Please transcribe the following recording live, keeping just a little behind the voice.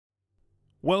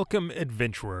Welcome,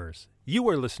 adventurers. You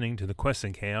are listening to the Quests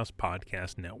and Chaos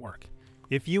Podcast Network.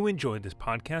 If you enjoyed this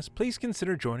podcast, please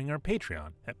consider joining our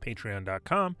Patreon at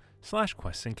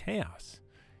patreon.com/questsandchaos.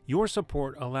 Your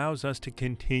support allows us to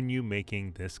continue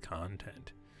making this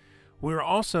content. We're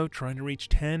also trying to reach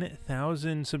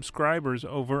 10,000 subscribers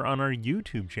over on our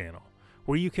YouTube channel,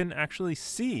 where you can actually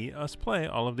see us play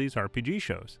all of these RPG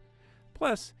shows.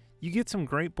 Plus, you get some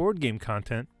great board game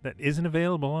content that isn't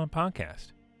available on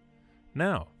podcast.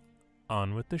 Now,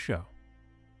 on with the show.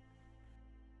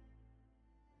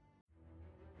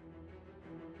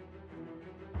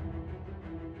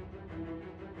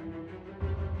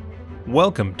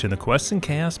 Welcome to the Quests and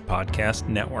Chaos Podcast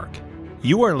Network.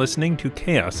 You are listening to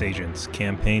Chaos Agents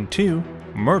Campaign 2,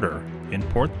 Murder in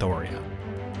Port Thoria.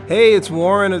 Hey, it's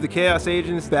Warren of the Chaos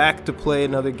Agents, back to play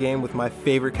another game with my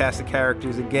favorite cast of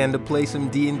characters again, to play some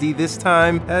D&D, this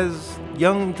time as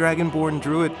young dragonborn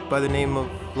druid by the name of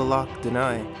Lalak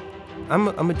Denai.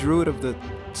 I'm a druid of the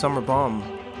Summer Bomb.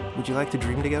 Would you like to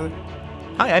dream together?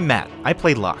 Hi, I'm Matt. I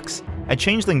play Lox, a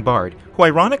changeling bard who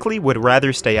ironically would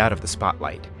rather stay out of the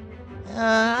spotlight.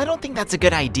 I don't think that's a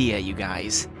good idea, you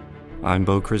guys. I'm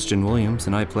Bo Christian Williams,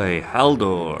 and I play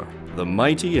Haldor, the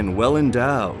mighty and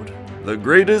well-endowed, the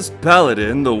greatest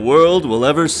paladin the world will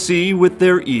ever see with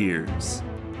their ears.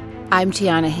 I'm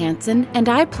Tiana Hansen, and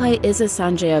I play Iza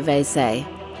Sangiovese,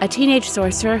 a teenage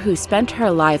sorcerer who spent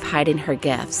her life hiding her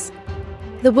gifts.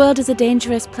 The world is a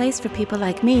dangerous place for people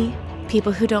like me,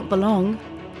 people who don't belong.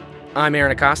 I'm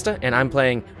Aaron Acosta, and I'm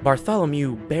playing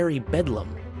Bartholomew Barry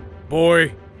Bedlam.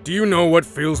 Boy, do you know what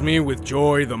fills me with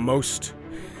joy the most?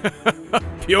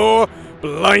 Pure,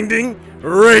 blinding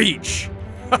rage!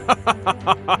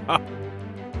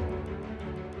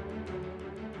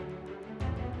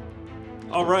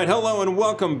 All right, hello and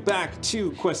welcome back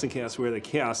to Quests and Chaos. We're the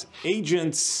Chaos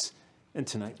Agents, and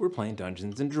tonight we're playing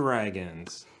Dungeons and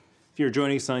Dragons. If you're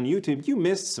joining us on YouTube, you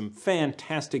missed some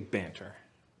fantastic banter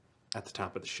at the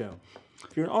top of the show.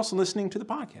 If you're also listening to the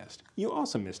podcast, you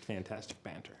also missed fantastic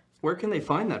banter. Where can they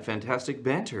find that fantastic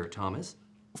banter, Thomas?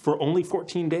 For only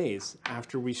 14 days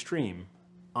after we stream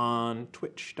on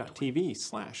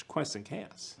twitch.tv/Quests and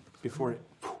Chaos before it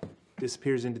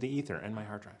disappears into the ether and my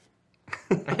hard drive.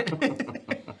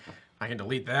 I can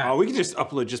delete that. Oh, we can just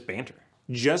upload just banter.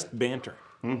 Just banter.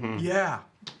 Yeah.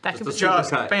 That could be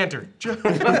Just banter.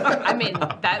 I mean,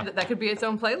 that could be its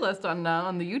own playlist on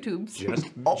the YouTubes.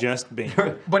 Just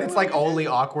banter. But it's like only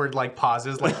awkward like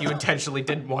pauses, like you intentionally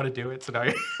didn't want to do it, so now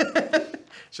it's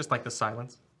just like the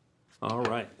silence. All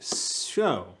right,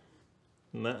 so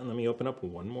let me open up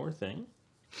one more thing.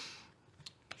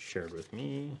 Shared with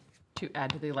me. To add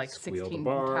to the Squeal the 16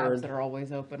 Bard. tabs that are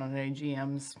always open on any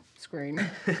GM's screen.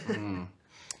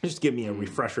 Just give me a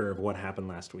refresher of what happened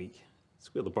last week.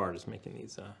 Squeal the Bard is making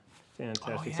these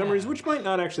fantastic summaries, which might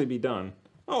not actually be done.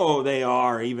 Oh, they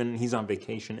are. Even he's on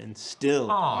vacation and still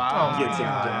gets it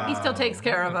done. He still takes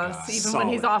care of us, even when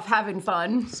he's off having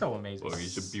fun. So amazing. Oh,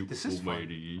 he's a beautiful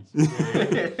lady.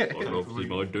 I love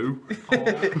him, I do.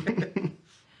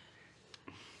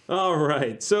 All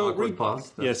right, so Awkward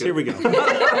pause. That's yes, good. here we go.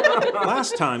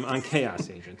 Last time on Chaos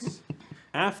Agents,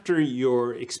 after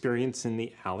your experience in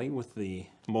the alley with the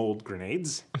mold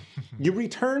grenades, you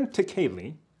returned to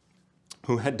Kaylee,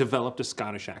 who had developed a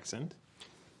Scottish accent.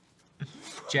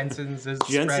 Jensen's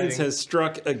Jensen's has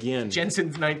struck again.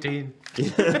 Jensen's 19.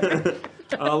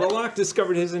 Lalak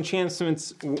discovered his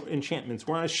enchantments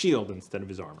were on a shield instead of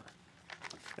his armor.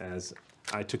 As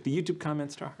I took the YouTube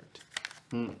comments to heart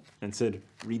and said,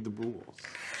 read the rules.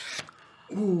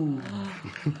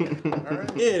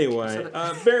 Anyway,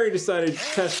 Barry decided to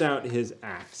test out his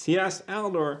axe. He asked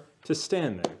Aldor to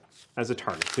stand there as a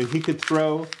target so he could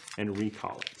throw and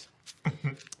recall it.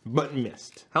 But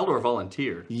missed. Haldor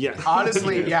volunteered. Yes.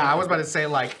 Honestly, yeah, I was about to say,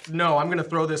 no, I'm going to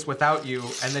throw this without you,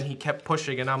 and then he kept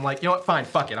pushing, and I'm like, you know what, fine,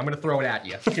 fuck it, I'm going to throw it at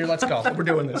you. Here, let's go, we're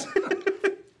doing this.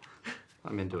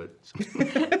 I'm into it.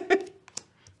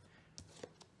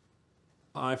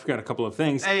 I forgot a couple of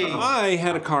things. Hey. I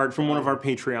had a card from one of our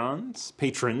patrons.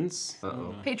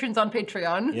 Uh-oh. Patrons on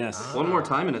Patreon. Yes. One more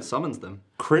time and it summons them.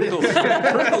 Critical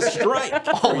strike.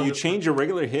 Where you change a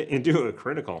regular hit into a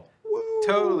critical.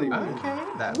 Totally. Okay,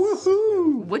 that's...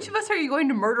 Woohoo! Which of us are you going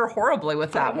to murder horribly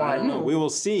with that one? We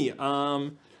will see.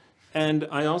 And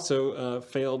I also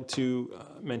failed to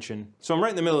mention. So I'm right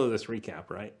in the middle of this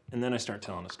recap, right? And then I start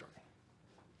telling a story.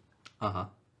 Uh-huh.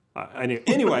 I knew.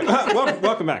 Anyway,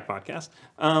 welcome back, podcast.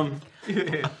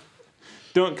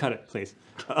 Don't cut it, please.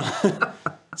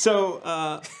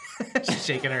 She's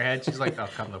shaking her head. She's like, oh,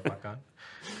 come the fuck on.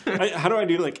 How do I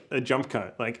do like a jump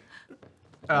cut? Like,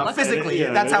 Physically,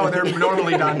 Yeah, that's how they're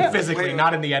normally done. Physically,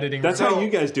 not in the editing. That's room. how you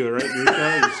guys do it,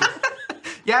 right?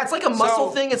 Yeah, it's like a muscle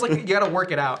thing. It's like you gotta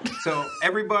work it out. So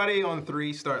everybody on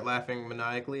 3 start laughing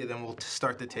maniacally, and then we'll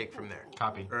start the take from there.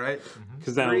 Copy. All right?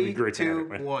 Because that would be great to 2, edit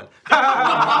with. 1.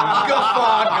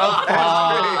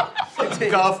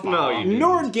 Guff. No, you didn't.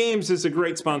 Nord Games is a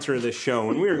great sponsor of this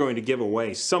show, and we are going to give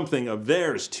away something of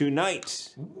theirs tonight.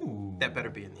 That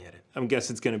better be in the edit. I guess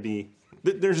it's going to be.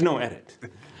 There's no edit.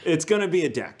 It's going to be a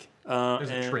deck. There's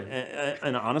a trim.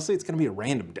 And honestly, it's going to be a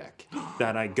random deck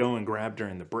that I go and grab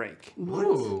during the break.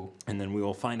 Ooh. And then we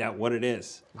will find out what it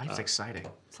is. Life's exciting.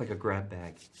 It's like a grab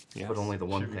bag, Yes. but only the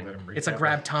one thing. It's a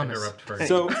grab Thomas. Interrupt first.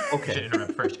 So, Okay.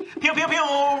 Interrupt first. Pew pew pew!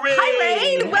 Ray! Hi,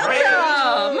 Ray.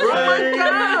 Welcome. Oh my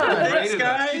god! Thanks,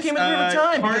 guys. You came in a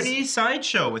time. Carney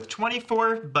Sideshow with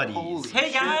 24 buddies.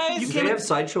 Hey, guys! Did they have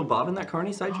Sideshow Bob in that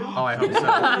Carney Sideshow? Oh, I hope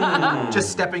so. Just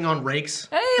stepping on rakes.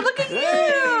 Hey, look at you.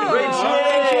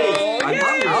 I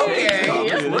love your shakes, Bob.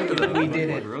 Okay. Look at them. We did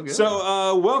it. Real good.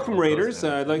 So, welcome, Raiders.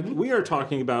 We are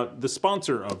talking about the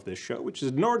sponsor of this show, which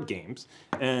is Nord Games.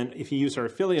 And if you use our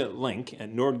affiliate link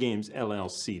at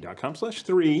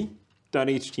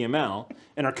nordgamesllc.com/3.html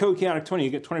and our code Chaotic20, you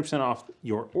get 20% off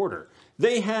your order.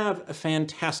 They have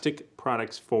fantastic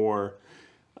products for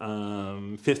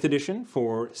 5th edition,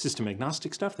 for system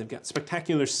agnostic stuff. They've got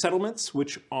Spectacular Settlements,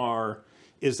 which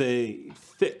is a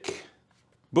thick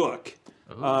book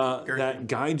that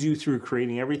guides you through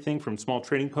creating everything from small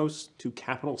trading posts to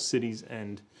capital cities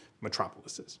and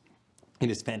metropolises. It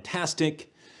is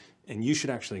fantastic, and you should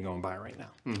actually go and buy it right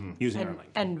now using our link.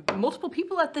 And multiple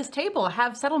people at this table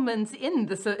have settlements in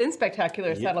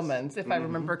Spectacular Settlements, if I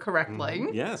remember correctly.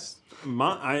 Yes.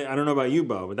 I don't know about you,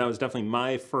 Bo, but that was definitely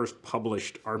my first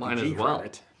published RPG Mine as well.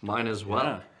 credit. Mine as well.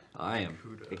 Yeah. I am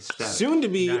ecstatic. Soon to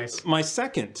be Nice. my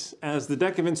second, as the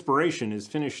Deck of Inspiration is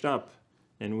finished up,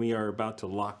 and we are about to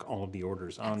lock all of the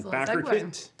orders on Excellent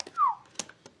BackerKit.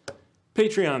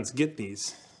 Patreons get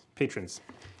these. Patrons.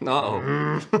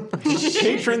 Uh-oh.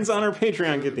 Patrons on our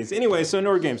Patreon get these. Anyway, so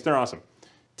Nord Games, they're awesome.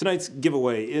 Tonight's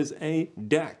giveaway is a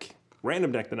deck.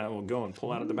 Random deck that I will go and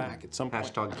pull out of the back at some point.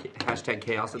 Hashtag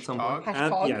chaos at some point.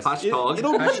 Hashtag. Yes. Hashtag.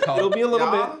 It'll be a little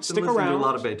bit. Stick Listen to around. a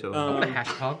lot of Beethoven.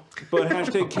 Hashtag. But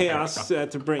hashtag chaos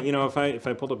to bring, if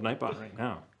I pulled up Nightbot right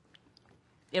now,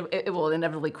 It will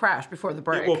inevitably crash before the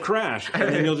break. it will crash, and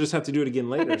then you'll just have to do it again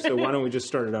later. So why don't we just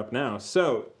start it up now?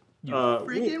 So,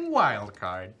 Freaking wild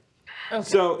card.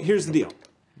 so here's the deal.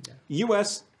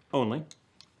 U.S. only.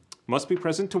 Must be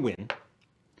present to win.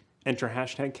 Enter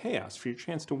hashtag chaos for your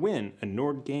chance to win a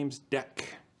Nord Games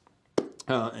deck.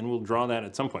 And we'll draw that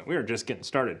at some point. We are just getting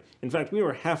started. In fact, we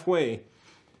were halfway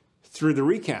through the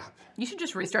recap. You should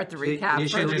just restart the recap. You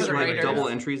for should the just write Raiders. double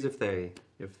entries if they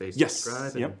Yes.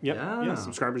 subscribe. Yep. Yeah. Yeah.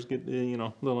 Subscribers get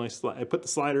little nice. I put the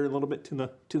slider a little bit to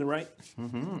the right.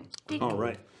 All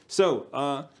right.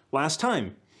 So last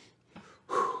time,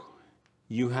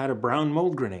 you had a brown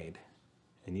mold grenade,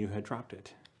 and you had dropped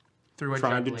it, Through a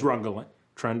trying to juggling.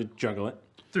 juggle it.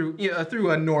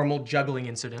 Through a normal juggling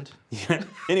incident. Yeah.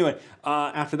 Anyway,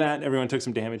 after that, everyone took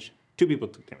some damage. 2 people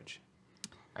took damage.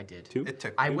 I did. 2. It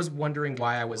took. I was wondering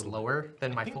why I was lower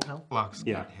than my full health. Locks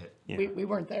Yeah. got hit. Yeah. We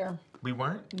weren't there. We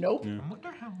weren't? Nope. I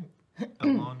wonder how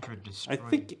Alondra destroyed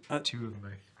think, 2 of my...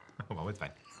 Oh, well, it's fine.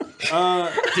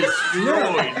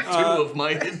 Destroyed 2 of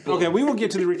my hit points. Okay, we will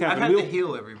get to the recap. I've and had we'll- to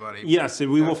heal everybody. Yes,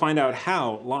 and we will find out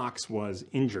how Lox was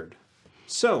injured.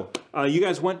 So, you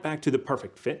guys went back to the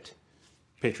Perfect Fit.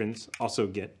 Patrons also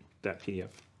get that PDF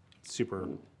super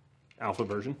alpha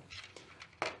version,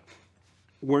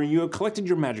 where you have collected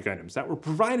your magic items that were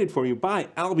provided for you by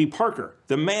Albie Parker,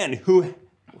 the man who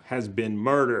has been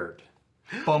murdered.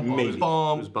 Maybe.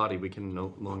 Whose body we can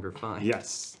no longer find.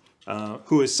 Yes.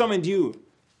 Who has summoned you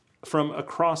from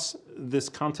across this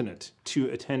continent to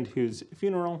attend his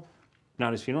funeral,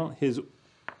 not his funeral, his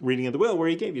reading of the will, where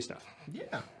he gave you stuff.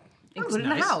 Yeah. Including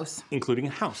the house. Including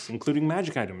a house, including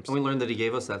magic items. And we learned that he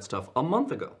gave us that stuff a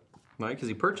month ago, right? Because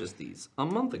he purchased these a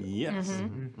month ago. Yes.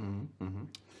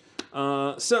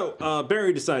 So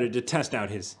Barry decided to test out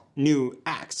his new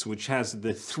axe, which has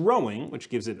the throwing, which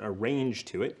gives it a range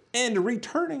to it, and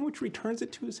returning, which returns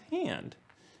it to his hand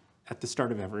at the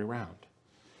start of every round.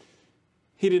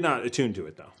 He did not attune to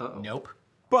it, though. Nope.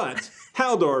 But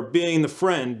Haldor, being the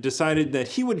friend, decided that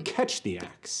he would catch the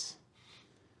axe.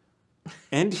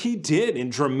 And he did in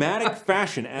dramatic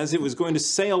fashion as it was going to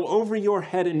sail over your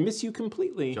head and miss you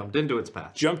completely. Jumped into its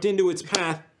path. Jumped into its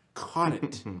path, caught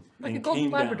it. Like a and golden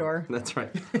came down. Labrador. That's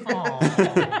right.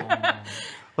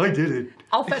 I did it.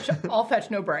 I'll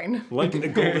fetch no brain. Like a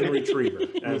golden retriever,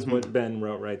 as what Ben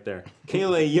wrote right there.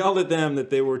 Kayla yelled at them that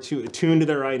they were too attuned to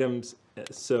their items,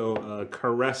 so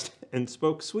caressed and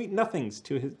spoke sweet nothings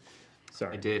to his...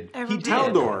 Sorry. I did. He did.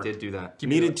 Haldor I did do that.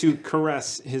 needed to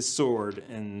caress his sword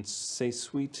and say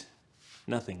sweet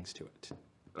nothings to it.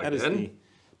 That is the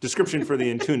description for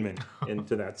the attunement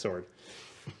into that sword.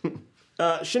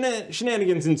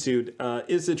 Shenanigans ensued.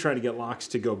 Izza tried to get Lox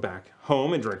to go back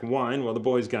home and drink wine while the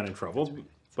boys got in trouble.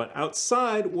 But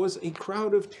outside was a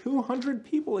crowd of 200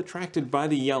 people attracted by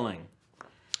the yelling.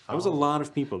 That was a lot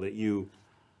of people that you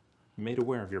made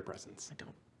aware of your presence.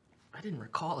 I didn't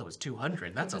recall it was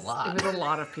 200. That's a lot. It was a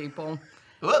lot of people.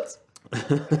 Whoops.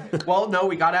 Well, no,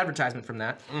 we got advertisement from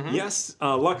that. Yes,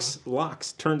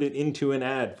 Lox turned it into an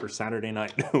ad for Saturday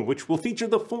night, which will feature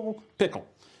the full pickle.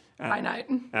 By night.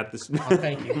 At this. Oh,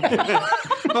 thank you.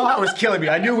 Oh, that was killing me.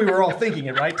 I knew we were all thinking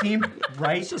it, right, team?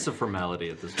 Right? It's just a formality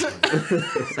at this point.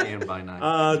 Saying by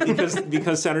night.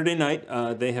 Because Saturday night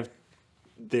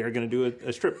they're going to do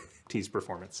a strip tease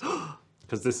performance.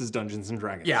 Because this is Dungeons and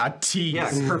Dragons. Yeah,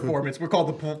 tease performance. We're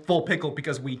called the full pickle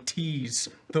because we tease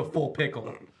the full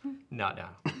pickle. Not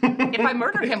now. If I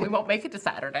murder him, we won't make it to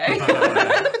Saturday.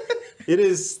 It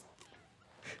is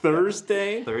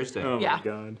Thursday. Oh Yeah. my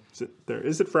God.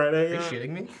 Is it Friday? Are you shitting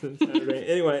me? Saturday.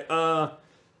 Anyway,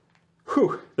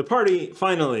 the party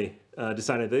finally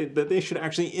decided that they should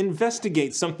actually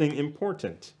investigate something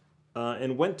important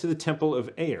and went to the Temple of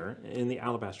Aer in the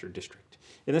Alabaster District.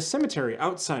 In a cemetery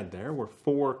outside there were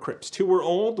 4 crypts. 2 were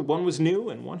old, 1 was new,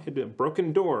 and 1 had a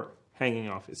broken door hanging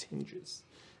off its hinges.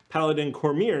 Paladin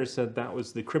Cormier said that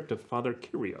was the crypt of Father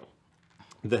Kirio,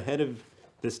 the head of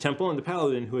this temple and the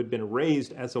paladin who had been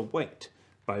raised as a wight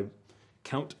by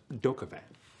Count Dokovan.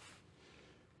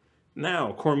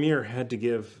 Now, Cormier had to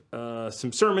give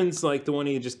some sermons like the one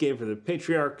he just gave for the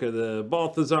patriarch of the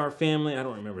Balthazar family. I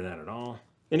don't remember that at all.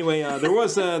 Anyway, there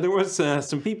was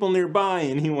some people nearby,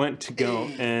 and he went to go.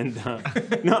 And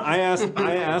I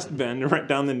asked Ben to write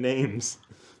down the names.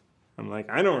 I'm like,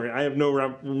 I have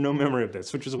no memory of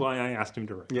this, which is why I asked him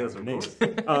to write down the names.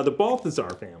 The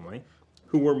Balthazar family,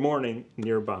 who were mourning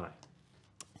nearby.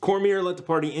 Cormier let the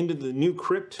party into the new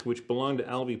crypt, which belonged to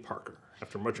Albie Parker.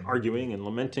 After much arguing and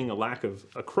lamenting a lack of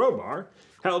a crowbar,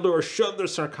 Haldor shoved the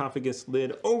sarcophagus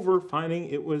lid over, finding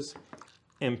it was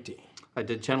empty. I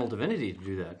did channel divinity to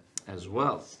do that as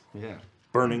well. Yeah.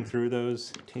 Burning through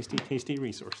those tasty, tasty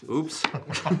resources. Oops.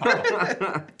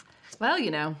 Well, we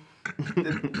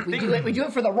do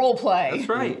it for the role play. That's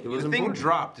right. It was the thing important.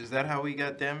 dropped. Is that how we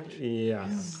got damaged?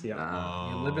 Yes. Yeah.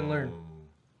 You live and learn.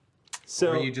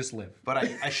 So or you just live. But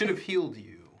I should have healed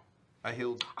you. I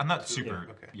healed. I'm not super.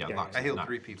 Okay. Yeah, Yeah, Lox I is healed not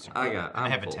 3 people. super. I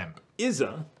have a full. temp.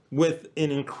 Izza, with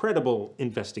an incredible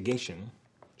investigation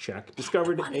check,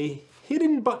 discovered a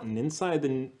hidden button inside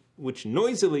which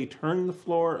noisily turned the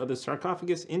floor of the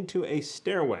sarcophagus into a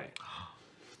stairway.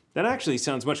 That actually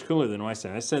sounds much cooler than what I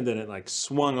said. I said that it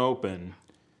swung open,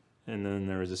 and then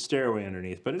there was a stairway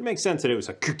underneath. But it makes sense that it was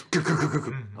a.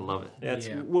 I love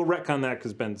it. We'll retcon that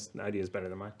because Ben's idea is better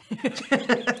than mine.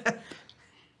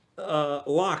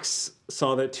 Lox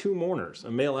saw that 2 mourners,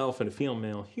 a male elf and a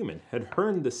female human, had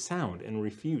heard the sound and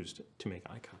refused to make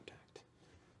eye contact.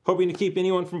 Hoping to keep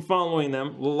anyone from following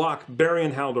them, Locke, Barry,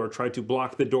 and Haldor tried to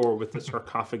block the door with the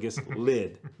sarcophagus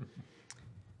lid.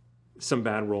 Some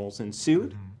bad rolls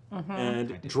ensued,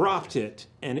 and dropped it,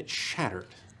 and it shattered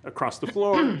across the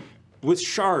floor, with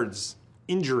shards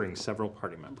injuring several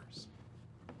party members.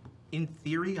 In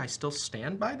theory, I still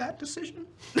stand by that decision.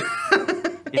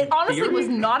 It honestly was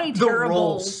not a The terrible.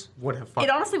 rolls would have fucked. It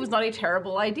honestly was not a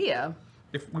terrible idea.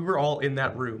 If we were all in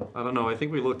that room. I don't know. I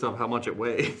think we looked up how much it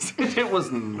weighs. It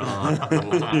was not a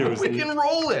lot. We can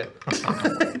roll it.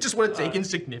 It just would have taken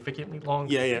significantly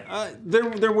longer. Yeah.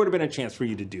 There would have been a chance for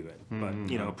you to do it,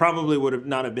 but probably would have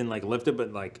not have been lifted,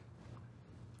 but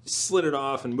slid it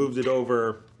off and moved it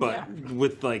over, but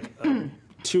with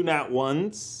 2 nat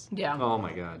 1s. Yeah. Oh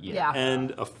my god. Yeah.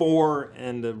 And a 4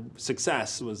 and a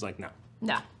success was no,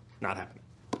 No. not happening.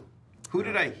 Who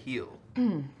did I heal?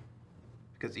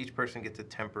 Because each person gets a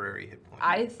temporary hit point.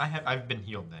 I've been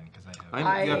healed then because I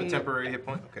have. You have a temporary hit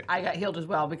point? Okay. I got healed as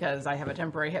well because I have a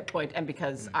temporary hit point and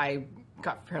because I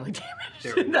got fairly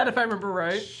damaged in that, if I remember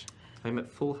right. I'm at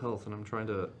full health and I'm trying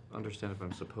to understand if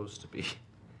I'm supposed to be.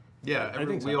 Yeah, I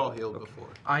think we so. all healed before.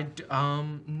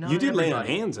 Not You did lay on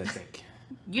everybody. hands, I think.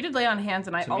 You did lay on hands,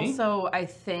 and I To me? also, I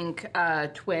think,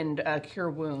 twinned Cure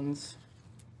Wounds.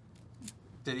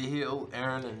 Did he heal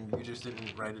Aaron and you just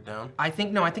didn't write it down? I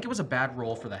think it was a bad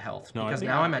roll for the health No, I because think-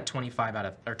 now I'm at 29 out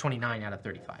of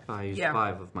 35. I used Yeah.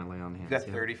 5 of my lay on hands. You got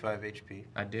 35 HP.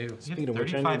 I do. Speaking of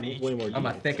which, I 35 need way more I'm a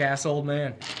units. thick ass old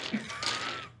man.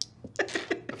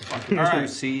 All right.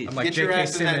 See, I'm like Get your J.K.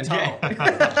 ass in that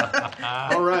Simmons.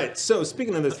 tunnel. All right, so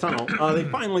speaking of this tunnel, they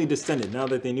finally descended now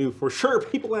that they knew for sure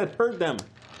people had heard them.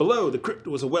 Below, the crypt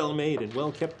was a well-made and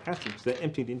well-kept passage that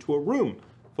emptied into a room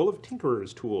full of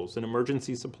tinkerers' tools and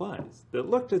emergency supplies that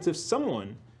looked as if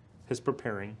someone was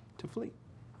preparing to flee.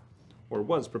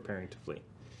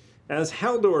 As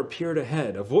Haldor peered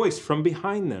ahead, a voice from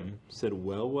behind them said,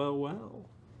 well, well, well,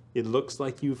 it looks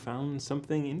like you found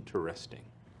something interesting.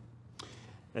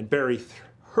 And Barry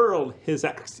hurled his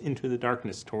axe into the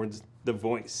darkness towards the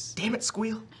voice. Damn it,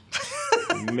 Squeal.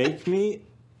 Make me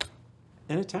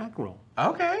an attack roll.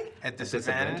 Okay. At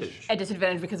disadvantage. At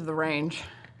disadvantage because of the range.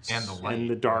 And the light. In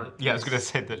the dark. Yeah, I was gonna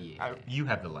say that you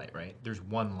have the light, right? There's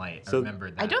one light. I So-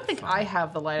 remember that. I don't think I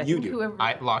have the light. I You think do. whoever.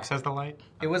 Lox has the light.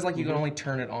 It was like you can only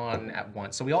turn it on at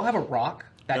once. So we all have a rock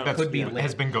that No, could be yeah. lit.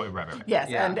 Has been going right. Yes,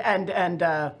 Yeah.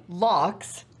 and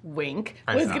Lox, wink,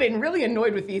 I was know. getting really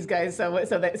annoyed with these guys, so he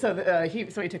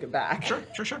took it back. Sure.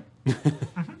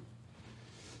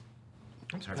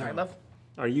 I'm sorry. Sorry, love.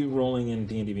 Are you rolling in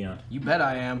D&D Beyond? You bet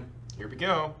I am. Here we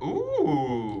go.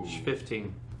 Ooh.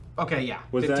 15. Okay, yeah.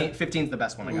 Was 15, that- 15's the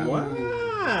best one I got.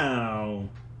 Wow.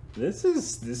 This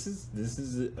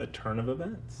is a turn of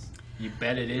events. You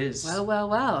bet it is.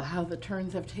 Well, how the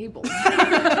turns have tabled.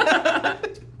 I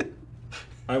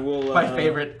will. My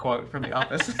favorite quote from The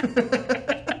Office.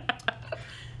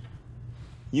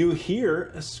 You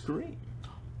hear a scream,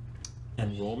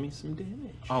 and roll me some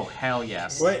damage. Oh, hell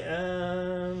yes. Wait,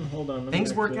 hold on. let me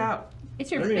Things work actually- out. It's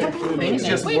your Let me actually- Things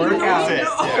just Wait, work no, out.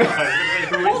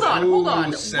 no. Hold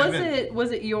on. 7.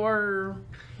 Was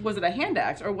it a hand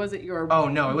axe or was it your? Oh,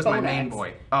 no, it was my bone main axe?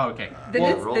 boy. Oh, okay.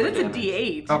 Then roll it's the a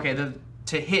damage. D8. Okay,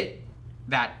 to hit,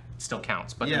 that still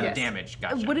counts, but Yeah. the Yes. damage,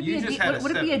 gotcha. Would it be You a just D, had a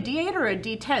would it be a 7. D8 or a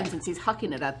D10 since he's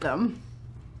hucking it at them?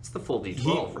 It's the full He,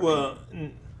 D12. right? well,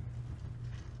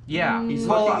 Yeah. He's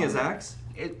Well, looking his axe.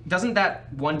 doesn't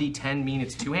that 1d10 mean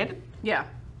it's two-handed? Yeah.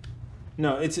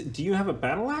 no, it's. Do you have a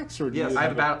battle axe or do Yes, you I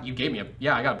have a battle. You gave me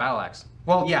I got a battle axe.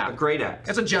 Well, yeah. A great axe.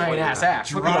 It's a giant ass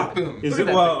axe. Look at Drop that. him. Is Look it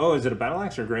at well? Oh, is it a battle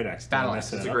axe or a great axe? Did I Battle mess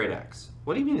axe. it It's a up? great axe.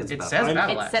 What do you mean it's It battle says axe?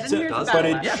 battle It's axe. set in So- here as a does,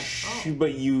 battle but axe.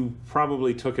 but you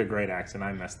probably took a great axe and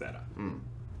I messed that up.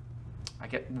 I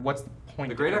get. What's the point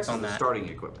The great axe on is the that? starting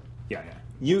equipment. Yeah.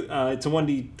 You. It's a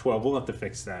 1d12. We'll have to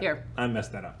fix that. Here. I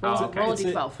messed that up. Roll- It's roll a it's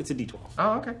d12. It's a d12.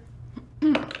 Oh, okay.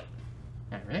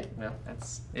 All right. Well,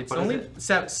 it's What is only it?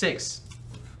 6.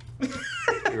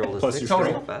 You rolled a Plus 6 your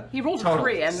total. not bad. He rolled Total.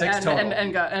 3 and 6 total.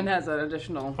 and has an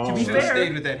additional. Oh, To be Should have fair,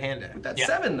 stayed with that hand axe. that's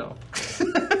 7 though.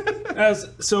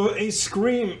 So a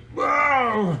scream,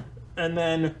 "Wow!" and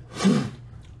then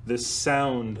the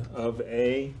sound of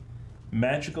a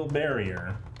magical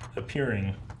barrier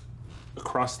appearing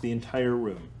across the entire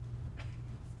room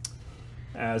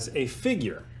as a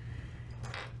figure,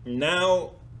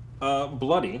 now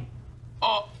bloody,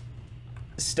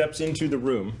 steps into the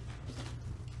room.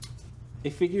 A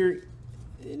figure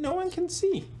no one can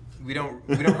see. We don't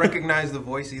recognize the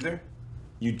voice either.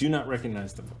 You do not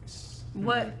recognize the voice.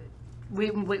 What?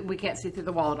 We can't see through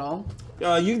the wall at all.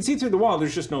 You can see through the wall.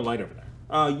 There's just no light over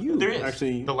there. You There is.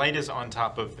 actually. The light is on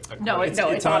top of. No, It's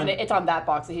it's on- on that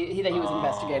box that he was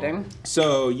investigating.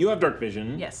 So you have dark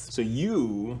vision. Yes. So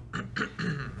you.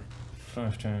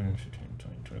 5, 10, 15,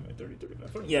 20, 25, 30, 35,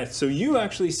 40. Yeah, so you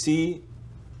actually see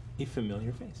a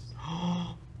familiar face.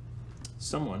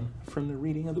 Someone from the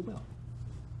reading of the will.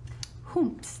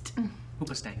 Hoomst.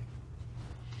 Hoopastang.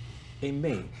 A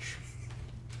mage.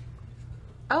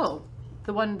 Oh,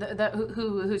 the one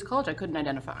whose college I couldn't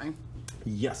identify.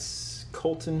 Yes,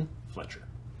 Colton Fletcher.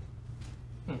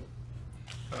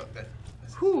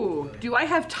 Who? Do I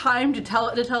have time to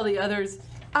tell the others?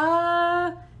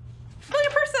 Familiar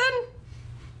person.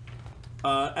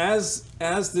 As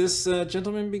this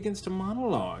gentleman begins to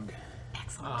monologue.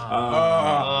 Excellent.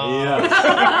 Yeah.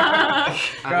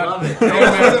 I love it.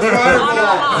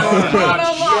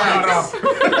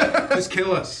 Just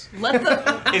kill us. Let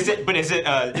the Is it Let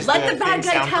the bad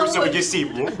guy tell so we what- just see.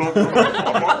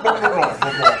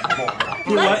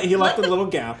 He left a little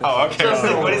gap. Oh, okay.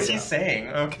 So what is he saying?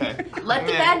 Okay. let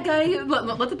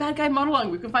the bad guy monologue.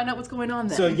 We can find out what's going on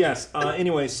then. So yes.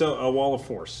 Anyway, so a wall of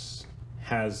force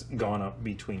has gone up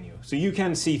between you, so you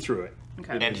can see through it.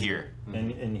 Okay. And here.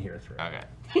 And hear through it.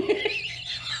 Okay.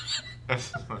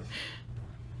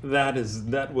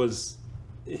 That was.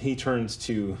 He turns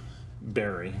to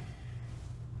Barry.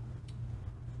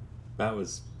 That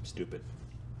was stupid.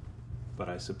 but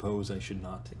I suppose I should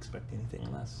not expect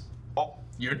anything less. Oh,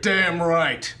 you're damn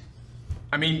right.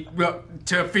 I mean, well,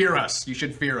 to fear us, you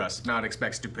should fear us, not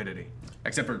expect stupidity.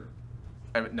 Except for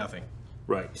nothing.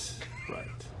 Right.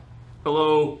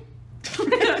 Hello.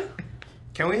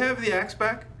 Can we have the axe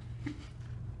back?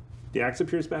 The axe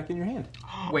appears back in your hand.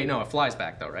 Wait, no, it flies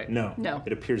back though, right? No. No.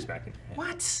 It appears back in your hand.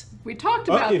 What? We talked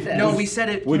about this. No, we said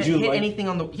it Would can't you hit like- anything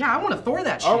on the... Yeah, I want to Thor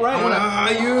that shit. All right. I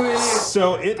wanna...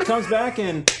 So it comes back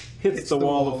and hits the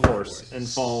wall of force and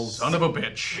falls Son of a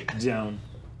bitch. down.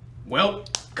 Well,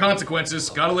 consequences.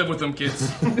 Gotta live with them,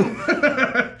 kids.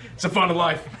 It's a fun of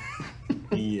life.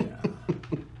 Yeah.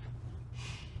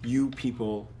 You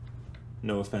people,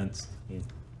 no offense, he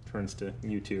turns to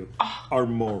you two, are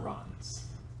morons.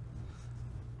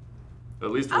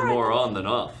 At least we're more on than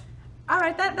off. All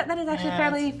right, that is actually a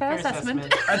fairly fair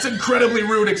assessment. That's incredibly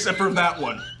rude, except for that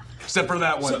one. Except for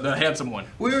that one, the handsome one.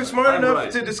 We were smart enough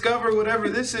right. to discover whatever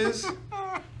this is.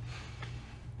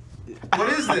 What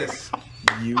is this?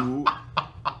 You.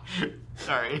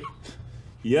 Sorry.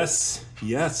 Yes.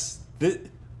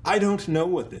 I don't know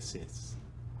what this is.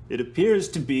 It appears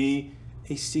to be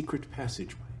a secret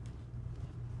passageway.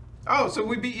 Oh, so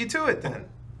we beat you to it then.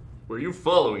 Were you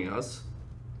following us?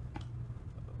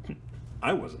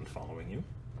 I wasn't following you.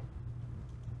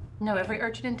 No, every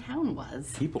urchin in town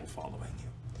was. People following you.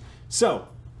 So,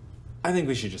 I think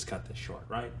we should just cut this short,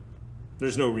 right?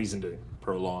 There's no reason to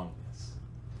prolong this.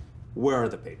 Where are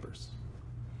the papers?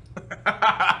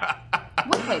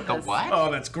 What papers? Oh,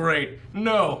 that's great.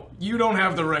 No, you don't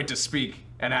have the right to speak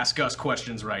and ask us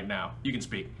questions right now. You can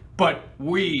speak. But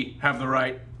we have the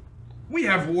right. We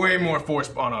have way more force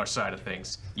on our side of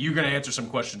things. You're gonna answer some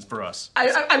questions for us.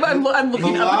 I'm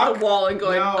looking up at the wall and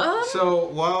going, No, so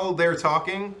while they're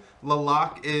talking,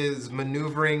 Lalak is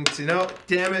maneuvering to... No,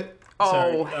 damn it.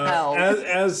 Oh,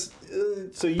 hell.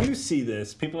 So you see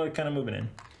this. People are kind of moving in.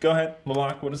 Go ahead,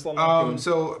 Lalak. What is Lalak doing?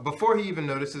 So before he even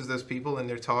notices those people and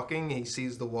they're talking, he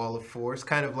sees the wall of force,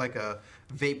 kind of like a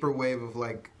vapor wave of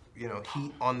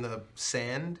heat on the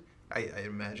sand, I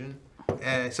imagine.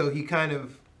 So he kind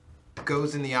of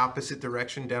goes in the opposite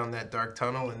direction down that dark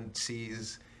tunnel and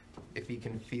sees if he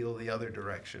can feel the other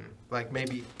direction, like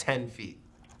maybe 10 feet.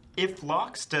 If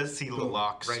Lox does see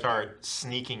Lalak start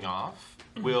sneaking off,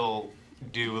 we'll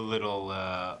do a little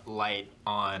light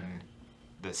on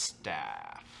the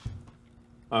staff.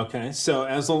 Okay, so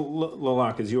as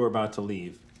Lalak, as you are about to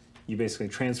leave, you basically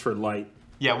transfer light.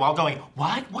 Yeah, while going,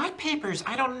 what papers?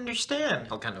 I don't understand.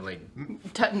 I'll kind of like...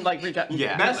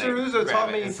 Yeah. Master Uzo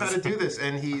taught me how to do this,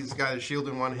 and he's got a shield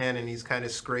in one hand, and he's kind of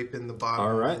scraping the bottom.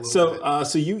 All right,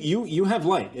 so you have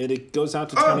light. It goes out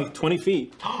to 20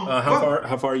 feet.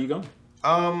 How far are you going?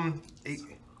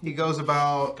 He goes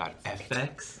about... God,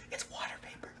 FX? It's water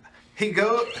paper.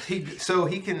 So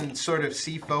he can sort of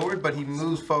see forward, but he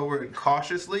moves forward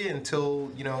cautiously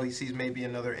until, he sees maybe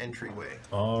another entryway.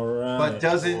 All right. But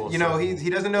doesn't, he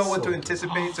doesn't know what to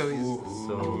anticipate, so he's...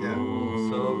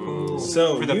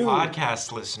 So for the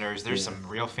podcast listeners, there's some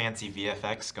real fancy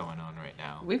VFX going on right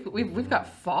now. We've got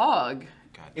fog.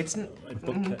 It's my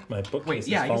bookcase Wait,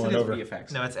 yeah, is I guess falling it is over.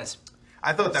 VFX. No, it's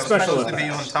I thought that was Special supposed to be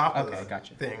on effects. top of Okay, the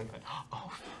gotcha. thing.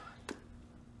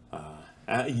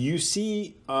 You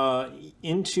see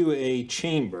into a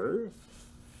chamber,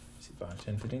 5,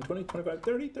 10, 15, 20, 25,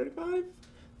 30, 35,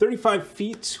 35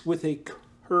 feet with a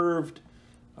curved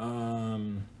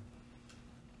room.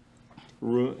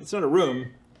 It's not a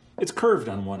room, it's curved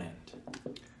on one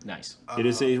end. Nice. It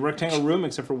is a rectangular room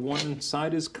except for one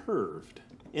side is curved.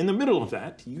 In the middle of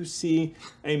that, you see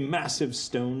a massive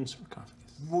stone sarcophagus.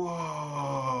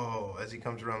 Whoa! As he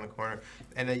comes around the corner.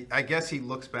 And I guess he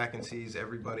looks back and sees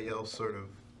everybody else sort of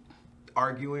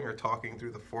arguing or talking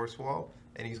through the force wall,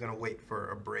 and he's going to wait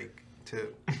for a break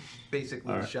to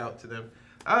basically shout to them.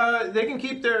 They can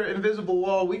keep their invisible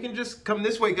wall. We can just come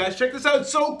this way, guys. Check this out.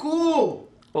 It's so cool!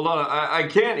 Hold on, I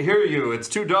can't hear you. It's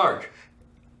too dark.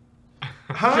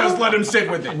 Huh? Just let him sit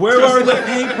with it. Where are the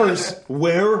papers?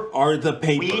 Where are the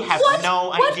papers? We have no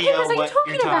What idea papers are you what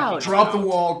talking you're talking about? Drop the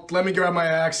wall, let me grab my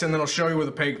axe, and then I'll show you where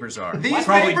the papers are. These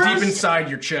Probably papers? deep inside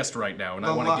your chest right now, and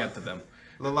I want to get to them.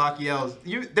 Lalak yells,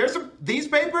 there's these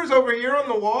papers over here on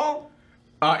the wall?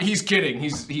 He's kidding.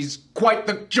 He's quite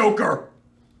the Joker.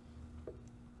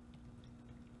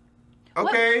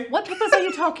 Okay. What papers are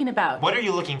you talking about? What are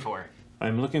you looking for?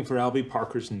 I'm looking for Albie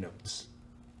Parker's notes.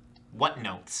 What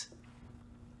notes?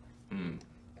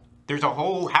 There's a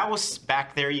whole house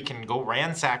back there you can go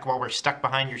ransack while we're stuck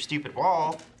behind your stupid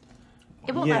wall.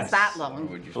 It won't last that long.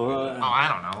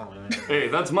 I don't know. Hey,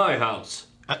 that's my house.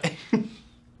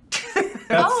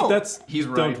 That's He's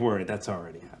right. Don't worry, that's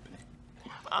already happening.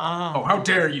 Oh, how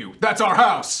dare you? That's our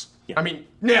house. I mean,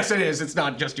 yes, it is. It's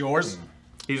not just yours.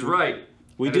 He's right.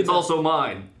 We did. It's also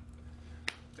mine.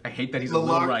 I hate that he's a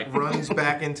little Lalak right. runs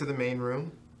back into the main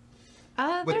room.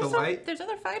 With the light? There's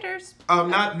other fighters.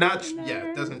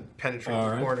 It doesn't penetrate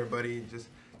the corner, but he just...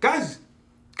 Guys,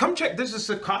 come check. There's a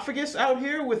sarcophagus out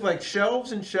here with, like,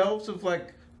 shelves and shelves of,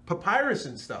 like, papyrus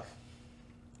and stuff.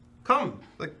 Come,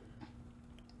 like...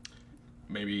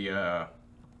 Maybe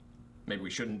we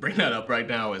shouldn't bring that up right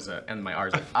now. And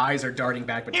my eyes are darting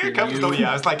back between comes you. the-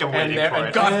 yeah, it's like I'm waiting for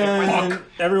it. And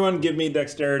everyone give me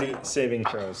dexterity saving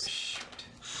throws.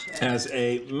 Has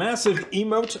a massive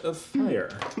emote of fire.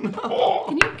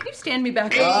 Can you stand me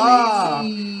back Ah. up,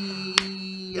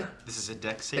 This is a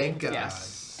dex saving. Thank God.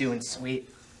 Yes. Doing sweet.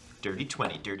 Dirty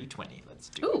 20, dirty 20. Let's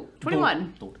do Ooh,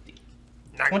 21.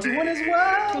 21 as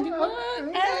well.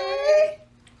 21. Hey.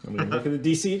 I'm gonna look at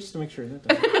the DC just to make sure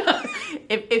that.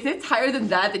 If it's higher than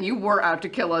that, then you were out to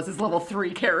kill us as level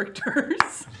 3 characters.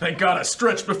 Thank God I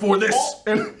stretched before this.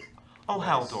 Oh,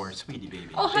 Haldor, sweetie baby.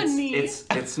 Oh, honey.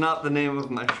 It's not the name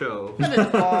of my show.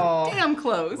 Damn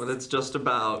close. But it's just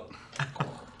about.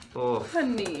 Oh.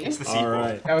 Honey. It's the sequel. All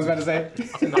right. I was about to say.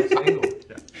 It's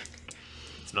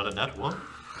not a nut one.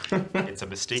 It's a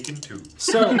mistaken two.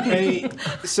 So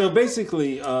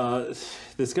basically,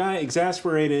 this guy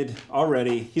exasperated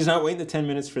already. He's not waiting the 10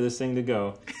 minutes for this thing to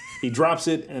go. He drops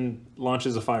it and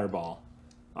launches a fireball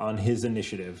on his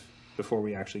initiative before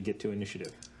we actually get to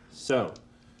initiative. So,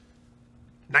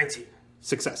 19.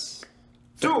 Success.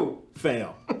 2.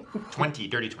 Fail. 20,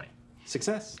 dirty 20.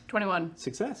 Success. 21.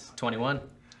 Success. 21.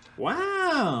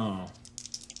 Wow.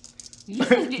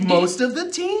 Most of the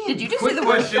team. Did you just Quick say the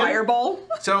word question. fireball?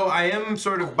 So I am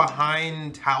sort of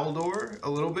behind Haldor a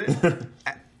little bit.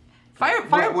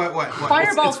 Fireball It's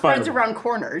spreads fireball. around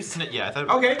corners. Yeah, I thought.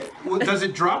 Okay, well, does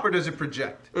it drop or does it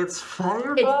project? It's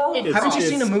fireball. Haven't you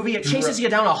seen a movie? It chases you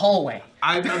down a hallway.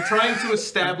 I'm trying to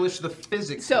establish the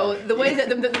physics. So the way that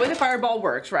the way the fireball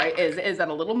works, right, is that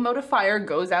a little mote of fire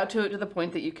goes out to the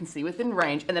point that you can see within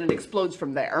range, and then it explodes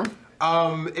from there.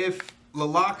 If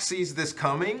Lalak sees this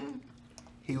coming,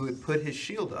 he would put his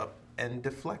shield up and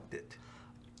deflect it.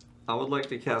 I would like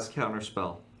to cast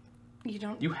counterspell. You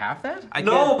don't. You have that?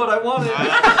 No, but I want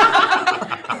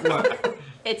it.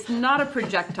 It's not a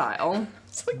projectile.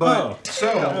 But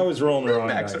I was rolling the wrong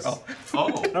dice. Oh.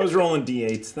 I was rolling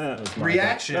d8s. That was my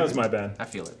Reaction. Bad. That was my bad. I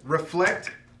feel it. Reflect,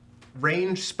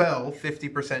 range spell,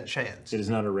 50% chance. It is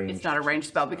not a range. It's not a ranged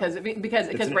spell because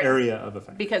It's an area of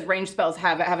effect. Because ranged spells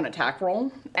have an attack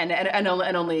roll and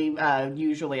only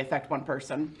usually affect one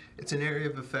person. It's an area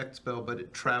of effect spell, but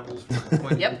it travels from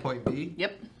point A to point B.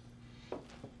 Yep.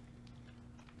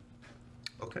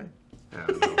 Okay. Yeah,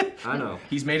 I know.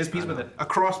 He's made his peace with it. A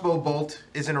crossbow bolt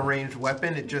isn't a ranged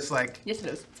weapon. It just Yes, it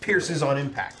is. pierces on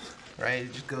impact, right?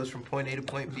 It just goes from point A to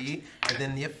point B, and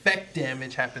then the effect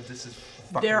damage happens. This is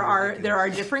fucking There ridiculous. are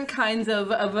different kinds of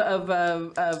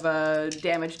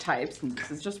damage types, and this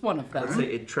is just one of them. Let's say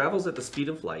it travels at the speed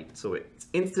of light, so it's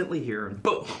instantly here and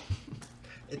boom.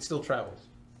 It still travels.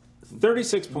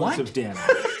 36 points of damage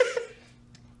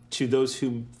to those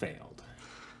who failed.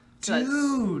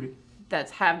 Dude. That's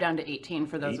half down to 18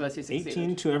 for those of us who succeeded.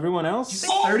 18 to everyone else?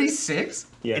 36?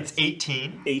 Yes. It's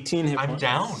 18. 18 hit I'm points.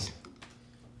 down.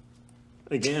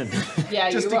 Again. Yeah,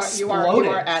 Just you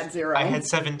are at 0. I had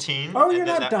 17. Oh, and you're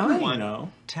then not that dying, one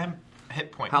no. 10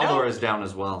 hit point. Haldor No. is down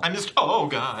as well. I'm just. Oh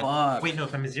God. Fuck. Wait, no.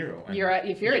 If I'm at 0. If you're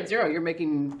at 0, you're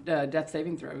making death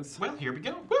saving throws. Well, here we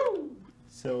go. Woo!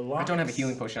 So I don't have a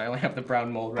healing potion. I only have the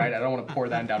brown mold, right? I don't want to pour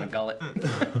that down a gullet.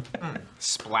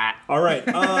 Splat. All right,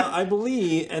 I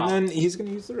believe, and then he's going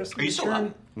to use the rest of Are you his still turn.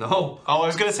 up? No. Oh, I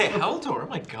was gonna say Haldor. Oh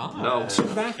my God. No. To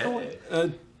back away.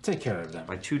 Take care of them.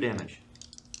 By 2 damage.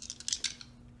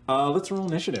 Let's roll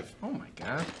initiative. Oh my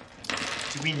god.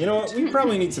 Do we You know what? We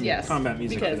probably need some Yes. combat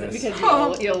music for because this.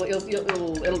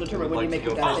 it'll determine when you make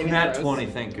your death saving Nat throws. 20,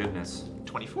 thank goodness.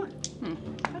 24.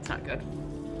 That's not good.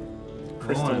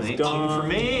 Crystal's Crystal's 18 gone. for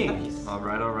me. All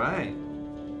right.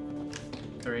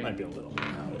 3. Might be a little.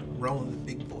 Rolling the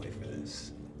big boy for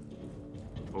this.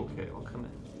 Okay, I'll come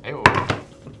in. Hey,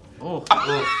 Oh.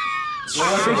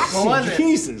 What was it?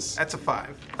 Jesus. That's a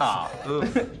 5. I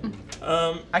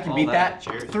can beat that.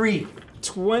 3.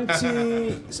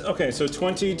 20. Okay, so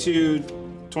 20 to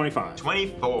 25.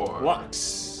 24.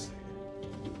 Lux.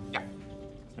 Yeah.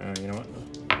 You know what?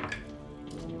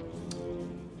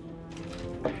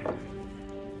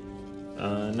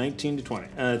 19 to 20.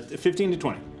 15 to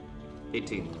 20.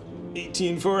 18.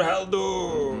 18 for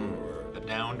Haldor. The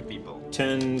downed people.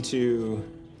 10 to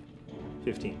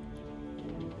 15.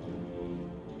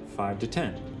 5 to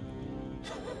 10.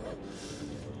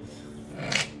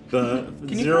 The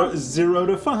Can you 0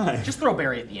 to 5. Just throw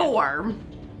Barry at the end. 4.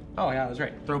 Oh yeah, I was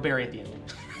right. Throw Barry at the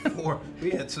end. 4.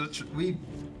 We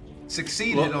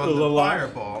succeeded on the Lilac.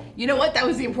 fireball. You know what? That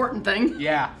was the important thing.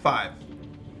 Yeah. 5.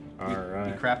 All right.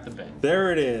 You crapped the bed.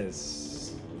 There it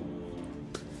is.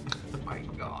 Oh my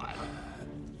god.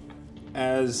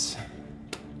 As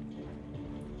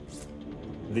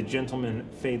the gentleman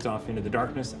fades off into the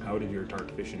darkness, out of your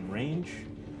dark vision range,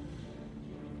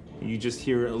 you just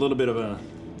hear a little bit of a,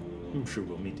 I'm sure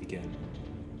we'll meet again.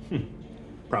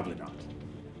 Probably not.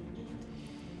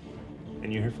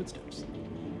 And you hear footsteps.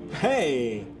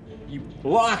 Hey! You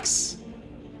Locks!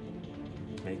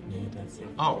 Make me a death save.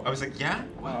 Oh, I was like, yeah?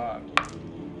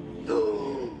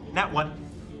 Not one.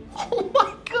 Oh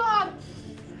my god!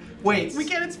 Wait, We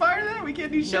can't inspire that? We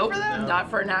can't do shit for that? Not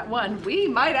for Nat 1. We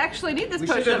might actually need this We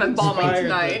potion should of have embalming inspired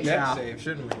tonight. the death save,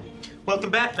 shouldn't we?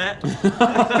 Welcome back, Matt.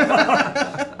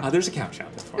 There's a couch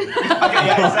out there for you. Okay,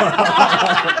 yeah,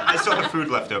 exactly. I still have food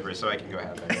left over, so I can go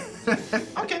have it.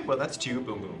 Okay, well, that's 2.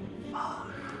 Boom, boom.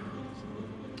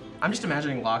 I'm just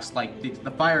imagining Locks like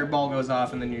the fireball goes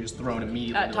off and then you're just thrown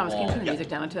immediately into Thomas, the can wall. you turn the music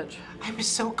down a touch? I was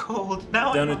so cold.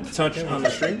 Now Down I'm a touch on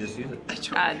the stream. There's saying in the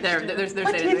chat that it's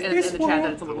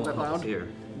a little bit loud.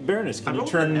 Baroness, can you rolled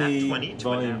turn a nat the 20 to a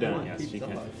volume nat down? 1. Yes, you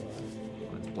can.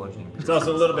 It's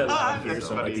also a little bit loud here, that's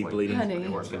so it might be funny. bleeding. Honey.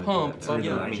 Pump,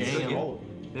 Yeah, jam.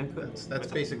 Yeah, good. That's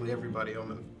basically everybody on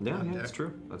the Yeah, on yeah, deck. that's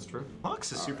true. That's true.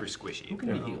 Lux is super squishy.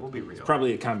 We'll be real. It's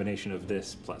probably a combination of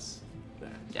this plus that.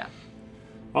 Yeah.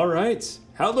 All right,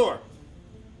 Haldor.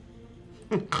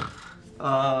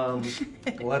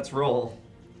 Let's roll.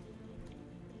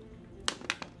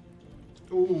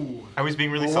 Ooh. I was being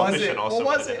really What was selfish it? and also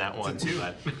What was wanted it? that one. It's a 2.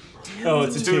 But Oh,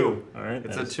 it's a 2. All right,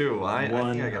 It's a that's 2. I think I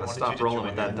one- gotta wanted stop you to rolling join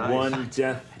with that in. dice. one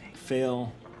death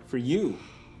fail for you.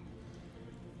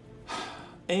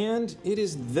 And it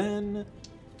is then.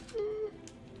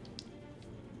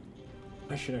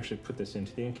 I should actually put this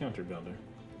into the encounter builder.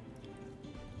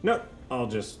 No,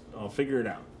 I'll figure it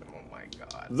out. Oh my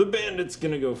god. The bandit's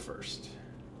gonna go first.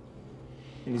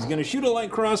 And he's gonna shoot a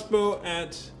light crossbow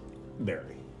at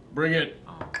Barry. Bring it.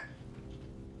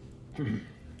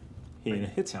 He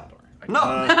hits Haldor.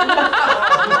 No!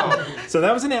 So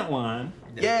that was an nat 1.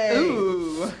 Yay!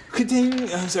 Ooh. Ka-ding!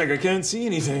 I was like, I can't see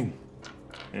anything.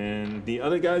 And the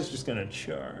other guy's just gonna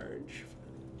charge.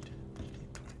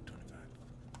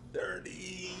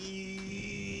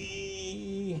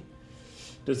 30.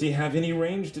 Does he have any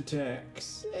ranged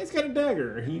attacks? He's got a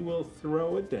dagger. He will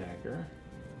throw a dagger.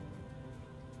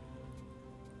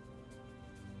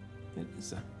 It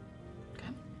is a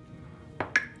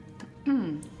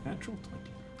natural 20.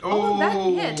 Oh, that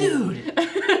hit. Dude!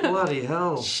 Bloody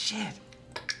hell. Shit.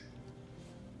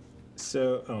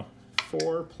 So,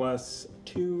 4 plus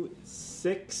 2,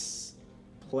 6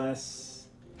 plus.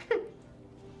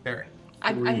 Barry.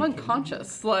 I'm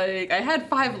unconscious. Like, I had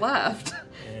 5 left.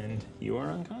 And you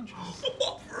are unconscious.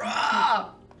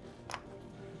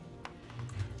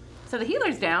 So the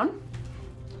healer's down.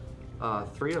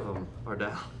 3 of them are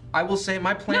down. I will say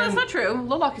my plan. No, that's not true.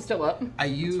 Lolok is still up. I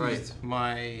used right.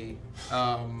 my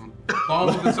Balm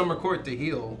of the Summer Court to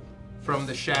heal from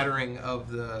the shattering of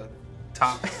the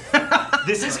top.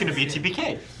 this is going to be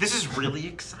TPK. This is really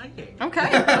exciting.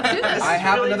 Okay, let's do this. I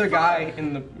have really another fun. guy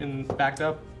in backed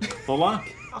up. Lolok.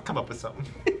 I'll come up with something.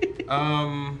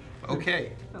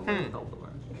 Okay. I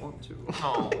want to.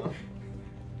 Oh.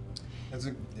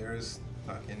 There's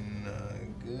fucking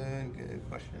good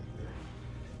question.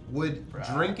 Would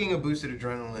drinking a boosted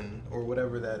adrenaline or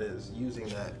whatever that is, using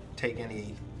that, take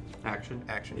any Action.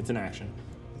 It's an action.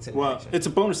 It's an Well, action. it's a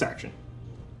bonus action.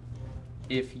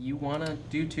 If you want to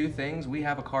do 2 things, we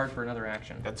have a card for another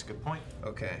action. That's a good point.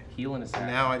 Okay. Heal and attack.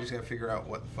 Now I just gotta figure out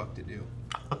what the fuck to do.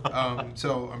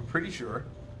 So I'm pretty sure.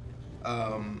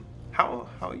 How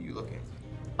are you looking?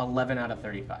 11 out of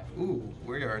 35. Ooh,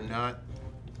 we are not.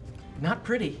 Not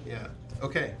pretty. Yeah.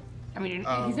 Okay. I mean,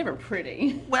 he's never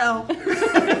pretty. Well.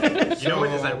 You know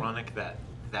what is ironic? That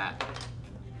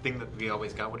thing that we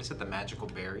always got, what is it, the magical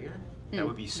barrier? That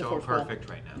would be so fourth wall. perfect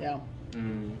right now.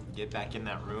 Yeah. Get back in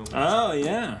that room Oh,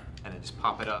 yeah. and then just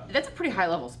pop it up. That's a pretty high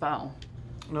level spell.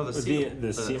 No, the The, seal.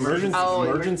 the emergency, Oh,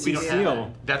 emergency we don't seal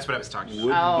have That's what I was talking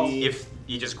would about. Oh. be. If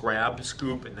you just grab,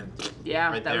 scoop, and then Yeah,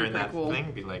 right that there would in be that pretty cool.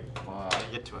 thing, be like,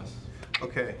 get to us.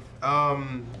 Okay.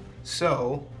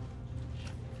 So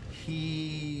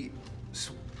he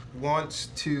wants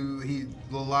to.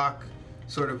 Lolok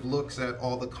sort of looks at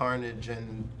all the carnage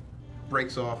and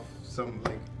breaks off some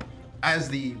as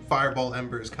the fireball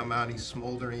embers come out. He's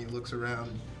smoldering. He looks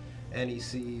around and he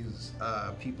sees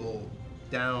people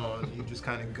down. He just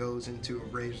kind of goes into a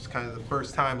rage. It's kind of the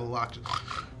first time Lolok just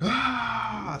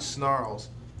snarls.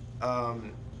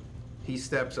 He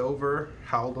steps over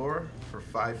Haldor for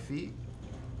 5 feet.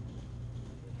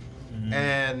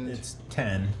 And it's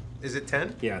 10. Is it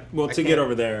 10? Yeah. Well, I to get can't-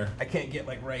 over there. I can't get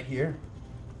like right here.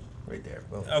 Right there.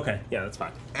 Boom. Okay. Yeah, that's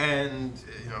fine. And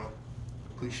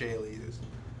cliché-ly is,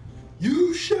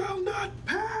 "You shall not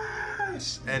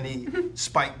pass." And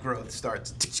spike growth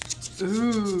starts.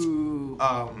 Ooh.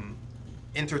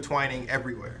 Intertwining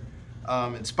everywhere.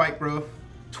 And spike growth,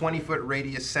 20-foot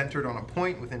radius centered on a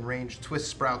point within range, twist,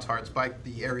 sprouts, hard spike.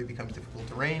 The area becomes difficult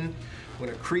terrain. When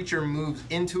a creature moves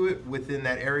into it within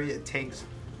that area, it takes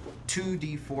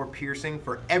 2d4 piercing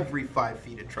for every 5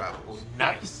 feet it travels.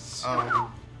 Nice.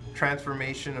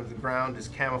 Transformation of the ground is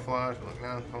camouflage. Look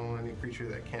now, follow any creature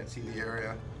that can't see the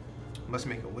area must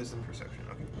make a wisdom perception.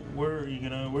 Okay. Where are you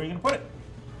gonna put it?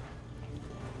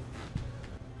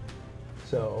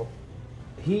 So,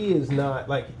 he is not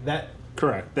like that.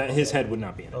 Correct. That his head would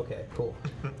not be in it. Okay, cool.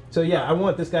 So yeah, I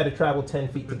want this guy to travel 10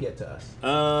 feet to get to us.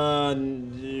 Yeah,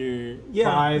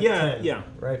 5, yeah, 10, yeah.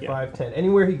 Right, yeah. 5, 10.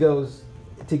 Anywhere he goes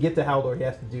to get to Haldor, he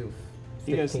has to do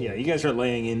 15. You guys are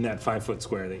laying in that 5-foot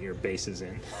square that your base is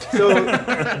in. So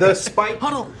the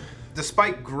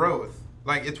spike growth,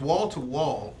 like it's wall to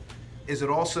wall, is it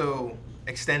also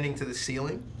extending to the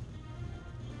ceiling?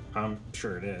 I'm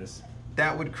sure it is.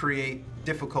 That would create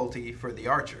difficulty for the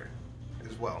archer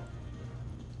as well.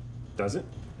 Does it?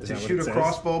 Is To that what shoot it a says?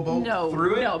 crossbow bolt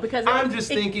through it? No, because I'm just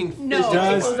thinking. No,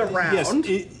 it goes around.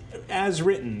 Yes, as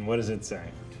written, what does it say?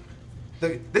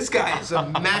 This guy is a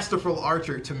masterful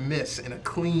archer to miss in a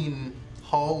clean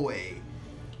hallway.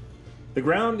 The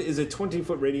ground is a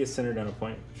 20-foot radius centered on a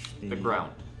point. The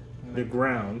ground. The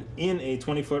ground in a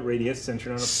 20-foot radius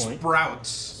centered on a point.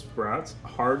 Sprouts,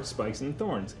 hard spikes, and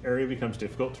thorns. Area becomes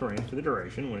difficult terrain for the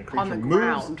duration when a creature On the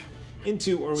moves ground.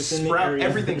 into or within the area.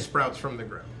 Everything sprouts from the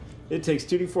ground. It takes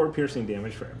 2d4 piercing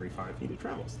damage for every 5 feet it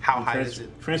travels. How The high is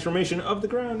it? Transformation of the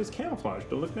ground is camouflage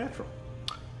to look natural.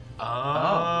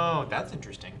 Oh, that's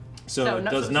interesting. So it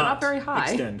does not very high.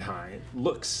 extend high. It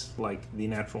looks like the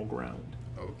natural ground.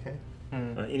 Okay.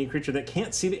 Any creature that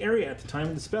can't see the area at the time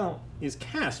of the spell is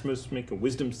cast must make a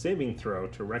wisdom saving throw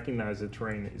to recognize the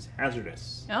terrain is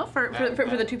hazardous. No, for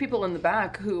the two people in the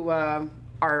back who are,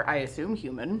 I assume,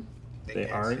 human. They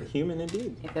are human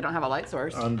indeed. If they don't have a light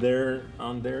source. On their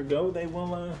go, they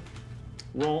will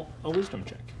roll a wisdom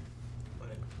check. What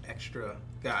an extra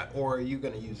god. Or are you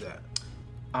going to use that?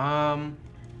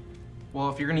 Well,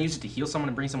 if you're gonna use it to heal someone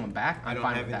and bring someone back, I'm I don't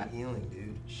fine have with any that. healing,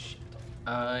 dude. Shit.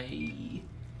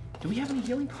 Do we have any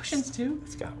healing potions too?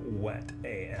 It's got wet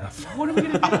AF. What are we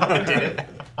gonna do? Did it?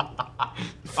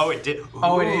 Oh, it did.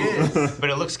 Oh, it Ooh. is. But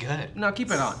it looks good. No,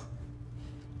 keep it on.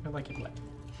 I like it wet.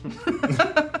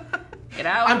 Get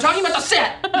out. I'm talking about the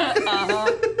set.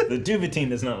 The Duvetine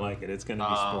does not like it. It's going to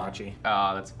be splotchy.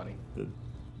 Oh, that's funny.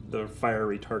 The fire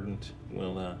retardant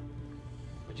will.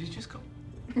 Would you just go?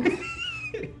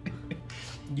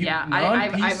 Yeah, I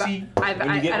don't non-PC.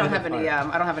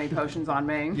 have any potions on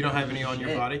me. You don't have any on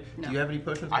your body? No. Do you have any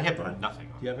potions I on your have body? nothing.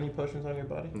 Do you have any potions on your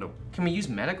body? No. Can we use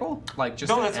medical? Like just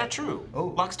No, that's not true. Oh.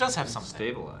 Lux does have something.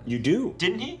 Stabilize. You do.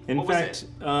 Didn't he? In What was fact,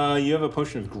 you have a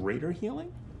potion of greater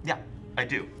healing? Yeah, I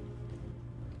do.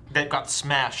 That got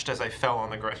smashed as I fell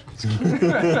on the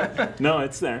ground. No,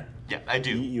 it's there. Yeah, I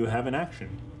do. You have an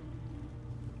action.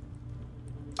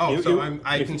 Oh, If- so if-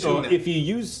 I if, consume that. if you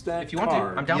use that If you want to,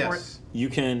 card, I'm down for it. Yes. you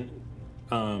can.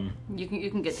 You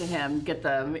can get to him, get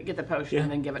the potion, Yeah.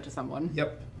 and then give it to someone.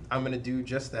 Yep. I'm going to do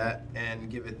just that and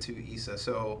give it to Issa.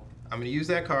 So I'm going to use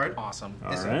that card. Awesome.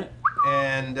 All Issa. right.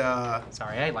 And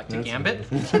Sorry, I like to That's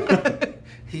gambit.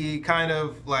 he kind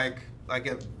of like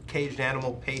a caged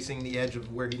animal pacing the edge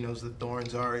of where he knows the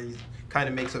thorns are. He kind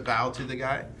of makes a vow to the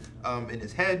guy in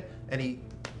his head, and he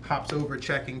hops over,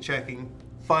 checking,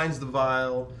 finds the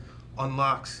vial,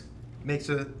 unlocks, makes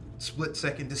a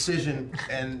split-second decision,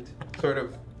 and sort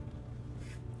of.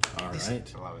 All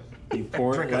right. I love it. You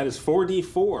pour, Drink that up. is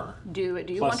 4d4 Do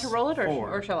you Plus want to roll it, 4.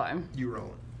 or shall I? You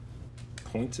roll it.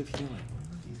 points of healing.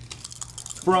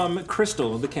 From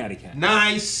Crystal, the catty cat.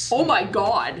 Nice! Oh my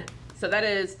god! So that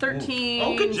is 13,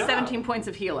 Oh, good job. 17 points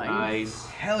of healing. Nice.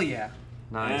 Hell yeah.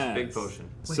 Nice. Yes. Big potion.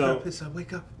 Wake So- up, Issa,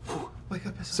 wake up. Wake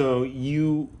up, Issa. So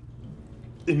you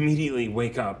immediately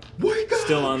wake up,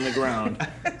 still on the ground.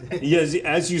 Yes,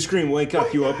 as you scream, wake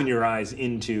up, you open your eyes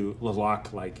into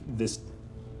Lalak, like this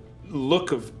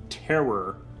look of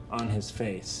terror on his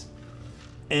face.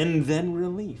 And then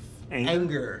relief.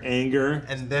 Anger. Anger.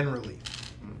 And then relief.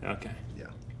 Okay. Yeah.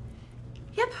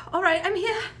 Yep, alright, I'm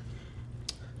here.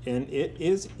 And it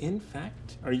is, in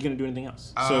fact, are you going to do anything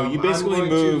else? So you I'm basically going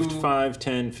moved to- 5,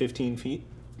 10, 15 feet.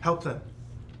 Help them.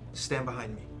 Stand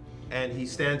behind me. And he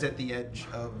stands at the edge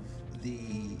of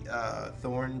the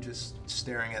thorn, just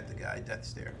staring at the guy, death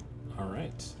stare. All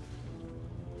right.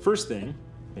 First thing,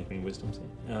 make me wisdom save.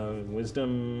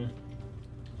 Wisdom.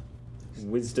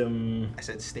 I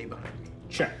said stay behind me.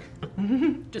 Check.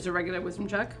 Just a regular wisdom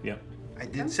check? Yep. I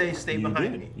did say stay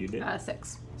behind me. You did.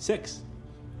 6. 6.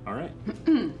 All right.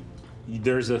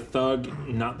 There's a thug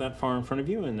not that far in front of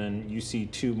you, and then you see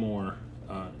 2 more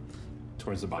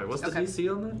towards the bottom. What's the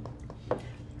DC on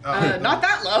that? Not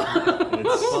that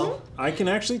low. I can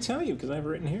actually tell you because I have it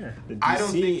written here. The DC I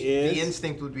don't think is the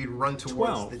instinct would be to run towards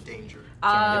 12. the danger.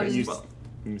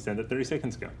 You said that 30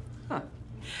 seconds ago.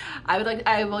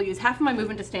 I will use half of my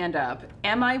movement to stand up.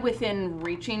 Am I within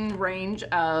reaching range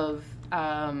of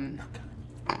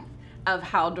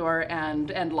Haldor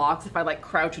and Locks if I like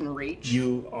crouch and reach?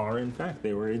 You are, in fact.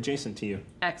 They were adjacent to you.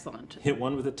 Excellent. Hit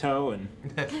one with a toe and.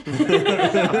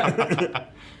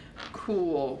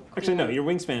 Cool. Actually, no. Your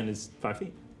wingspan is 5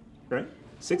 feet, right?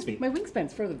 6 feet. My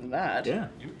wingspan's further than that. Yeah.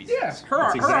 Yeah. Her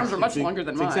arms are much longer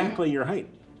than mine. It's exactly your height,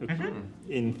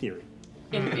 in theory.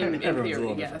 In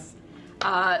theory, yes.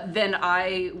 Then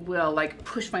I will like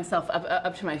push myself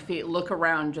up to my feet, look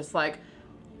around, just like,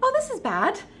 oh, this is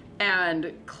bad,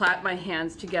 and clap my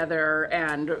hands together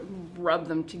and rub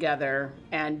them together,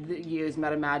 and use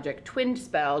meta magic twin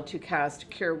spell to cast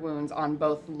Cure Wounds on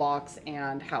both Locks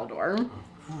and Haldor.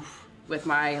 With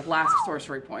my last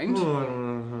sorcery point. I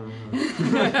would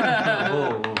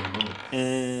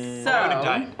have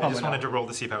died. I just wanted to roll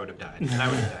to see if I would have died. And I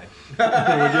would have died. I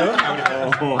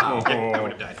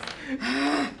would have died.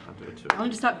 I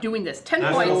want to stop doing this. 10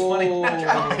 That's points. funny.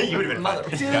 You would have been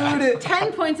fine. Dude,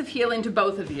 10 points of healing to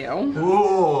both of you.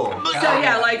 Ooh. So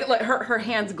yeah, like her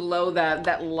hands glow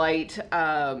that light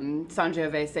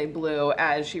Sangiovese blue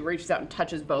as she reaches out and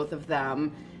touches both of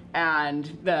them,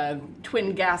 and the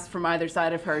twin gasps from either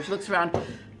side of her. She looks around.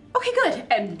 Okay, good,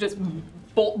 and just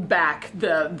bolt back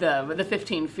the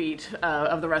 15 feet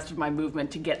of the rest of my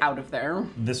movement to get out of there.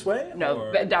 This way? No,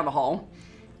 or? down the hall.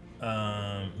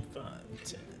 5, 10,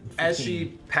 15. As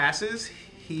she passes,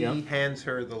 he hands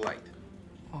her the light.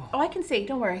 Oh, I can see.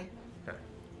 Don't worry. Okay.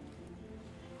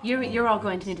 You're all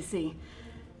going to need to see.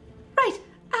 Right.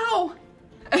 Ow.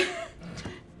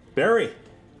 Barry.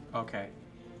 Okay.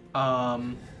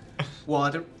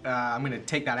 Well, I'm gonna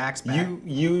take that axe back.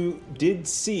 You did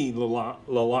see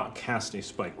Lalak cast a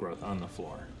spike growth on the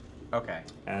floor. Okay.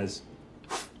 As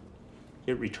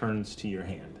it returns to your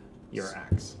hand, your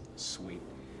axe. Sweet.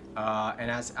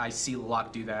 And as I see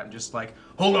Locke do that, I'm just like,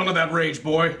 hold on to that rage,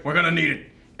 boy. We're gonna need it.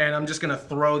 And I'm just gonna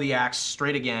throw the axe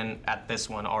straight again at this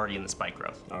one already in the spike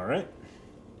growth. All right.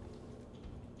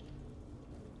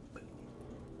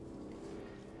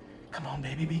 Come on,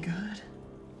 baby, be good.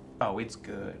 Oh, it's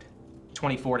good.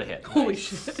 24 to hit. Holy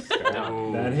shit.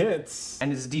 That hits.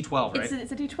 And it's a D12, right?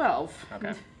 It's a D12.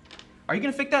 Okay. Are you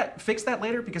gonna fix that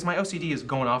later? Because my OCD is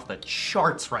going off the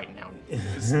charts right now.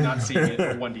 Just not seeing it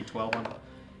for 1D12.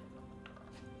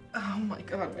 Oh my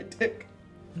god, my dick.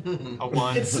 A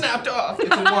 1. It snapped off.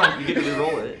 It's a 1. You get to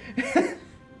reroll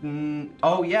it.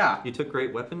 Oh yeah. You took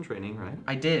great weapon training, right?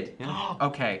 I did. Yeah.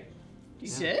 Okay. You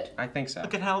did? I think so.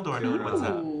 Look at Haldor knowing what's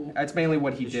up. That's mainly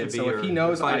what he It did. should be So if your he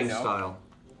knows, I fighting know. style,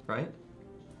 right?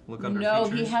 Look under No,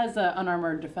 features. he has an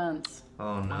unarmored defense.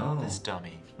 Oh no. This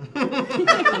dummy.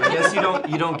 I guess you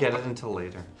don't get it until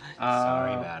later.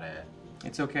 Sorry about it.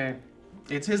 It's okay.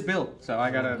 It's his build, so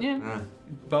I gotta. Yeah.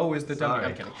 Bo is the dummy. Sorry.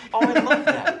 I'm kidding. Oh, I love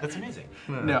that. That's amazing.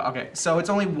 No, okay. So it's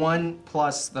only 1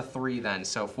 plus the 3 then,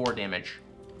 so 4 damage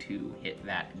to hit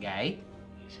that guy.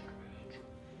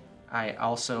 I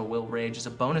also will rage as a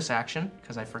bonus action,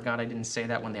 because I forgot I didn't say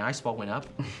that when the ice ball went up,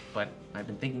 but I've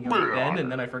been thinking of it then,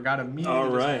 and then I forgot immediately. All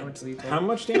just right. how much the How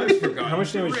much damage? How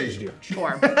much damage did you do?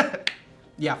 4.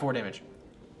 Yeah, 4 damage.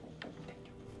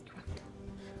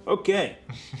 Okay.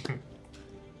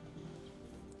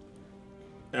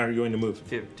 Are you going to move?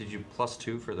 Did you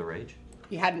 +2 for the rage?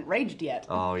 He hadn't raged yet.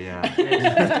 Oh yeah.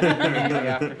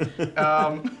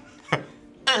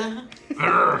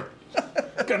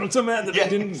 God, I'm so mad that I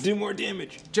didn't do more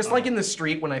damage. Just like in the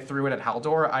street when I threw it at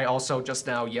Haldor, I also just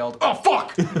now yelled, "Oh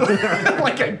fuck!"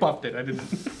 Like I buffed it. I didn't.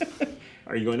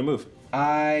 Are you going to move?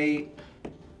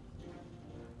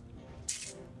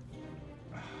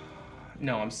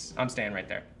 No, I'm staying right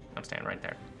there. I'm staying right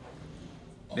there.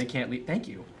 They can't leave. Thank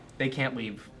you. They can't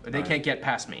leave. They can't get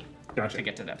past me. Gotcha. To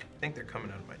get to them. I think they're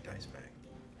coming out of my dice bag.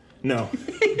 No.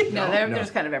 No, they're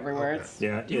just kind of everywhere. It's,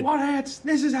 Yeah. Do you want ants?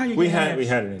 This is how you We get had ants. we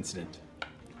had an incident.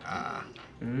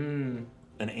 Mm.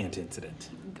 An ant incident.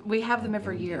 we have them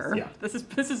every year. Yeah.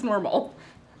 This is normal.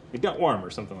 It got warm or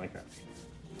something like that.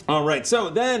 All right, so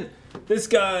then this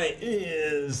guy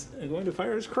is going to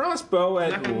fire his crossbow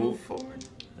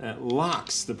at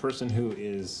Lox, the person who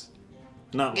is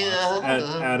not Lox,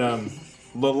 at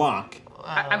Lalak.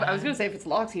 I was going to say if it's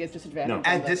Lox, he has disadvantage. No.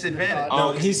 At disadvantage.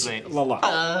 No, he's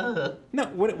Lalak. No,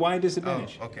 why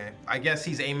disadvantage? Oh, okay. I guess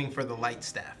he's aiming for the light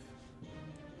staff.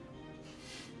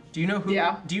 Do you know who?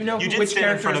 Yeah. Do you know You who, did which stand in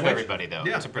character front is of which? everybody, though, Yeah,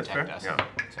 to that's protect fair. us. Yeah.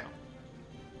 So.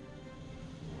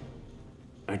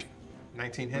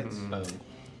 19 hits. All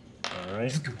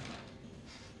right.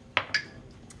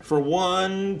 For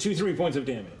 1, 2, 3 points of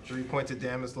damage. 3 points of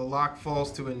damage. The lock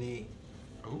falls to a knee.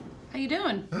 How you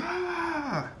doing?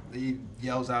 He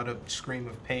yells out a scream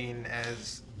of pain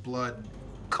as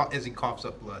he coughs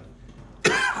up blood.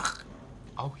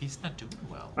 Oh, he's not doing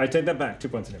well. I take that back. 2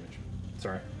 points of damage.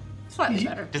 Sorry. Slightly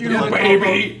better.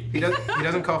 He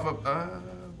doesn't cough up.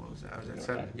 What was that? Was that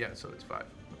 7? Yeah, so it's 5.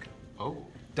 Okay. Oh.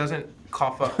 Doesn't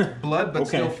cough up blood, but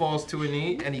Okay. still falls to a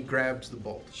knee, and he grabs the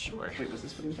bolt. Sure. Wait, was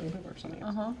this what he was talking about or something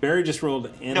else? Barry just rolled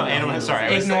animal. No, animal. handling. Sorry,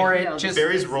 I was Ignore like, it. Just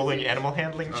Barry's rolling animal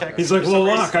handling checks. He's like, for some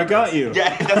Lalak, reason. I got you.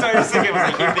 Yeah, that's what I was thinking. I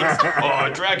was like, he thinks, oh,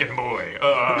 Dragon Boy.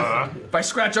 if I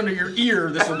scratch under your ear,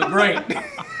 this will be great.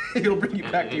 It'll bring you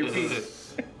back to your feet.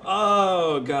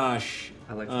 Oh, gosh.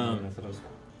 I like I thought I was.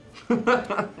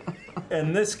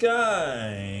 And this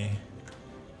guy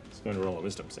is going to roll a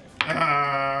wisdom save. Come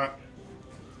on.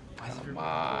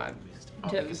 5,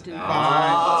 10.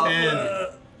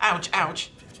 Ouch,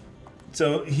 ouch.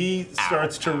 So he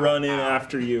starts to run in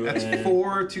after you. That's and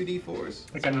 4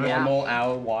 2d4s. Like a normal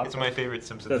owl walk. It's my favorite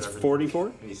Simpsons. That's ever.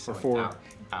 44? Or 4? Ow.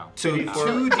 Ow. So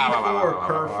 2d4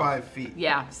 per 5 feet.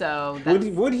 Yeah, so that's...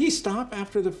 Would he stop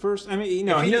after the first? I mean, you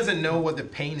know, If he doesn't know what the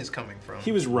pain is coming from.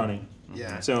 He was running.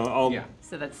 Yeah. So I'll. Yeah.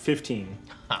 So that's 15.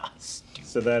 Stupid.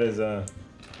 So that is a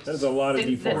lot of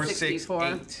Six- d4s. 4, 6, 64.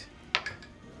 8.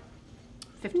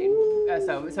 15.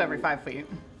 So every 5 feet.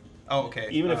 Oh, okay.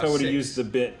 Even if I would have 6. used the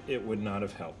bit, it would not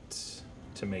have helped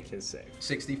to make his save.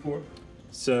 64.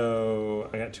 So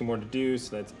I got 2 more to do.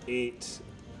 So that's 8,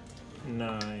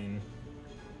 9,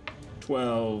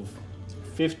 12,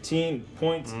 15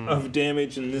 points of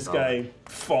damage, and this guy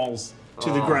falls to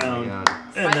the ground,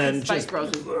 and then Spike just Rose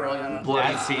is brilliant.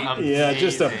 Bloody yeah,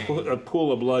 just a amazing.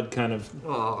 pool of blood kind of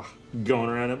going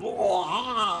around him.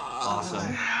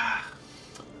 Awesome.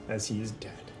 As he is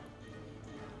dead.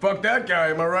 Fuck that guy,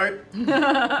 am I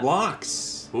right?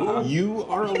 Lox, you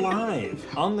are alive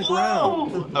on the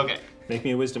ground. Okay. Make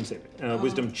me a wisdom save,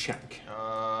 wisdom check.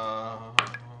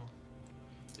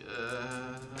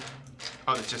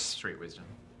 Oh, it's just straight wisdom.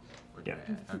 Yeah.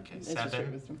 Okay, It's just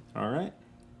 7. wisdom. All right.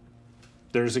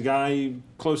 There's a guy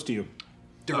close to you.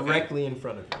 Directly in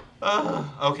front of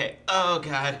you. Okay. Oh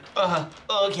god.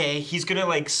 Okay. He's gonna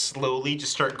like slowly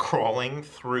just start crawling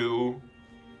through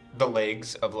the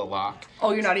legs of Lalak.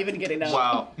 Oh, you're not even getting out.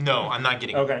 Wow. No, I'm not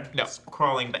getting. Okay. No,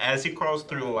 crawling. But as he crawls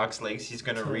through Lalak's legs, he's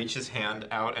gonna reach his hand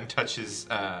out and touch his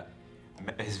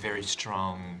very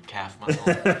strong calf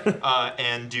muscle,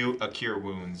 and do a cure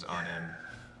wounds on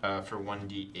him for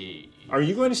 1d8. Are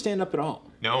you going to stand up at all?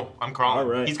 No, I'm crawling.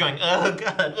 All right. He's going. Oh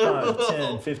god. 5,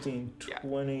 10, 15,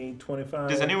 20, 25.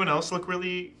 Does anyone else look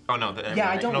really? Oh no. Yeah,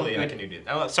 I don't only look I good. can do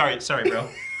that. Oh, sorry, bro.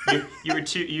 you were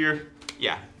too.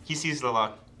 Yeah. He sees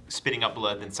Lalak spitting up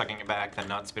blood, then sucking it back, then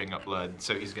not spitting up blood.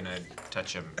 So he's gonna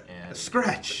touch him and. A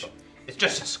scratch. It's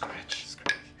just a scratch.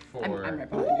 For I'm right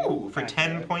behind you. for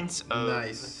 10 points of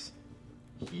Nice.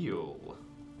 heal.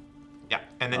 Yeah,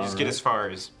 and then All just get right. as far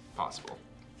as possible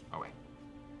away.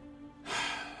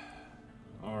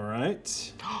 All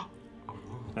right.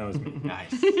 That was me.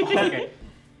 Nice. Okay.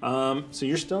 So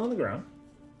you're still on the ground.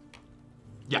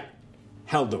 Yeah.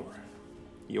 Haldor,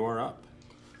 you're up.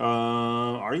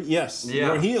 Are you? Yes. Yeah.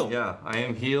 You're healed. Yeah, I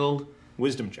am healed,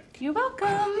 Wisdom check. You're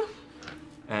welcome.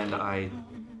 and I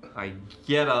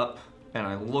get up and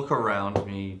I look around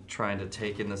me, trying to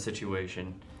take in the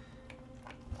situation.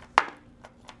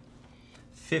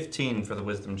 15 for the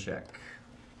wisdom check.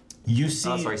 You see.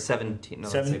 Oh, sorry, 17. No,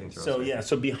 that's saving throw. So sorry. yeah.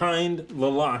 So behind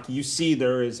Lalak, you see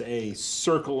there is a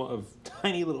circle of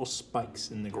tiny little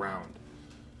spikes in the ground.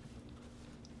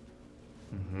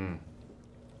 Mm-hmm.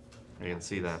 I can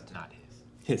see that. Not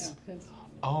his. His. Yeah, 'cause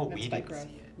Oh, that's we Spike didn't Rose.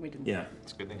 see it. We didn't. Yeah.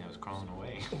 It's a good thing I was crawling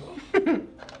away.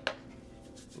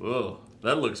 Whoa,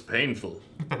 that looks painful.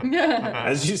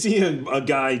 As you see a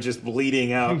guy just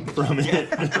bleeding out from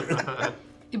it.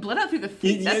 You bled out through the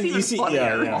feet. That's even you see,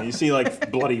 funnier. yeah. You see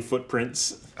like bloody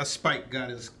footprints. A spike got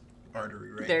his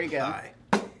artery right. There you go. Thigh.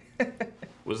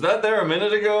 Was that there a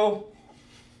minute ago?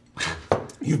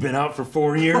 You've been out for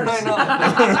 4 years. I know.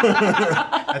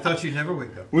 I thought you'd never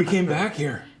wake up. We came back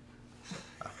here.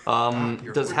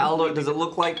 Does it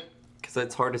look like? Because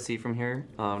it's hard to see from here.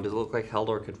 Does it look like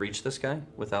Haldor could reach this guy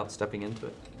without stepping into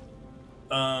it?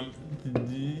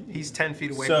 He's 10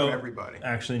 feet away from everybody.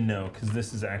 Actually, no, because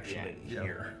this is actually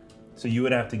here. So you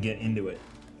would have to get into it.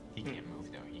 He can't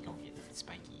move though. He gonna get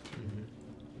spiky.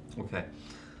 Okay.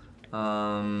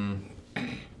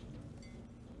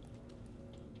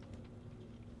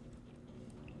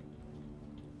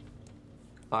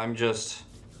 I'm just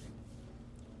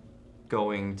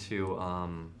going to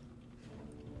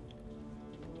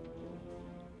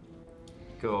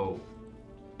go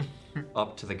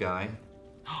up to the guy.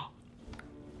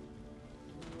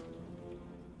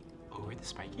 Over the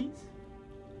spikies?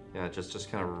 Yeah,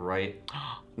 just kind of right.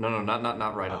 No,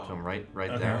 not right up to him. Right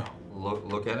Okay. there.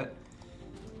 Look at it.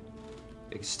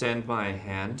 Extend my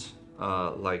hand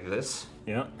like this.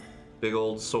 Yeah. Big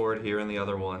old sword here in the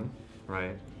other one,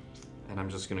 right? And I'm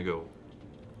just gonna go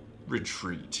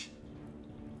retreat.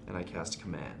 And I cast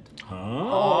command. Oh,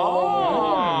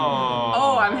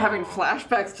 I'm having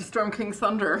flashbacks to Storm King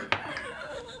Thunder.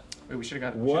 Wait, we should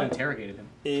have What interrogated him.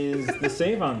 is the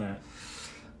save on that?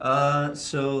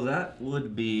 So that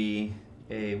would be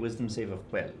a wisdom save of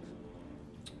 12.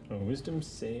 A wisdom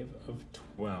save of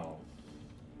 12.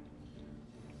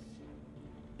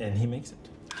 And he makes it.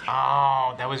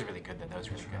 Oh, that was really good. That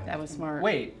was really good. That was smart.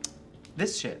 Wait,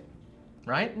 this shit,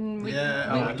 right?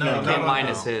 Yeah. You can't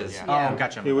minus his. Yeah. Oh,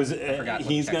 gotcha. It was. I forgot what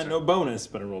He's the got checks no bonus,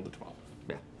 but I rolled a 12.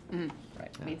 Yeah.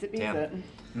 Right. Means it, Damn. it.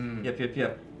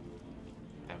 Yep.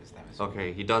 That was.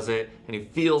 Okay, he does it, and he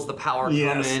feels the power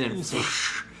Yes. come in, and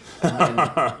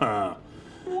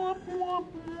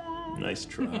Nice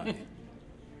try.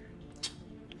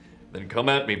 then come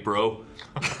at me, bro.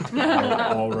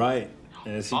 All right.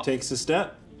 As he takes a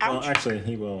step. Well, actually,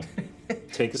 he will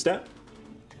take a step.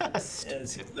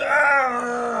 As he-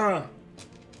 Ah!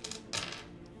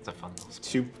 It's a fun little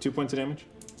spell. 2 points of damage.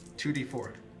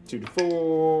 2d4.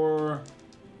 2d4.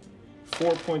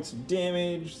 4 points of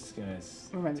damage. This guy's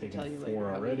Remember to taken tell you 4 later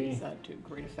how we already. used that to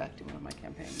great effect in one of my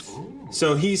campaigns.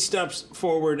 So he steps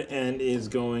forward and is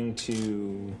going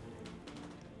to.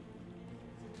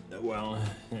 Well,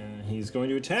 he's going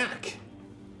to attack.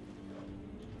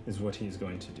 Is what he's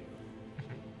going to do.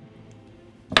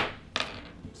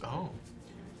 Oh.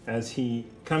 As he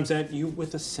comes at you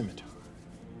with a scimitar.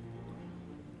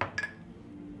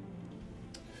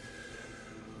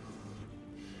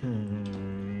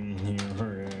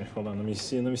 Hold on, let me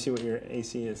see what your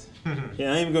AC is.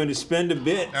 Yeah, I am going to spend a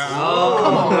bit.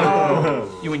 Oh, come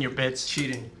on. You and your bits.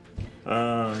 Cheating.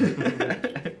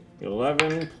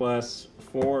 11 plus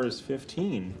 4 is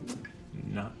 15.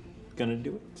 Not gonna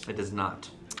do it. It does not.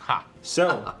 Ha.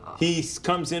 So he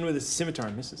comes in with his scimitar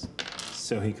and misses.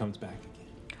 So he comes back again.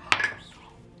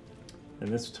 And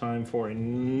this time for a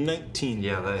 19.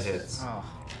 Yeah, that hits. Oh,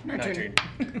 19.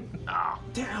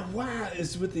 Damn, wow,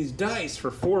 it's with these dice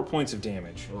for 4 points of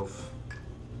damage. Oof.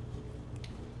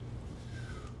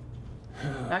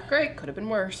 Not great. Could have been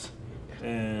worse.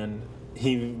 And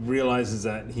he realizes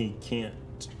that he can't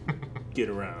get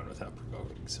around without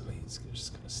provoking, so he's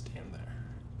just gonna stand there.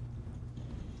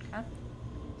 Okay.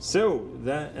 So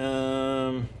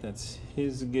that's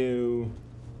his go.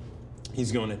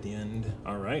 He's going at the end.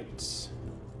 All right.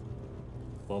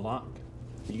 Lalak,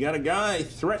 you got a guy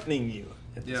threatening you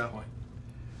at this point.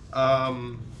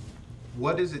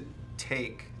 What does it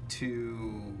take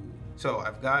to... So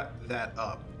I've got that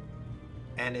up,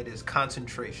 and it is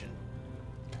concentration.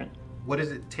 Okay. What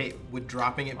does it take? Would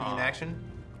dropping it be an action?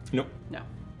 Nope. No.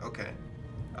 Okay.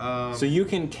 So you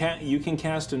can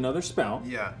cast another spell.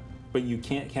 Yeah. But you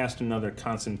can't cast another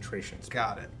concentration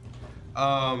spell. Got it.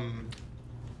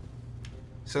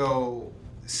 So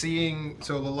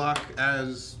Lalak,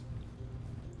 as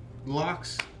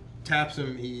Lox taps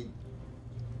him, he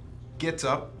gets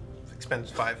up,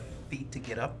 expends 5 feet to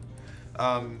get up,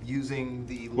 using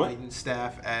the lightened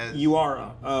staff as... You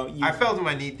are I fell to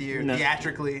my knee No.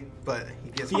 theatrically, but he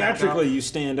gets back Theatrically, up. you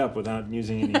stand up without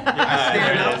using any...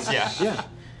 I stand up.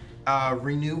 Yeah.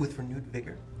 Renew with renewed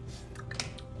vigor.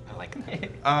 I like that.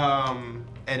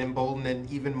 And emboldened and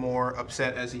even more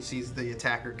upset as he sees the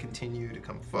attacker continue to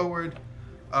come forward.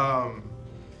 And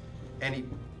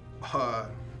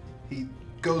he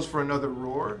goes for another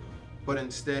roar, but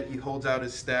instead he holds out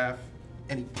his staff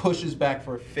and he pushes back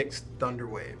for a fixed thunder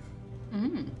wave.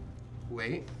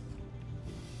 Wait.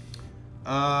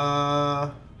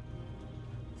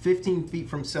 15 feet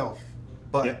from self.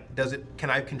 But can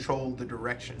I control the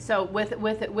direction? So with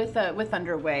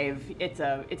Thunder Wave, it's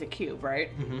a cube, right?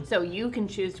 Mhm. So you can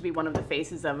choose to be one of the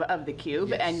faces of the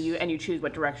cube, Yes. and you choose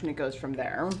what direction it goes from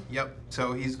there. Yep.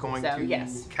 So he's going to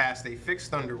cast a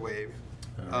fixed thunder wave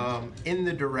in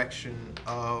the direction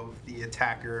of the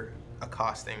attacker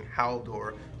accosting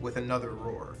Haldor with another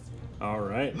roar. All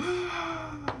right.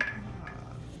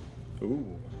 Ooh.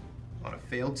 On a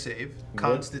failed save, What?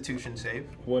 Constitution save.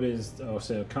 What is,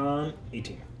 so con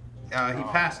 18. He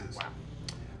passes.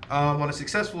 On a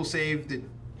successful save, the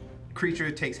creature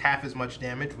takes half as much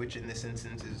damage, which in this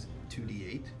instance is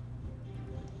 2d8.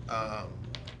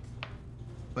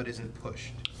 But isn't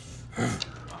pushed.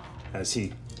 As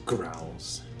he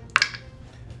growls.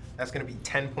 That's going to be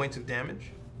 10 points of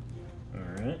damage. All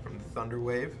right. From the Thunder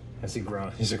Wave. As he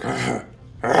growls, he's like,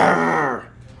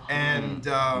 And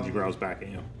he growls back at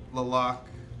you. Lalak,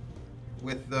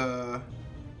 with the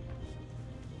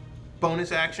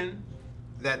bonus action,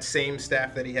 that same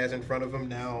staff that he has in front of him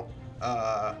now,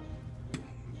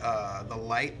 the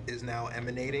light is now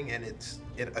emanating, and it's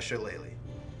a shillelagh.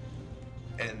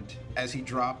 And as he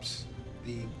drops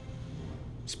the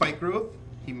spike growth,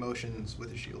 he motions with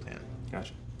his shield hand.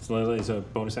 Gotcha. Shillelagh is a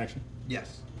bonus action?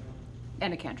 Yes.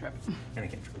 And a cantrip. And a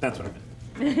cantrip. That's what I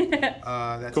meant.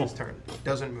 That's Cool. his turn.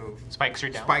 Doesn't move. Spikes are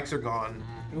down. Spikes are gone.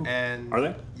 Ooh. And Are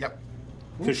they? Yep.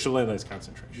 Because Shillelagh is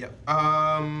concentration. Yep.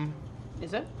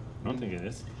 Is it? I don't think it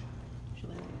is.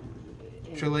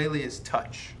 Shillelagh is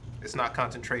touch. It's not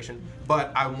concentration.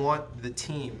 But I want the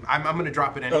team. I'm going to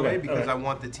drop it anyway because I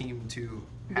want the team to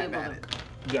have at it.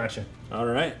 Gotcha. All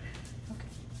right.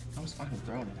 I was fine with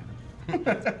throwing it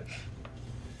at him.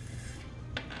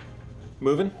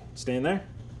 Moving? Staying there?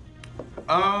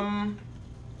 How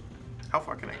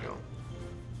far can I go?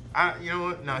 You know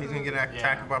what? No, he's gonna get an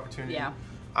attack of opportunity. Yeah.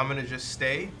 I'm gonna just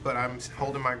stay, but I'm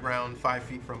holding my ground 5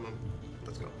 feet from him.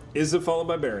 Let's go. Is it followed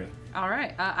by Barry? All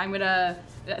right. I'm gonna,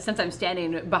 since I'm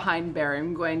standing behind Barry,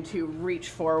 I'm going to reach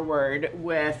forward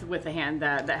with the hand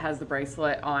that has the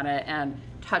bracelet on it and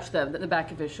touch the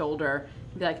back of his shoulder.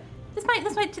 And be like,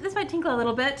 this might tinkle a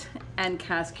little bit, and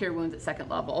cast Cure Wounds at 2nd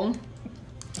level.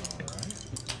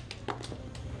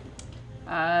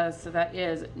 So that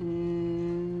is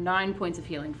 9 points of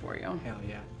healing for you. Hell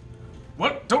yeah.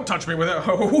 What? Don't touch me with it.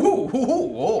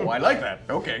 Oh, I like that.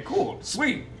 Okay, cool.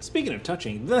 Sweet. Speaking of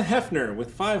touching, the Hefner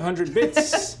with 500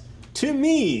 bits to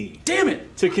me. Damn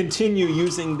it! To continue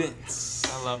using bits.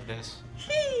 I love this.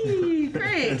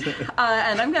 Great.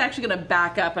 And I'm actually going to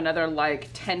back up another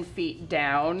 10 feet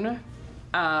down.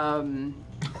 I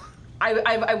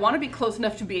want to be close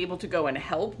enough to be able to go and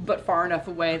help, but far enough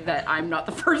away that I'm not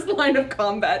the first line of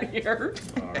combat here.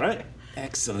 All right.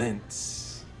 Excellent.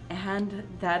 And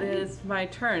that is my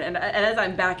turn. And as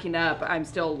I'm backing up, I'm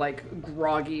still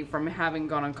groggy from having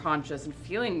gone unconscious and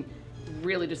feeling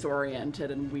really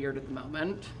disoriented and weird at the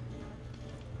moment.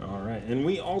 All right. And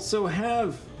we also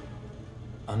have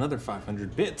another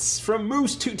 500 bits from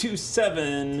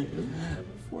Moose227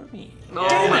 for me.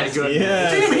 Oh my goodness.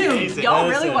 Yes. Damn, y'all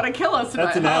really want to kill us tonight.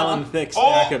 That's an Alan Thick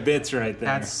stack of bits right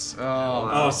there. That's did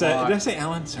I say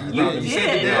Alan? Sorry. You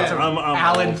did. I'm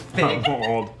Alan old. Thick. I'm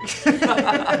old.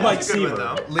 Mike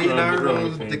Seaver. Leonardo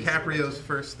DiCaprio's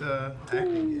first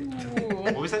acting gig.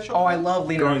 What was that show? Oh, I love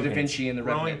Leonardo Growing da Vinci and the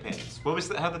Growing Red Pains. What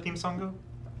was how the theme song go?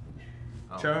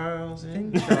 Charles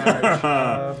in charge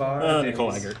of our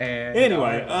Nicole days Eggert. and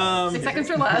Anyway, 6 seconds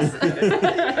or less.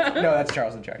 No, that's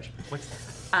Charles in charge. What's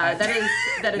that? That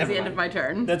is Never the end of mind. my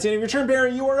turn. That's the end of your turn,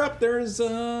 Barry. You are up. There's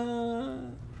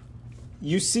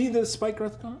you see the spike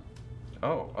growth gone?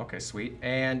 Oh, okay, sweet.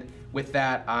 And with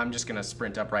that, I'm just gonna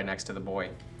sprint up right next to the boy.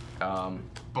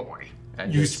 Boy.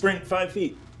 And You just- sprint 5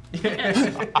 feet.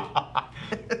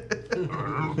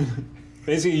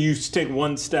 Basically, you just take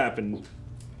one step and.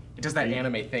 It does that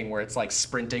anime thing where it's like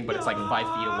sprinting, but it's like 5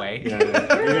 feet away.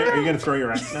 Yeah. Are you gonna throw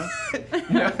your axe now?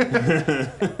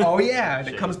 Oh yeah, and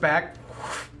it comes back,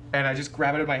 and I just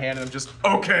grab it in my hand, and I'm just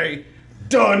okay,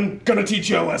 done. Gonna teach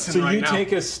you a lesson So right you now.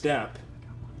 take a step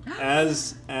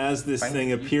as this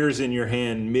thing appears in your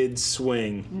hand mid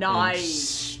swing.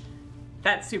 Nice.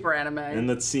 That's super anime. And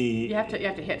let's see. You have to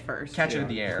hit first. Catch it in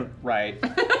the air, right?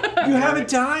 You have a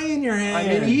die in your hand.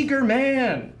 I'm an eager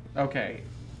man. Okay.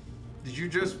 Did you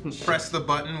just press the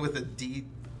button with a D?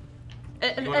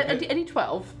 Any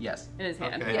 12 Yes. in his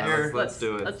hand. Okay, Yes. let's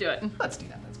do it. Let's do it. Let's do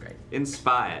that. That's great.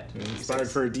 Inspired. Inspired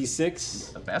for a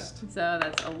D6. The best. So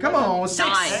that's 11. Come on, 6.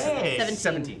 9. Hey.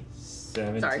 17.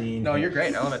 17. Sorry. No, you're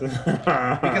great. I love it.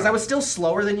 Because I was still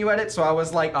slower than you at it, so I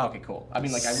was like, oh, okay, cool. I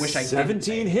mean, I wish I did.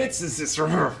 17 hits as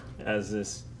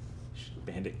this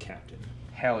bandit captain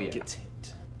Hell yeah. gets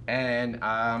hit. And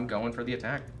I'm going for the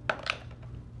attack.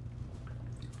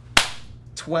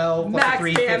 12 plus Max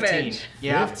 3, damage. 15.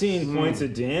 Yeah. 15 points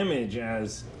of damage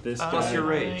as this Plus guy. your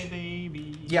rage.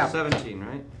 Yeah. 17,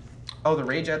 right? Oh, the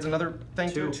rage adds another thing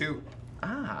to it? 2.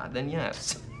 Ah, then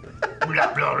yes.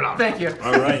 Blah, blah, blah. Thank you.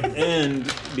 All right,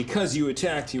 and because you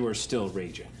attacked, you are still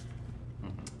raging.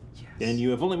 And you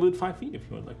have only moved 5 feet if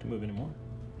you would like to move any more.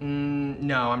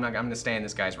 No, I'm not. I'm gonna stay in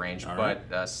this guy's range. All but right.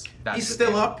 that's He's the still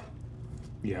thing. up.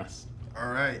 Yes.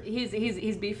 All right.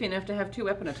 He's beefy enough to have 2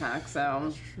 weapon attacks,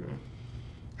 so.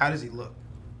 How does he look?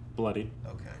 Bloody.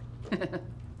 Okay.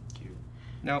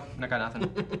 Nope, not got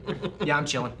nothing. Yeah, I'm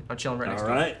chilling. I'm chilling right next All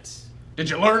to him. right. Did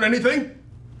you learn anything?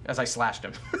 As I slashed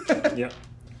him. Yeah.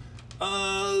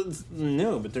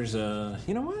 No, but there's a.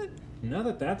 You know what? Now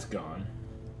that that's gone.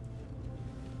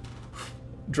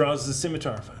 Draws the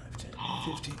scimitar. 5, 10,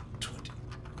 15, 20.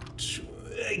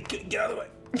 Hey, get out of the way.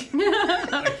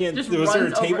 I can't. Just Was there a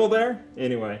runs table over. there?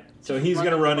 Anyway, so he's run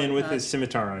gonna run over in with that. his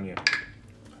scimitar on you.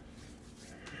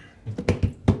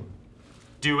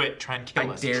 Do it. Try and kill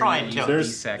I us. dare Try you and to kill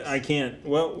use us. D6. I can't.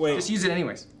 Well, wait. Just use it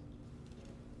anyways.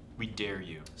 We dare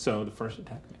you. So the first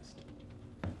attack missed.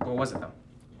 What was it though?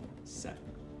 7.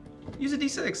 Use a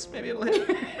D6. Maybe it'll hit.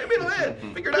 Maybe it'll hit.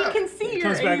 Figure it He out. can see your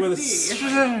Comes back with AC.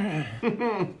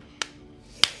 a.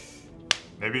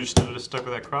 Maybe you should have just stuck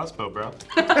with that crossbow, bro.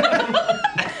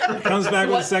 Comes back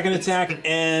with a second attack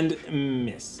and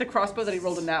miss. The crossbow that he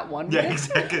rolled in that one. Yeah, with?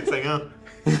 exactly. It's like, oh.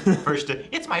 First day.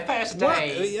 It's my first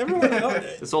day. Everyone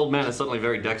else. This old man is suddenly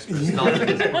very dexterous.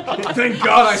 Thank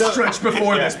God I stretched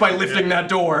before this by lifting that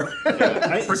door.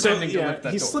 Pretending to lift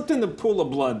that he door. slipped in the pool of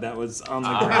blood that was on the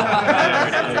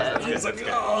ground. He's like,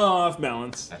 oh, off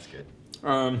balance. That's good.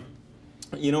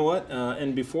 You know what?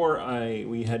 And before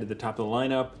we head to the top of the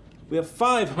lineup, we have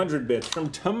 500 bits from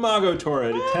Tamago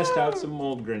Tora to test out some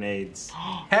mold grenades.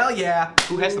 Hell yeah.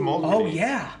 Who has the mold? Oh grenades?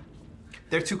 yeah.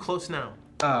 They're too close now.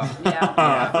 Oh. Yeah.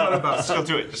 I thought about it. Still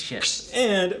do it. Shit.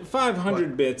 And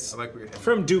 500 bits I like what you're saying.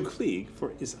 from Duke League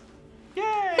for Isa.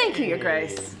 Yay! Thank you, Your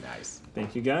Grace. Nice.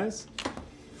 Thank you, guys.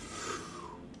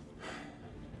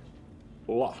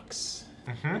 Locks.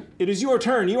 It is your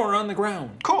turn. You are on the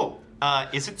ground. Cool.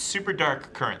 Is it super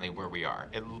dark currently where we are?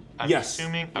 I'm Yes,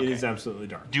 assuming. it is absolutely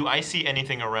dark. Do I see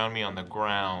anything around me on the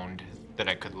ground that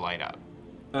I could light up?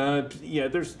 Yeah,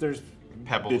 there's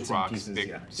Pebbles, bits and rocks, pieces, big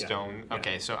yeah, stone. yeah.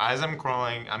 Okay, so as I'm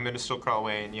crawling, I'm gonna still crawl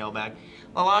away and yell back,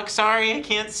 "Lalak, sorry, I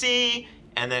can't see,"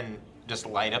 and then just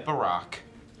light up a rock.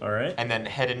 All right. And then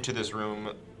head into this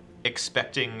room,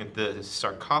 expecting the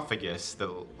sarcophagus that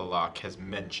Lalak has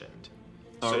mentioned.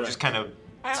 So All right. just kind of,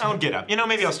 I'll get up. You know,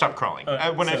 maybe I'll stop crawling.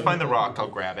 When I find the rock, I'll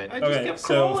grab it. Okay,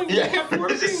 so,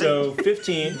 so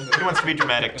 15, He wants to be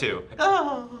dramatic too.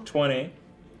 20,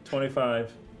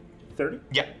 25, 30.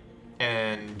 Yeah,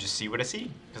 and just see what I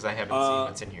see because I haven't seen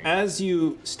what's in here. As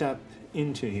you step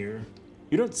into here,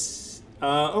 you don't.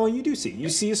 Oh, you do see. You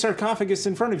see a sarcophagus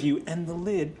in front of you, and the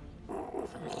lid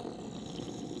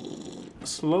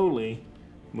slowly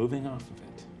moving off of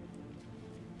it.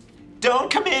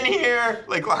 Don't come in here!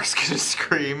 Like Locke's gonna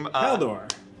scream.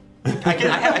 Haldor.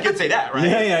 I can say that, right?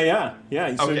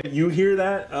 Yeah. So Okay. you hear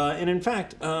that, and in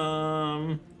fact,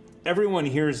 everyone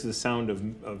hears the sound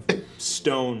of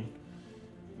stone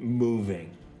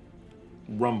moving,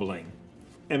 rumbling,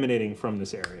 emanating from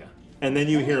this area. And then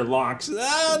you hear Locks.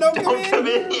 Don't come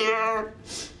in here.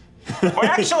 Or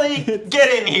actually, get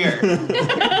in here.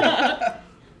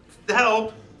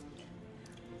 Help.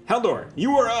 Haldor,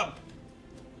 you are up.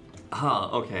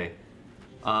 Okay.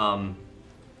 I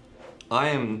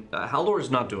am.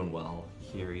 Haldor's not doing well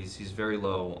here. He's very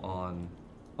low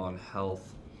on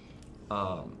health.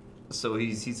 So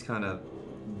he's kind of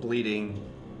bleeding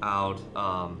out.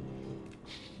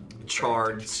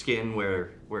 Charred skin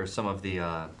where some of the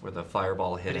where the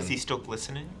fireball hit And him. is he still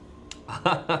glistening?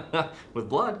 With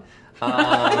blood.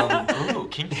 Ooh,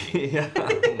 kinky. Yeah.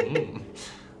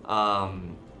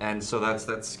 And so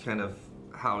that's kind of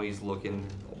how he's looking,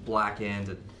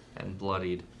 blackened and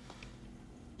bloodied.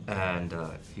 And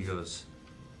he goes,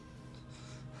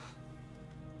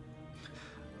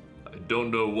 I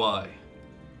don't know why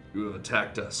you have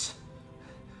attacked us,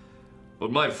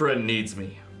 but my friend needs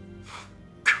me.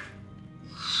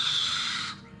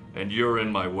 And you're in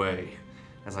my way.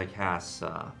 As I cast,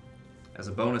 as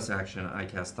a bonus action, I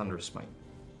cast Thunder Smite.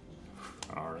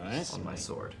 All right. On my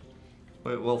sword.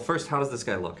 Wait, well, first, how does this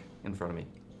guy look in front of me?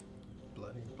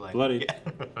 Bloody.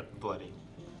 Bloody.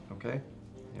 Okay.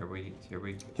 Here we.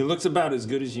 He looks about as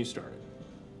good as you started.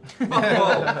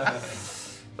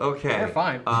 Okay. We're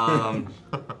fine.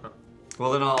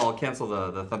 Well, then I'll cancel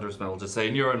the Thunder Smite. I'll just say,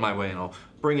 and you're in my way, and I'll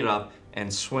bring it up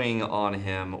and swing on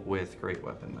him with Great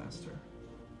Weapon Master.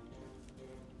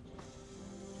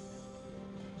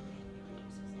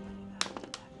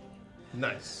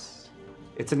 Nice.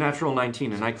 It's a natural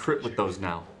 19, and I crit with those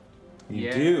now.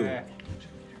 You do. Nice.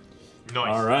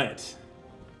 All right.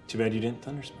 Too bad you didn't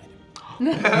Thunder Smite him.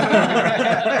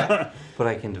 But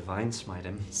I can divine smite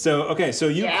him. So okay, so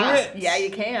you crit. Yeah,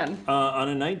 you can. On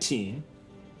a 19.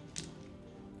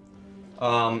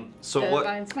 So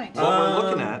Divine smite. what we're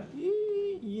looking at?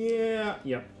 Yeah.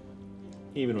 Yep.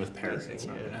 Even with parry, it's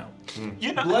not gonna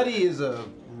help. Bloody is a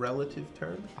relative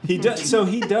term. He does. So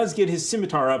he does get his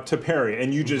scimitar up to parry,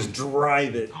 and you just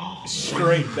drive it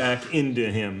straight back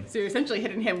into him. So you're essentially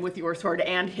hitting him with your sword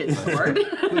and his sword.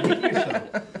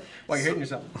 While you're hitting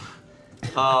yourself.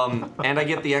 And I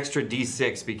get the extra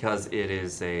D6 because it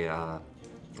is the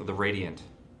radiant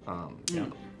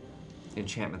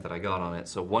enchantment that I got on it.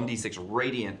 So 1d6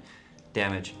 radiant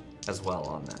damage as well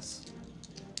on this.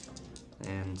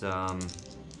 And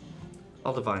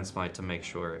I'll divine smite to make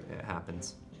sure it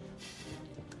happens.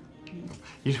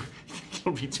 You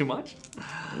don't be too much?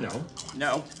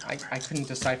 No. I couldn't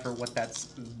decipher what that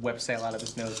web sail out of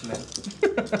his nose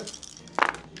meant.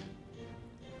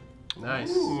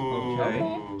 Nice.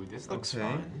 Ooh, this looks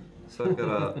fun. So I've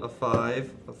got a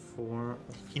 5, a 4.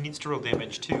 He needs to roll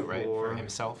damage too, right? For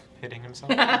himself, hitting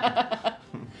himself.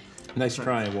 Nice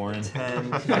try, Warren. 10,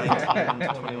 19,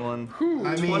 21,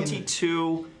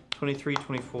 22, 23,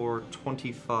 24,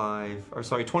 25. Or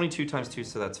sorry, 22 times 2,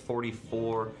 so that's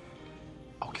 44.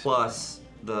 Plus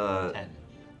the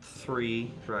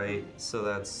 3, right? So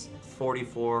that's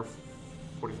 44,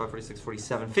 45, 46,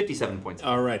 47, 57 points.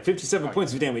 All right, 57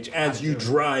 points of damage as you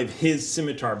drive his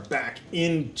scimitar back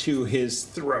into his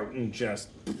throat and just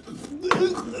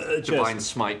Divine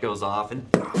smite goes off and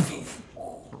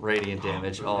radiant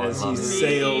damage. Oh, as I he love it.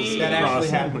 sails That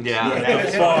across. actually happens. Yeah.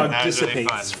 The fog That was really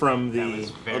dissipates fun. from That the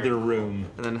was very other room.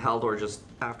 And then Haldor just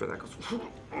after that goes,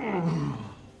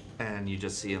 and you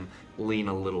just see him lean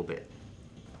a little bit.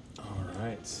 All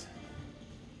right.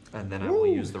 And then I will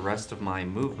use the rest of my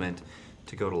movement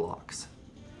to go to Locks.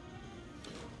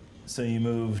 So you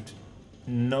moved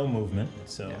no movement,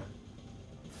 so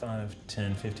 5,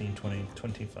 10, 15, 20,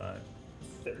 25,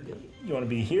 30. You want to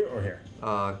be here or here?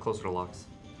 Closer to Locks.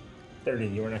 30,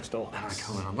 you were next to Locks. And I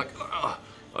come in, I'm like, I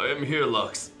am here,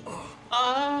 Lux.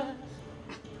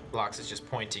 Lox is just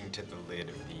pointing to the lid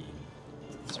of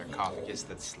the sarcophagus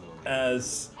that's slowly.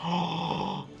 As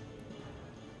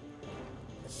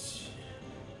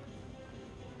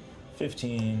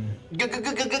 15. Ghost!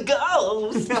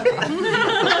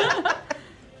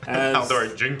 Haldor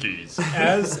Jinkies.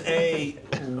 As a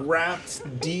wrapped,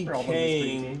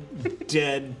 decaying,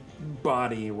 dead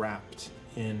body wrapped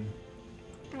in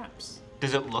wraps.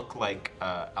 Does it look like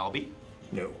Albie?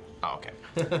 No. Oh, okay.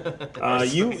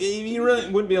 You really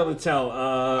wouldn't be able to tell.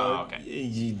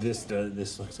 Okay.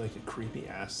 This looks like a creepy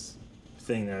ass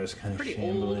thing that was kind of Pretty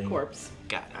shambling old corpse.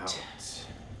 Got it. out.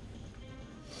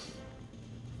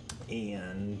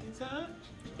 And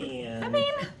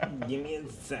give me a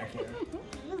second.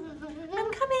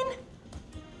 I'm coming.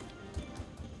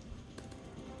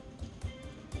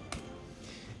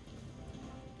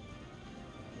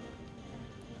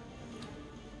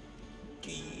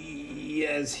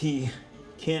 As he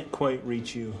can't quite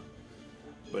reach you,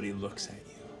 but he looks at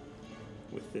you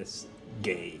with this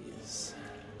gaze,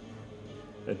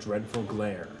 a dreadful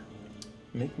glare.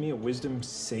 Make me a wisdom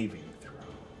saving throw.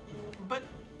 But.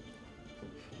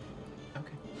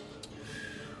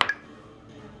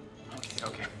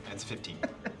 Okay, that's 15.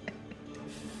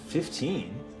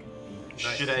 15?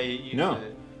 Should I use No.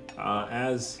 it?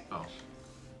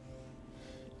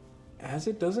 As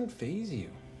it doesn't faze you.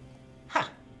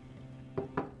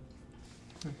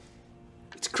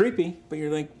 It's creepy, but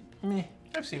you're like, meh.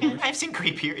 I've seen worse. I've seen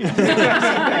creepier.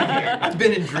 I've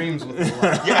been in dreams with a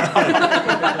lot.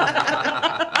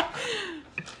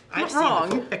 I've seen wrong.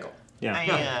 the full pickle.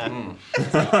 Yeah.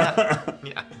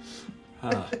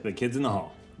 The kids in the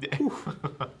hall.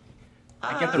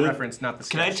 I get the reference, not the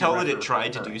Can I sketch tell that it reference.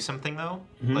 tried to do something though?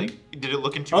 Like, did it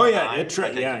look into Oh my yeah, eye? it tried.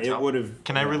 Like, I Yeah, can it tell? would have.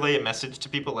 Can I relay a message to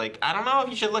people like, I don't know if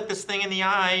you should look this thing in the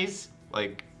eyes?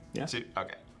 Like, Yeah.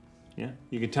 Okay. Yeah,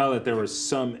 you could tell that there was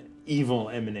some evil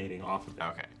emanating off of it.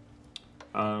 Okay.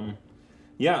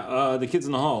 The kids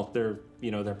in the hall, they're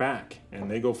back,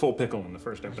 and they go full pickle in the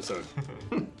first episode.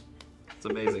 It's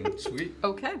amazing. Sweet.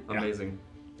 Okay. Amazing.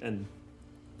 And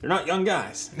they're not young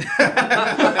guys. They're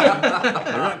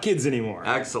not kids anymore.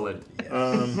 Excellent.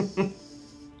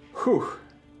 Whew.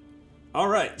 All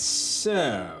right,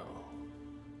 so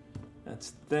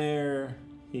that's there.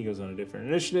 He goes on a different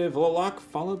initiative. Lilach,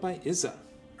 followed by Izza.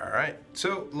 All right.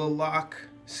 So Lilach,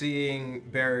 seeing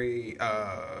Barry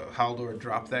Haldor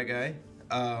drop that guy,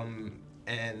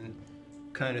 and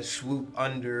kind of swoop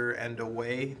under and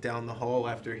away down the hall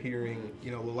after hearing,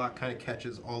 Lilach kind of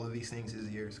catches all of these things. His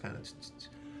ears kind of.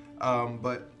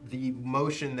 But the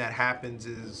motion that happens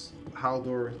is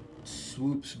Haldor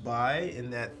swoops by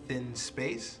in that thin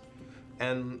space,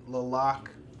 and Lalak.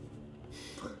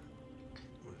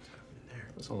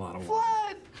 That's a lot of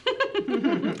water.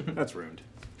 That's ruined.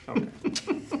 Okay. It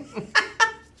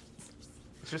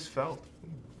just felt.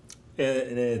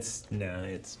 It's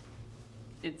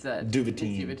It's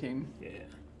Duvetine. It's Duvetine. Yeah.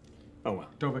 Oh well.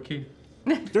 Dovahkiin.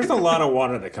 There's a lot of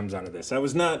water that comes out of this. I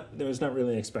was not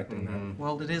really expecting that.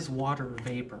 Well, it is water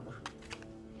vapor.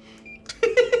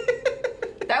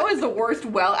 That was the worst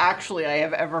well actually I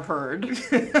have ever heard.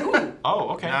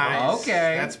 Oh, okay. Nice.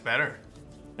 Okay. That's better.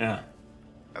 Yeah.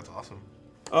 That's awesome.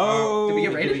 Oh. Did we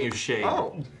get rated? Giving you shade.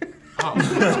 Oh.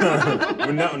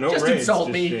 no Just rage, insult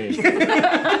just me. shade.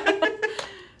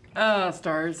 Oh,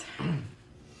 stars.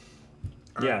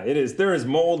 Yeah, it is. There is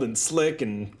mold and slick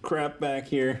and crap back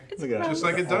here. Look at that. Just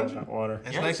like a All dungeon. that water.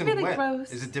 It's nice and really wet.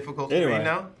 gross. Is it difficult to Anyway. read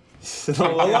now?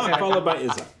 Lalak followed by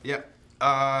Izza. Yep.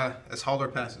 As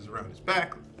Haldor passes around his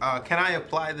back, can I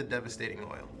apply the devastating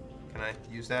oil? Can I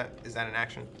use that? Is that an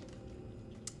action?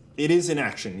 It is in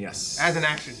action, yes. As an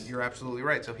action, you're absolutely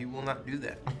right. So he will not do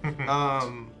that.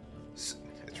 It's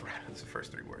right. That's the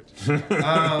first 3 words.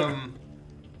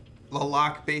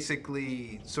 Lalak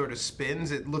basically sort of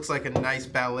spins. It looks like a nice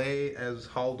ballet as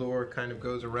Haldor kind of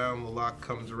goes around. Lalak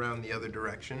comes around the other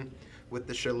direction with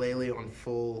the shillelagh on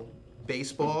full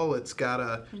baseball. It's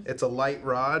a light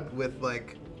rod with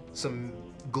like some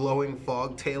glowing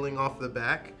fog tailing off the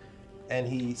back, and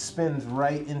he spins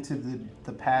right into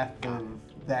the path of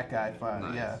that guy.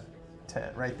 Nice. Yeah,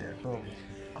 10 right there. Boom.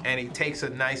 And he takes a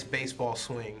nice baseball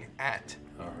swing at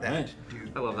that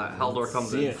dude. I love that. Haldor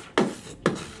comes See in, it.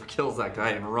 kills that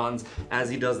guy, and runs. As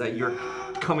he does that, you're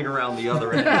coming around the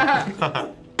other end.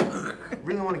 I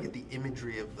really want to get the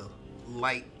imagery of the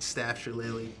light staff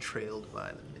shillelagh trailed by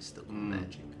the mystical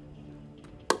magic.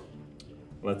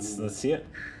 Let's see it.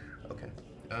 Okay.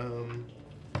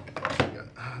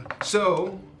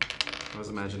 So I was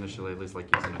imagining a shillelagh is like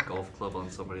using a golf club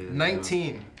on somebody.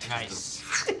 19. Nice.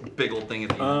 Big old thing at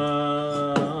the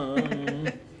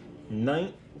end.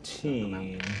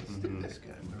 19 This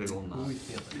guy. Big old knot.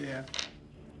 Yeah.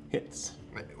 hits.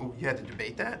 Oh, you had to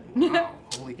debate that? Wow.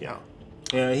 Holy cow.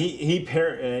 Yeah, he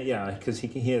yeah, because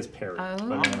he has parry. Oh.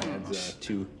 But he adds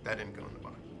 2. That didn't go in the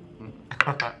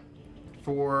bottom.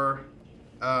 For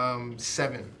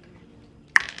 7.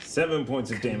 7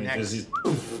 points of damage as he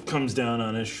comes down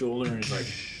on his shoulder and he's like.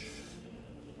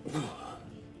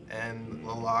 And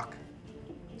Lalak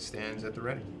stands at the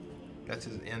ready. That's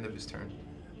the end of his turn.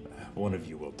 One of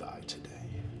you will die today.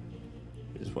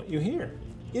 Is what you hear.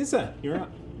 Izza, you're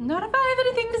up. Not if I have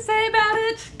anything to say about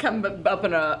it. Come up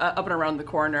and around the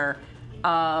corner.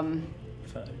 5,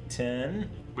 10.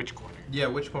 Which corner? Yeah,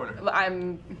 which corner?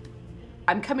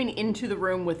 I'm coming into the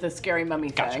room with the scary mummy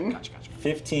thing. Gotcha.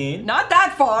 15. Not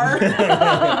that far.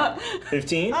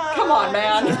 15. Come on,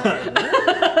 man.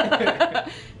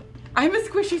 I'm a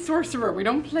squishy sorcerer. We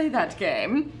don't play that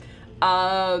game.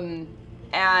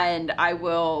 And I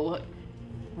will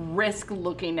risk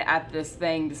looking at this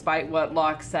thing, despite what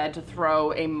Locke said, to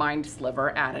throw a mind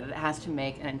sliver at it. It has to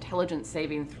make an intelligence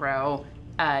saving throw,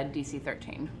 DC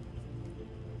 13.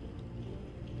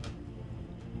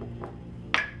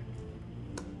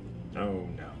 Oh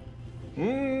no.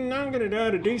 I'm gonna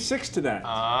add a d6 to that.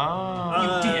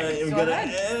 Oh. You did. I'm Go gonna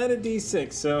ahead. add a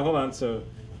d6. So hold on. So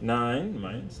 9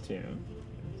 minus 2,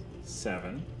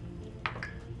 7.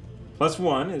 Plus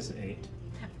 1 is 8.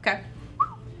 Okay.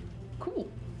 Cool.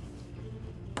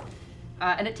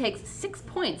 And it takes 6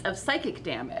 points of psychic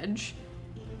damage.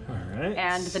 All right.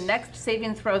 And the next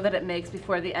saving throw that it makes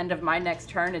before the end of my next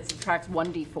turn, it subtracts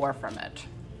 1d4 from it.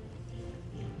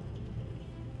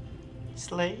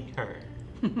 Slay her.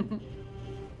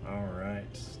 All right.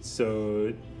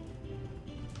 So.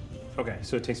 Okay,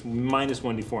 so it takes minus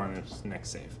 1d4 on its next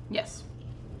save. Yes.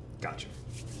 Gotcha.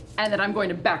 And then I'm going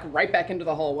to back right back into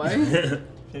the hallway.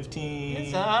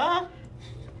 15.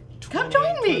 Come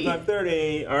join me. 25,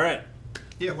 30. All right.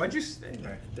 Yeah, why'd you stay?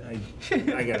 All right.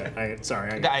 I got it.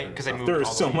 Sorry. Because I moved There is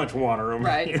all the so way. much water over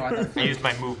Right. here. I used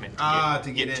my movement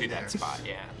to get to that spot.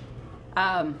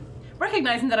 Yeah.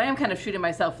 Recognizing that I am kind of shooting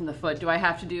myself in the foot, do I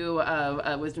have to do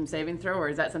a wisdom saving throw, or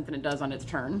is that something it does on its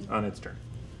turn? On its turn.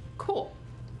 Cool.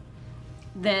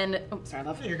 Then, oh, sorry,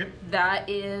 love. You're good. That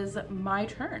is my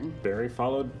turn. Barry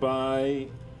followed by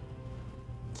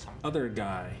other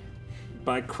guy,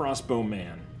 by Crossbow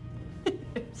Man.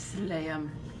 Slay him.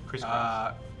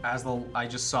 I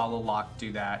just saw Lalak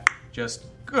do that. Just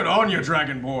good on you,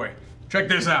 Dragon Boy. Check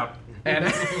this out. And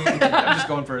I'm just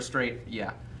going for a straight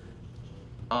yeah.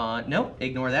 No,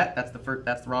 ignore that. That's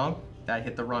the wrong. I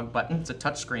hit the wrong button. It's a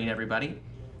touch screen, everybody.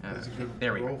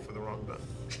 There we go. Roll for the wrong button.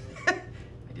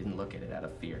 I didn't look at it out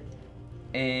of fear.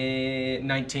 And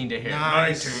 19 to hit.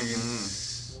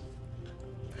 Nice.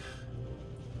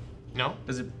 No?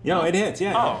 Does it? No, it hits.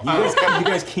 Yeah. Oh. You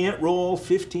guys can't roll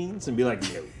 15s and be like,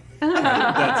 no,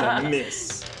 that's a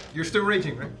miss. You're still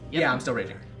raging, right? Yeah, I'm still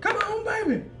raging. Come on,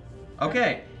 baby.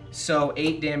 Okay, so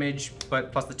 8 damage,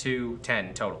 but plus the 2,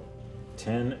 10 total.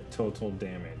 10 total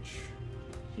damage.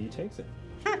 He takes it.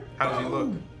 How does he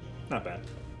look? Not bad.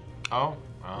 Oh.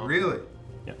 Really?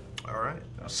 Yeah. All right.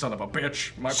 Oh, son of a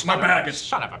bitch. My back is.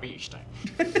 Son of a beast.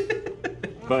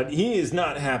 But he is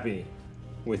not happy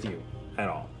with you at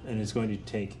all, and is going to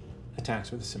take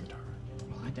attacks with a scimitar.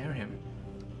 Well, I dare him.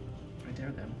 I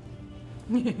dare them.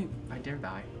 I dare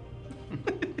die.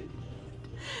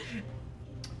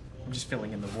 I'm just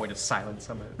filling in the void of silence.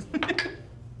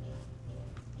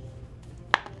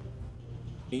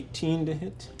 18 to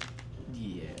hit.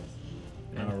 Yes.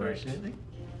 All right. Unfortunately.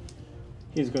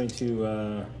 He's going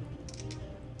to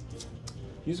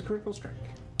use a critical strike.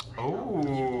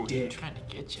 Oh, he's trying to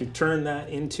get To you. turn that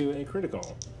into a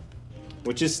critical.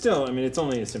 Which is still, I mean, it's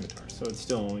only a scimitar, so it's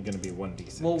still only going to be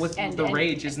 1d6. Well, with And- the and-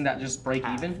 rage, isn't that just break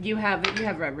even? You have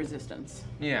a resistance.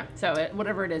 Yeah. So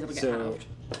whatever it is, it'll get halved.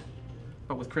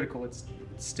 But with critical, it's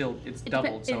It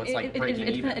doubled, depe- so it's like it- breaking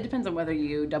it even. It depends on whether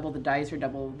you double the dice or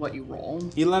double what you roll.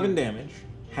 11 damage,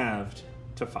 halved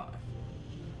to 5.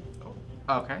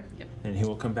 Okay. Yep. And he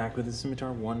will come back with his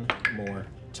scimitar one more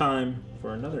time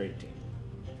for another 18.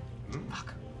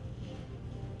 Fuck.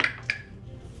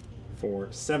 For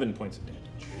 7 points of damage.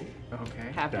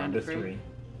 Okay. Half Down to 3. Is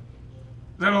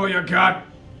that all you got?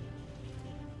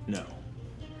 No.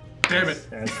 Damn it.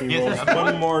 As he rolls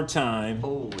one more time.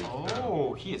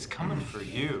 Oh, he is coming for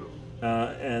you.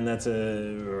 And that's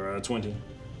a 20.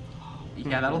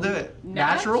 Yeah, that'll do it.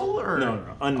 Nat? Natural or? No,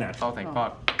 unnatural. Oh, thank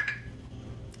fuck.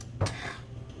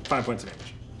 5 points of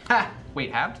damage. Ha!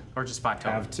 Wait, halved or just 5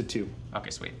 total? Halved to 2. Okay,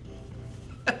 sweet.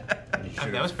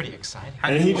 That was pretty exciting.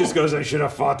 And he just goes, I should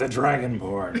have fought the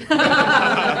Dragonborn.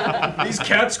 These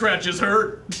cat scratches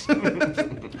hurt.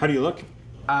 How do you look?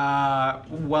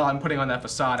 Well, I'm putting on that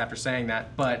facade after saying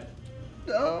that, but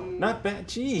Not bad.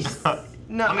 Jeez.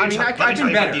 no, Let me I mean, tell- I let me do tell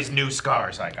you better. about these new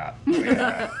scars I got.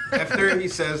 After he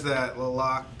says that,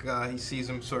 Lalak, he sees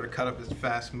him sort of cut up his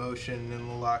fast motion, and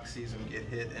Lalak sees him get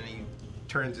hit, and he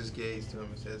turns his gaze to him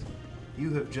and says,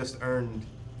 "You have just earned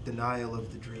denial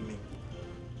of the dreaming."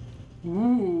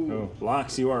 Ooh. Oh,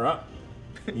 Lox, you are up.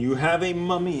 You have a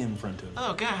mummy in front of you.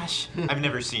 Oh gosh, I've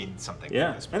never seen something Yeah,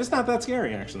 like this. and it's not that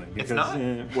scary actually. Because, not?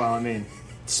 well, I mean,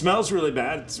 it smells really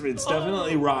bad. It's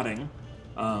definitely rotting.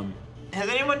 Has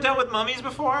anyone dealt with mummies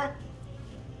before?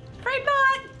 Right,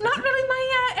 not really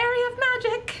my area of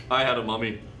magic. I had a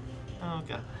mummy. Oh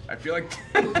god. I feel like.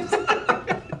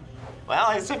 Well,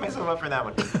 I set myself up for that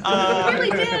one. I really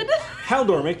did.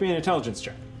 Haldor, make me an intelligence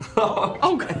check.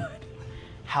 Oh god.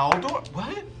 Haldor?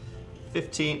 What?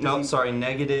 15. No, sorry,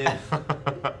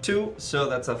 -2. So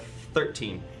that's a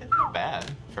 13. Not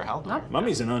bad for Haldor.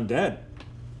 Mummy's an undead.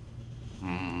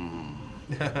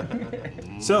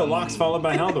 So, Lox followed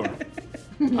by Haldor.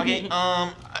 Okay, He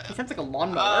sounds like a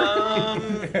lawnmower.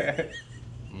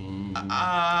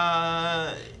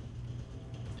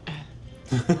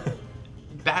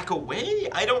 Back away?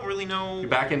 I don't really know. You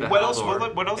back into what Haldor,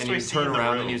 else? What else and do I you see turn in the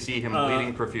around room? and you see him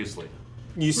bleeding profusely.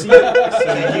 You see,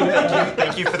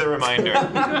 Thank you for the reminder.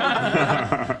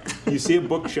 you see a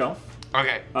bookshelf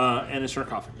Okay, and a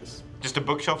sarcophagus. just a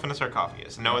bookshelf and a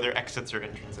sarcophagus. No other exits or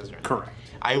entrances or anything. Correct.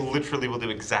 I literally will do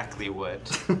exactly what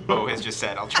Bo has just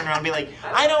said. I'll turn around and be like,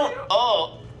 I don't.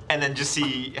 Oh. And then just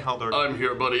see Haldor I'm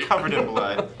here, buddy. covered in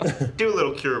blood. Do a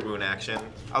little cure wound action.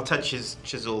 I'll touch his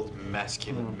chiseled,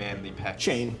 masculine, manly pecs.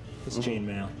 Chain. His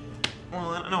chainmail. Well,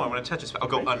 I don't know. I want to touch his. I'll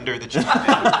go under the chain.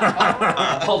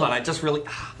 Hold on, I just really.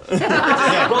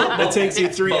 It takes you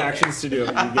 3 actions to do it.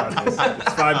 You got this.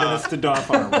 It's 5 minutes to doff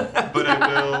armor. But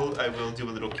I will do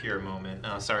a little cure moment.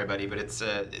 Oh, sorry, buddy, but it's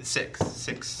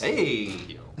 6.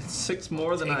 Hey, 6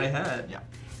 more than I had. Yeah.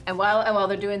 And while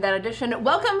they're doing that addition,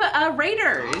 welcome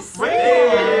Raiders.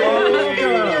 Raid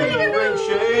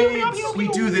Shades. We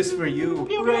do this for you.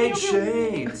 Raid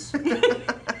Shades.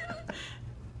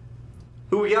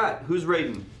 Who we got? Who's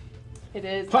raiding? It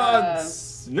is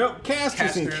Pods. No,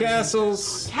 casters and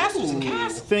castles. Castles and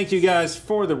castles. Thank you guys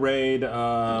for the raid.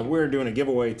 We're doing a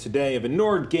giveaway today of a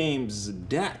Nord Games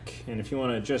deck. And if you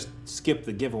want to just skip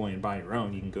the giveaway and buy your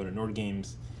own, you can go to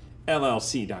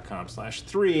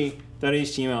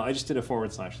nordgamesllc.com/3.html. I just did a /.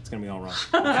 It's going to be all wrong.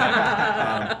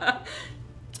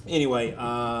 Anyway,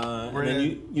 and then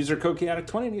you use our code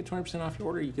Chaotic20 to get 20% off your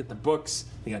order. You get the books.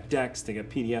 They got decks. They got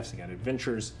PDFs. They got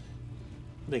adventures.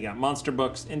 They got monster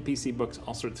books, NPC books,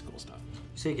 all sorts of cool stuff.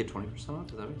 You say you get 20% off?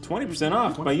 Is that right? 20%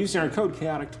 off by using our code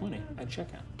Chaotic20 at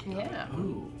checkout. Yeah.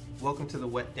 Ooh, welcome to the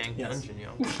wet dank dungeon,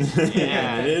 yo.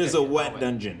 Yeah, it is a wet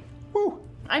dungeon.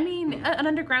 I mean, an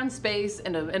underground space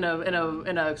in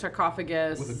a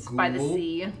sarcophagus by the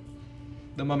sea.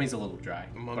 The mummy's a little dry.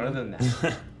 But other than that,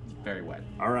 it's very wet.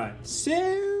 All right. So,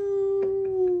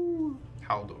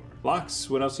 Haldor. Lox,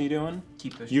 what else are you doing?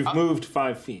 Keep the You've moved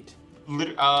 5 feet.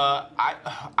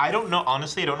 I don't know.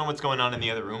 Honestly, I don't know what's going on in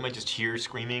the other room. I just hear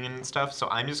screaming and stuff. So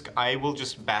I will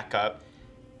just back up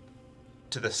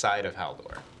to the side of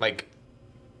Haldor. Like,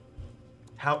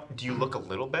 how do you look a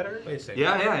little better? Wait a second.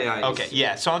 Yeah. Okay,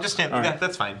 yeah. So I'll just stand. All right.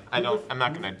 That's fine. I'm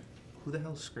not gonna. Who the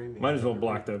hell's screaming? Might as well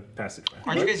block the passageway.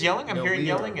 Aren't you guys yelling? I'm No, hearing we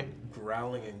yelling are and.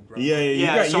 growling and growling.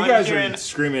 Yeah. so You I'm guys hearing- are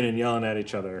screaming and yelling at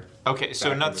each other. Okay,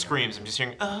 so not screams. I'm just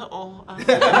hearing.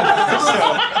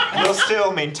 We'll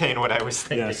still maintain what I was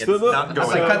thinking. Yeah, It's so not As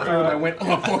going. I cut through and I went,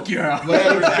 oh, fuck yeah.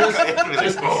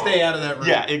 Just stay out of that room.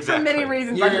 Yeah, For exactly. many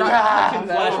reasons, You're I'm not touching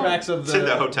that. flashbacks of To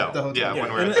the hotel. Yeah,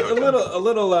 when we're And at the hotel. a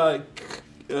little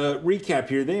recap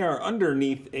here. They are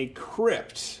underneath a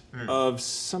crypt of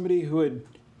somebody who had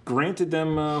granted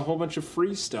them a whole bunch of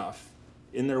free stuff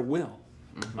in their will.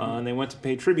 And they went to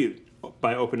pay tribute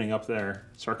by opening up their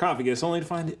sarcophagus, only to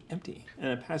find it empty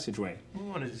and a passageway. We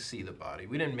wanted to see the body.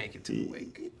 We didn't make it to the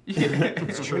wake.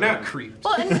 It's true. We're not creeps.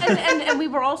 Well, and we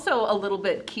were also a little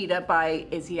bit keyed up by,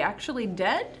 is he actually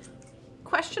dead?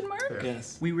 Question mark?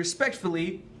 Yes. We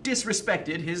respectfully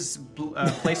disrespected his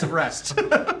place of rest.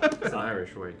 It's an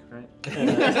Irish wake, right?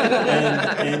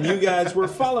 And you guys were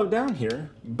followed down here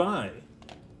by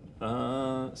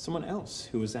someone else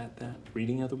who was at that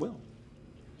reading of the will,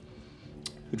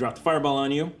 who dropped the fireball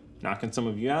on you, knocking some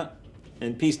of you out,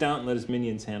 and peaced out and let his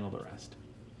minions handle the rest.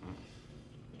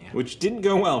 Which didn't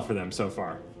go well for them so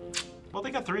far. Well,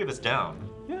 they got 3 of us down.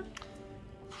 Yeah.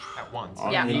 At once.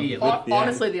 Yeah. Immediately.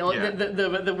 Honestly, the only Yeah.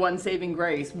 the one saving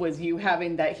grace was you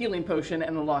having that healing potion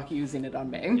and the lock using it on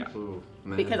me. Ooh,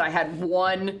 man. Because I had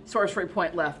 1 sorcery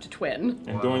point left to twin.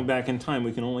 And going back in time,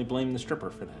 we can only blame the stripper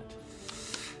for that.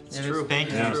 It's true.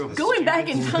 Thank you. Yeah. for this. Going back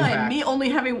in time, me only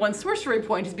having 1 sorcery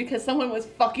point is because someone was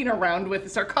fucking around with the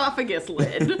sarcophagus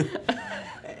lid.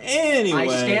 Anyway, I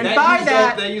stand by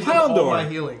that. That used all Haldor. my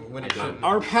healing when it shouldn't.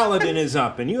 Our paladin is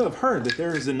up, and you have heard that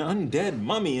there is an undead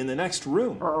mummy in the next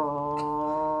room.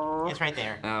 It's right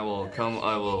there. I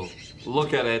will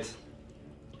look at it.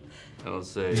 I will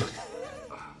say,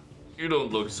 you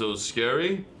don't look so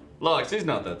scary. Lox, he's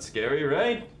not that scary,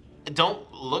 right?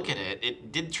 Don't look at it.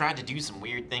 It did try to do some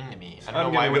weird thing to me. I I'm don't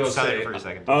know why I gonna went go silent say- for a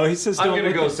second. Oh, he says I'm don't gonna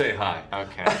look go at- say hi.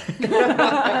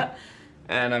 Okay.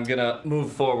 And I'm gonna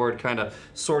move forward,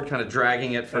 sword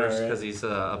dragging it first Alright. because he's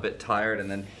a bit tired, and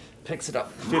then picks it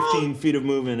up. 15 feet of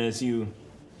movement as you...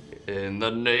 In the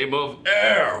name of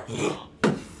air,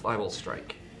 I will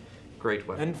strike. Great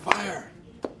weapon. And fire.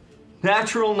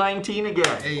 Natural 19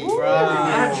 again. Hey,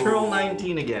 Natural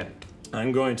 19 again.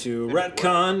 I'm going to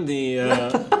retcon the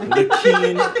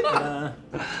keen...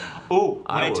 Oh, when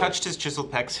I would. touched his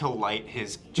chiseled pecs, he'll light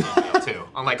his chainmail too.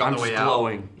 On the I'm way just out.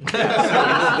 glowing. then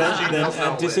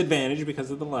at disadvantage because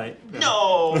of the light.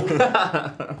 No.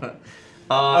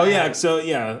 Oh yeah, so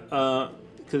yeah,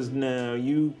 because no,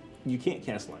 you can't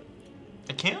cast light.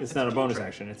 I can't. It's not a bonus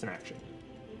action; it's an action.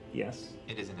 Yes.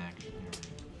 It is an action.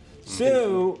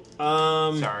 So,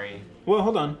 Sorry. well,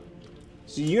 hold on.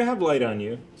 So you have light on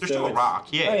you. There's so still a it's- rock.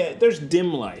 Yeah. Oh, yeah. There's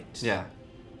dim light. Yeah.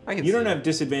 I can You see don't it. have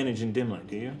disadvantage in dim light,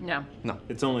 do you? No. No.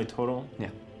 It's only total. Yeah.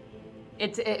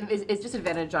 It's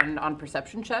disadvantage on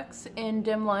perception checks in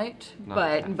dim light, Not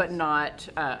but attacks. but not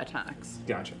attacks.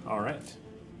 Gotcha. All right.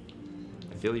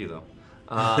 I feel you though.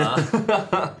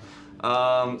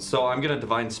 So I'm gonna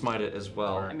divine smite it as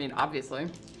well. I mean, obviously.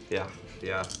 Yeah.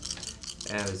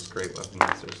 And it's a great weapon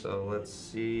master. So let's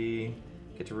see.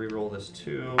 Get to reroll this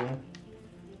too.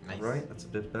 Nice. Right, that's a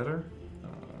bit better.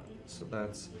 So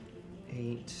that's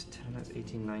 8, 10, that's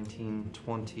 18, 19,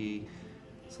 20.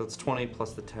 So it's 20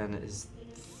 plus the 10 is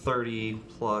 30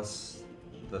 plus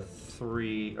the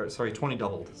 3, or sorry, 20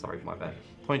 doubled. Sorry, my bad.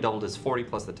 20 doubled is 40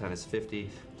 plus the 10 is 50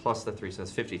 plus the 3, so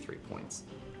that's 53 points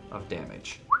of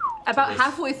damage. About this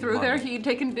halfway through there, mummy. you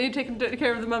taken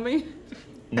care of the mummy.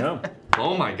 No.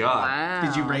 Oh my god. Wow.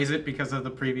 Did you raise it because of the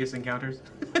previous encounters?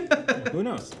 Who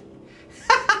knows?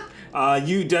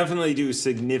 You definitely do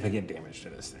significant damage to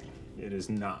this thing. It is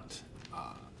not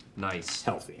Nice.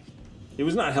 healthy. It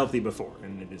was not healthy before,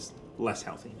 and it is less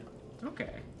healthy now. Okay.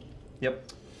 Yep.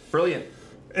 Brilliant.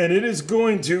 And it is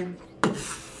going to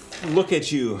look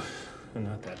at you, and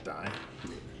not that die.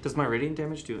 Does my radiant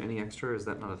damage do any extra, or is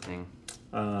that not a thing?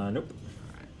 Nope.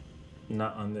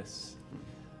 Not on this.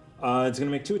 It's going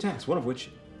to make 2 attacks, one of which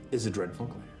is a Dreadful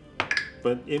Glare.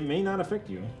 But it may not affect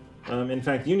you. In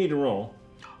fact, you need to roll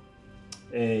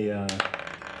a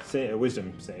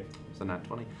wisdom save. So not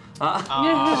 20.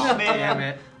 Oh, damn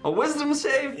it. A wisdom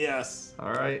save? Yes.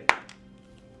 All right.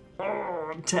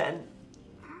 Oh, 10.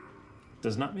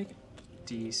 Does not make it.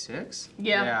 D6?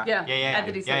 Yeah. Add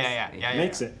the D6. Yeah.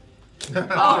 Makes it. Oh,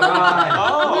 God.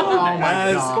 Oh, my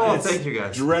As God. its Thank you,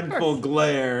 guys. Dreadful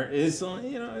Glare is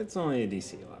only, it's only a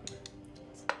DC 11.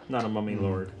 It's not a Mummy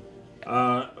Lord.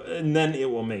 And then it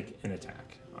will make an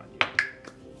attack on you.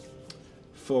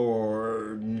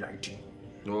 For 19.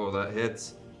 Oh, that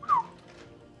hits.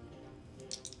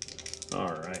 All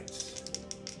right.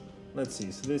 Let's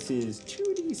see. So this is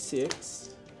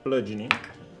 2d6 bludgeoning.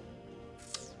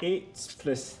 8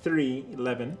 plus 3,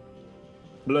 11.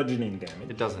 Bludgeoning damage.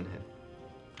 It doesn't hit.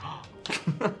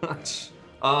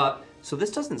 So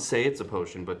this doesn't say it's a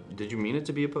potion, but did you mean it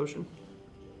to be a potion?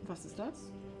 What's the stats?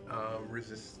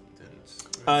 Resistance.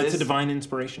 It's a divine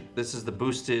inspiration. This is the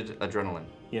boosted adrenaline.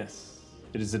 Yes.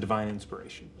 It is a divine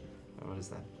inspiration. What is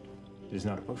that? It is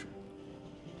not a potion.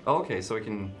 Oh, okay, so I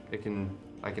can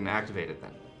activate it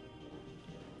then.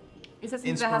 Is that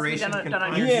something that has to be done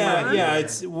on your turn? Yeah,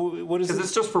 it's, what is it? Because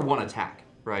it's just for one attack,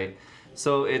 right?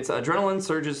 So it's adrenaline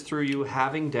surges through you,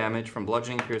 having damage from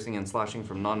bludgeoning, piercing, and slashing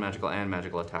from non-magical and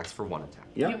magical attacks for one attack.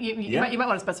 Yeah. You might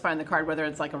want to specify on the card whether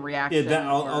it's like a reaction.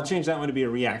 Yeah, I'll change that one to be a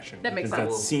reaction. That makes because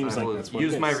sense. That seems like that's what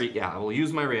use it is. I will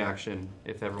use my reaction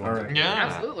if everyone's All right. okay. Yeah,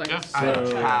 absolutely.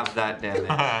 I have that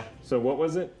damage. So what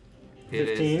was it? It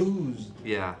 15? is-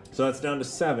 Yeah. So that's down to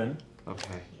 7.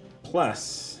 Okay.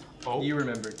 Plus. Oh. You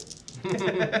remembered.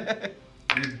 You're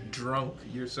drunk.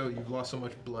 You've lost so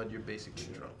much blood. You're basically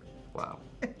drunk. Wow.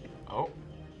 Oh.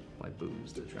 My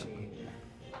booze the drunk.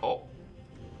 Oh.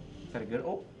 Is that a good?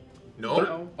 Oh.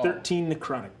 No. 13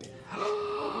 necrotic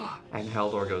damage. And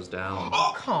Haldor goes down.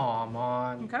 Oh, come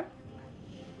on. Okay.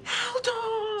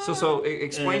 So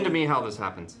explain to me how this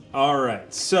happens. All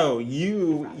right. So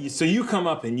you come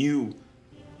up and you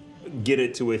get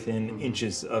it to within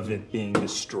inches of it being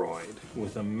destroyed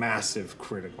with a massive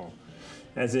critical.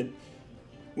 As it,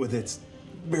 with its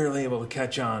barely able to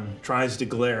catch on, tries to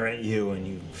glare at you and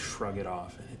you shrug it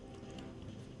off. And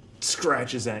it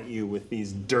scratches at you with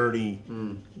these dirty,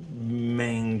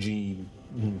 mangy,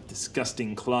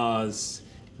 disgusting claws.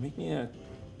 Make me a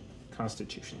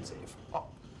Constitution save. Oh,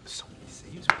 so many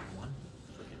saves for one.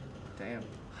 Damn.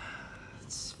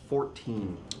 It's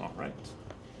 14. All right.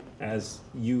 As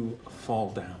you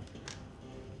fall down,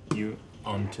 you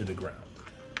onto the ground.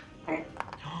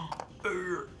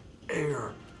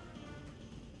 Air.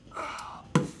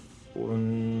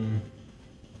 One.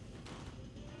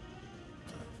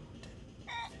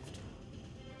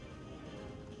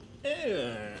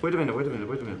 Wait a minute.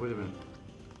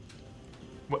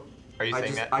 What? Are you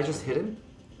saying that? I just hit him,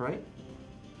 right?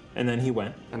 And then he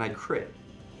went. And I crit,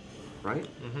 right?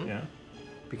 Mm-hmm. Yeah.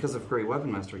 Because of Great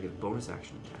Weapon Master, I get a bonus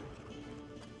action attack.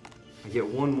 I get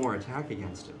one more attack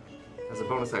against him as a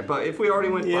bonus attack. But if we already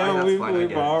went by, that's fine. I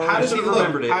get it. How does he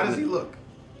look? How does he look?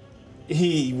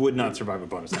 He would not survive a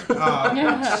bonus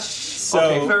attack. So,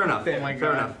 okay, fair enough. Fair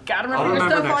enough. Gotta I'll remember your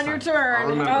remember stuff next on your time. turn. I'll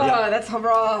remember. Oh, Yeah. that's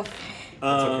rough.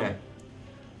 That's okay.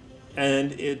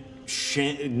 And it,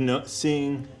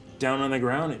 seeing down on the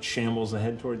ground, it shambles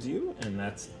ahead towards you, and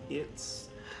that's its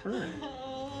turn.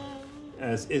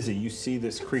 As Izzy, you see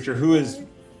this creature who is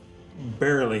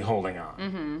barely holding on,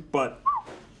 Mm-hmm. but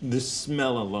the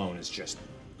smell alone is just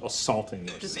assaulting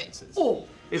your senses. Oh.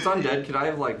 It's undead. Could I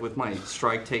have, like, with my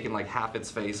strike, taken, like, half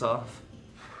its face off?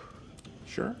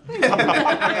 Sure.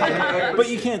 But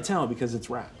you can't tell because it's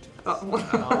wrapped.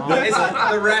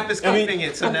 The wrap is keeping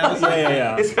it, so now it's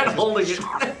Yeah. It's kind of holding it.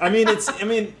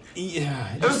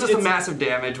 Yeah. It was just a massive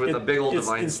damage with a big old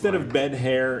divine Instead of bed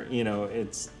hair,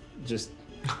 it's just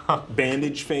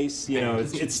bandage face.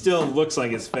 It still looks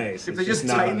like his face. If It's they just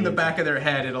not tighten the back of their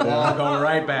head, it'll all go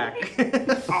right back.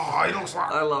 Oh, he looks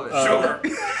like. I love it. Sugar.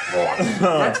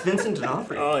 That's Vincent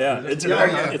D'Onofrio. Oh yeah, it's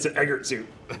an Eggert suit.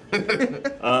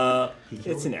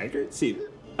 It's an Eggert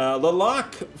suit.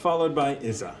 Lalak followed by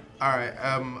Izza. All right.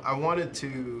 I wanted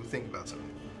to think about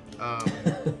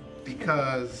something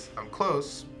because I'm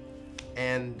close,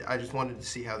 and I just wanted to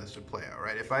see how this would play out.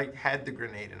 Right? If I had the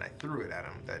grenade and I threw it at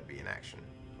him, that'd be an action,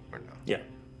 or no? Yeah.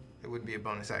 It would be a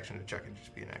bonus action to check. It'd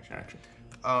just be an action. Action.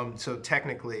 So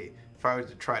technically, if I was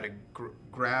to try to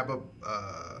grab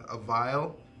a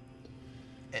vial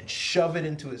and shove it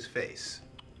into his face.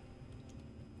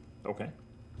 Okay.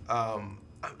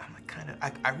 I'm like kind of.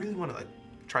 I really want to like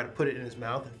try to put it in his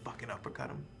mouth and fucking uppercut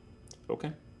him.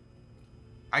 Okay.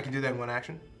 I can do that in one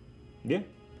action. Yeah.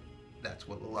 That's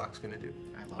what Lalak's gonna do.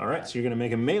 All right, so you're gonna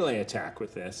make a melee attack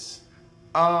with this.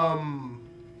 You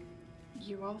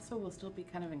also will still be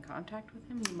kind of in contact with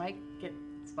him. You might get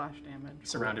splash damage.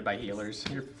 Surrounded by healers.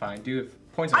 You're fine. Do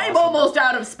have points of I'm awesome. almost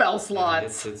out of spell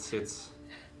slots. It's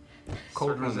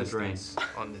Cold on the drain. resistance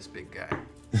on this big guy.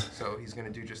 So he's gonna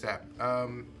do just that. All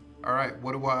right,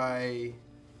 what do I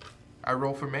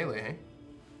roll for melee, eh?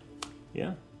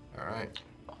 Yeah. All right.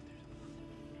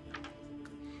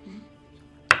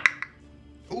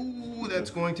 Ooh, that's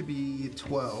going to be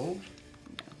 12.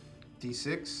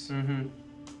 D6. Mm-hmm.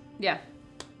 Yeah.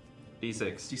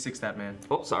 D6. D6 that man.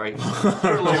 Oh, sorry. Do it.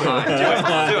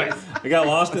 I got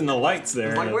lost in the lights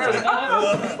there. Like, where is it?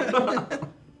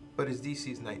 But his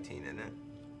DC's 19, isn't it?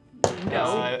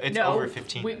 No. It's no. over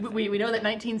 15. We know that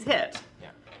 19's hit.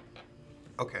 Yeah.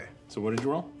 Okay. So what did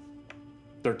you roll?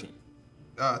 13.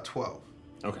 12.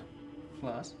 Okay.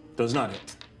 Plus. Does not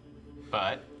hit.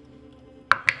 But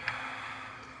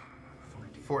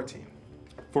 14.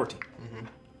 14.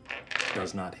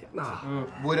 Does not hit.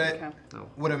 Would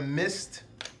a missed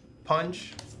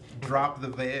punch drop the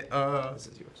veil? This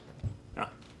is yours. Does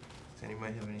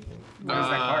anybody have anything? Where's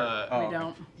that card? We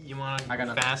don't. You want I got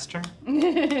to nothing. faster?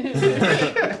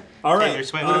 All Taylor right.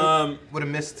 Swift. Would a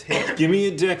missed hit? Give me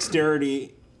a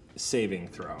dexterity saving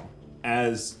throw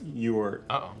as you're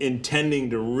intending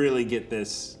to really get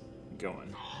this going.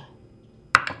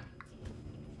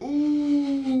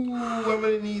 Ooh, I'm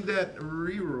gonna need that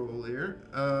reroll here.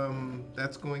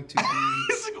 That's going to be.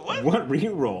 What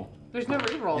reroll? There's no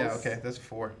rerolls. Yeah, okay, that's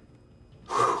 4.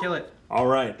 Kill it. All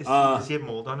right. Does he have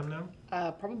mold on him now?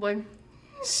 Probably.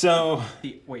 So.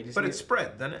 Wait, but it's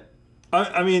spread, doesn't it?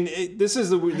 I mean, this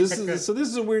is a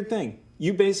weird thing.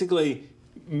 You basically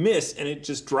miss and it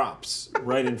just drops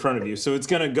right in front of you, so it's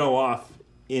gonna go off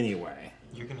anyway.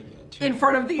 You're gonna get it. In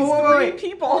front of these Wait, three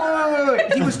people.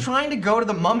 Wait. He was trying to go to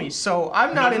the mummy, so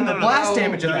I'm not in the blast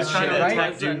damage of He this was trying shit, to right?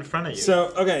 attack dude in front of you. So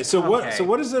okay, so what? Okay. So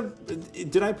what is a?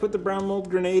 Did I put the brown mold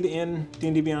grenade in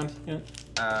D&D Beyond yet?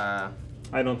 I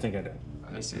don't think I did.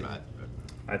 Let me see.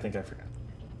 I think I forgot.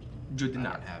 You did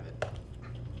not have it.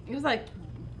 It was like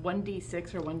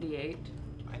 1d6 or 1d8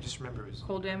 I just remember it was.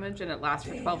 cold damage, and it lasts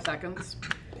for 12 seconds.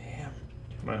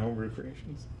 My homebrew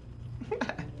creations.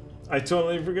 I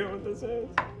totally forget what this is.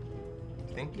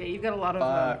 Yeah, you've got a lot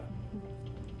of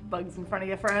bugs in front of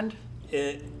you, friend.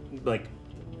 It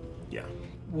yeah.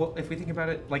 Well, if we think about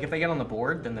it, like if they get on the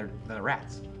board, then they're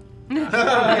rats.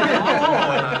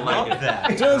 I like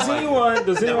that. Does anyone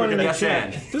in the guess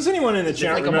chat? in. Does anyone in the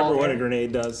chat like a remember ball what a game?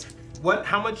 grenade does? What?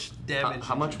 How much damage?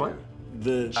 How much what?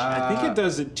 I think it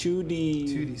does a 2d.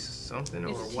 2d something or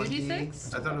Is it 1d?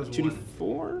 2d6? I thought it was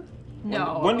 2d4.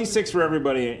 No. 1d6 for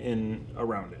everybody in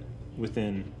around it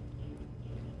within.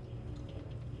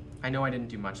 I know I didn't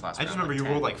do much last I just round,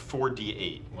 remember you like rolled 10. like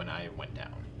 4d8 when I went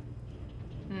down.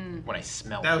 When I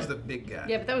smelled That was it. the big guy.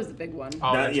 Yeah, but that was the big one.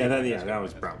 Oh, That that's right.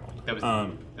 was brown mold. That was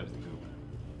that was the goo.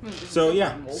 So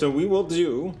yeah, so we will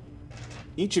do.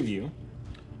 Each of you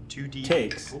 2d8.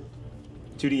 takes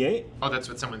 2d8. Oh, that's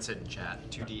what someone said in chat.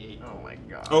 2d8. Oh my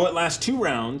god. Oh, it lasts 2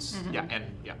 rounds. Yeah, and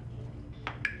yeah.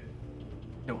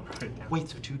 No, put it down. Wait,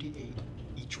 so 2d8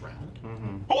 each round?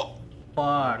 Mm-hmm. Oh!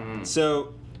 Fuck.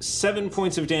 So 7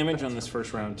 points of damage on this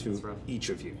first round to each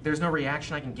of you. There's no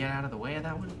reaction I can get out of the way of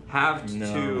that one? Halved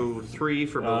No. to 3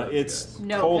 for both of you It's guys.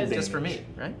 No, cold 'cause damage. Just for me,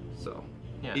 right? So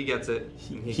Yeah. he gets it.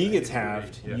 He gets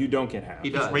halved. You don't get halved.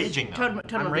 He He's does. raging now. Totem I'm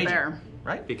of the raging. bear.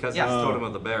 Right? Because Yeah. he's Totem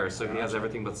of the Bear, so he has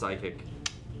everything but psychic.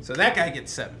 So that guy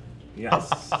gets 7. Yes.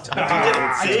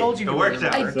 I told you it to worked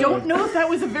out. I don't know if that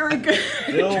was a very good.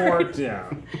 Still worked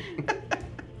out.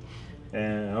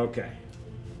 Okay.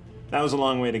 That was a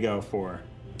long way to go for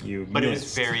you. But it was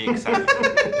missed. very exciting.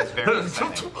 It was very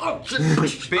exciting.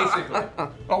 Basically.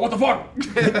 Oh, what the fuck?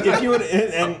 If you would,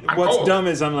 and what's dumb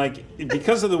is I'm like,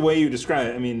 because of the way you describe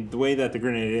it, I mean, the way that the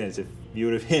grenade is, if you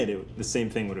would have hit it, the same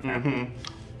thing would have happened.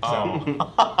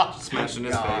 Oh. Smashed in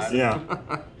his face. Yeah.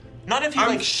 Not if he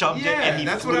like shoved it and he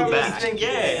that's flew what I was back. thinking.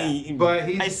 Yeah. But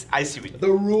he's. I see what you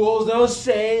The rules don't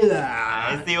say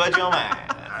that. I see what you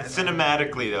mean.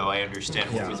 Cinematically, though, I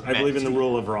understand what Yeah, was I meant. believe in the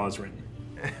rule of Rosrin.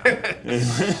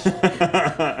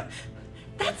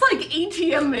 That's like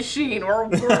ATM machine or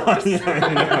worse.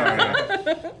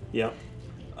 Yep.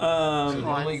 So the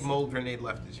only mold grenade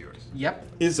left is yours.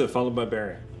 Yep. Izza followed by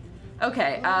Barry.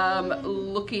 Okay,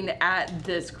 looking at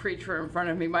this creature in front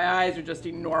of me, my eyes are just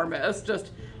enormous.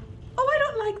 Just, oh, I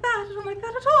don't like that. I don't like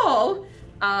that at all.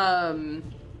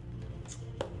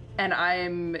 And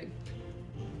I'm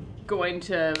going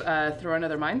to throw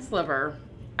another Mind Sliver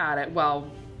at it.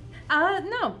 Well,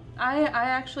 no. I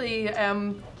actually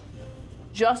am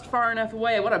just far enough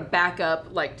away. I want to back up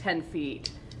like 10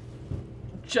 feet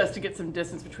just to get some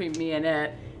distance between me and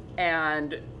it,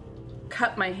 and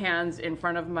cut my hands in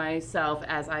front of myself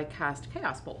as I cast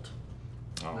Chaos Bolt.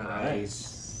 All right.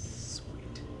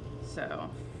 Sweet. So,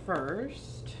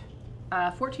 first,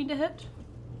 14 to hit.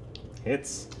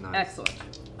 Hits.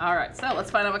 Excellent. All right, so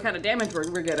let's find out what kind of damage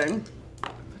we're getting.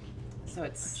 So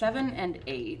it's 7 and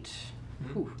 8.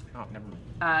 Whew. Oh, never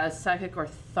mind. Psychic or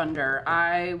Thunder.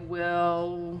 I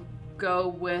will go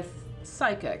with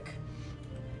Psychic.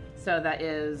 So that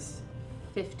is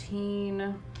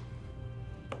 15...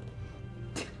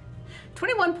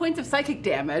 21 points of psychic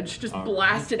damage just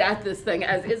blasted at this thing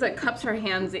as Izza cups her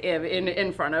hands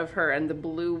in front of her, and the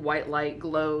blue-white light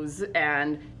glows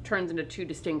and turns into 2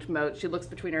 distinct motes. She looks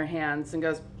between her hands and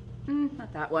goes,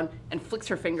 not that one, and flicks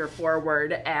her finger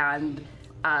forward, and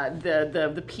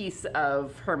the piece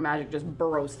of her magic just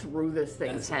burrows through this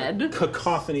thing's head. A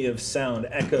cacophony of sound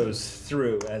echoes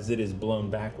through as it is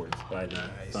blown backwards by the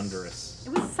thunderous.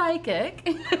 It was psychic.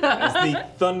 As the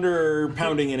thunder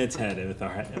pounding in its head with a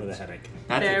headache.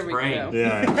 That's There its we brain. go.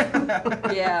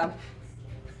 Yeah. Yeah.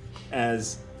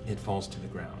 As it falls to the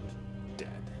ground, dead.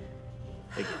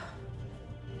 Again.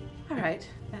 All right,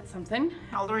 that's something.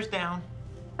 Haldor's down.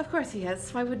 Of course he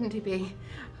is. Why wouldn't he be?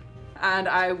 And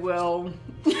I will...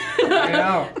 I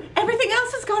know. Everything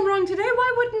else has gone wrong today.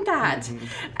 Why wouldn't that?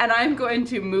 And I'm going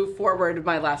to move forward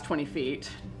my last 20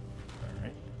 feet. All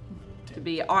right. To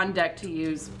be on deck to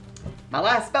use my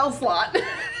last spell slot.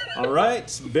 All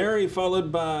right. Barry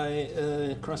followed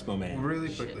by Crossbow Man.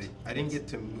 Really quickly, I didn't get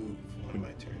to move on my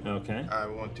turn. Okay. I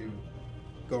want to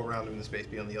go around him in the space,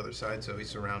 be on the other side, so he's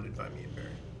surrounded by me and Barry.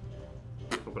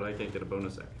 But I can't get a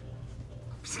bonus action.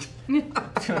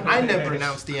 I never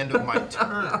announced the end of my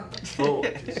turn.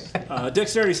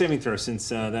 Dexterity saving throw, since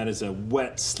that is a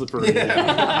wet, slippery,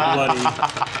 bloody.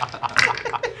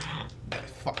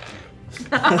 Fuck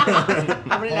you.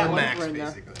 How many All ones max, were in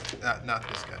there? basically. Not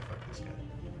this guy. Fuck this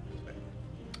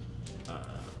guy.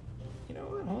 You know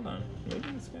what? Hold on.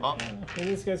 Maybe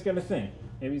this guy's got a thing.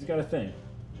 Maybe he's got a thing.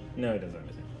 No, he doesn't have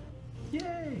a thing.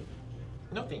 Yay.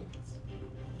 Nothing.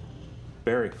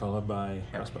 Barry followed by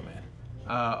Crossbow Man.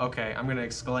 Okay, I'm gonna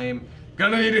exclaim,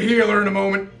 gonna need a healer in a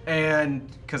moment, and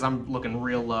because I'm looking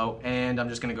real low, and I'm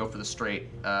just gonna go for the straight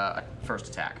first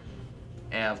attack.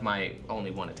 I have my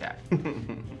only one attack.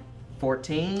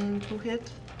 14 to hit.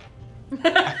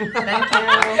 Thank you.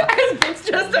 It's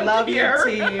just a Love your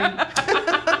beer. team.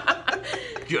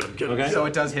 Get him. Okay. So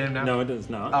it does hit him now? No, it does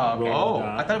not. Oh, okay. Roll the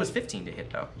die. I thought it was 15 to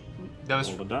hit though. That was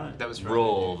Roll the die. That was for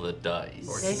Roll the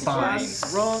dice. Fine.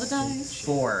 Roll the dice.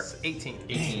 4. 18.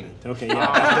 18. Okay,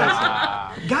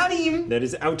 yeah. Got him! That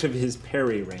is out of his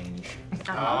parry range.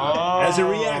 Oh. As a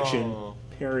reaction,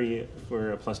 parry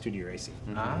for a +2 to your AC.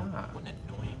 Ah. What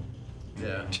annoying.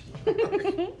 Yeah.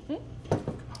 Come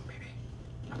on, baby.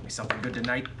 Knock me something good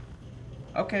tonight.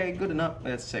 Okay, good enough.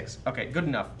 That's 6. Okay, good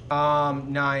enough.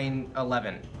 9,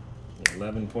 11.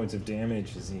 11 points of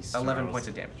damage as he 11 snarls points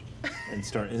of damage.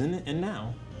 And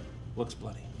now looks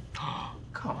bloody.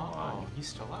 Come on. Oh, he's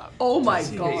still up. Oh my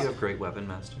You god. have great weapon,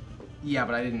 master. Yeah,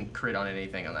 but I didn't crit on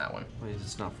anything on that one. Wait,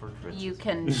 it's not for crits. You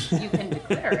can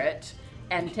declare it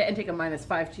and take a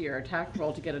 -5 to your attack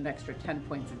roll to get an extra 10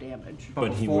 points of damage.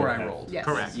 But he before would I have- rolled. Yes.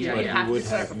 Correct. Yeah, But you he have to would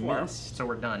declare it have before. missed. So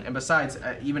we're done. And besides,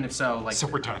 even if so, like. So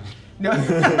we're done. No.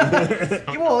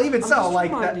 Well, even so, just like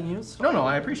that. reminding you, No,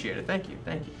 I appreciate it. Thank you.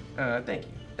 Thank you.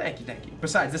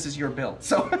 Besides, this is your build,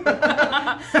 so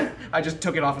I just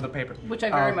took it off of the paper. Which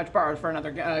I very much borrowed for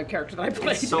another character that I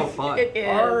played. It's so fun. It is.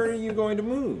 Are you going to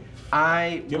move?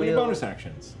 I Do you have any will bonus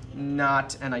actions?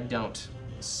 not, and I don't.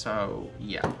 So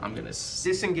yeah, I'm gonna.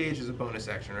 Disengage is a bonus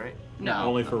action, right? No.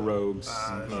 Only for rogues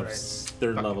that's of right.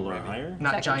 3rd level or higher.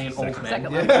 Not Second. giant old men.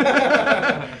 Second level.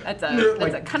 That's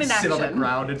a cunning action. Sit on the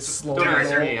ground and slowly Don't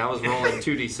ask roll. me. I was rolling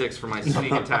 2d6 for my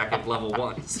sneak attack at level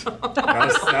 1. So.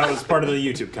 That was part of the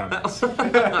YouTube comments.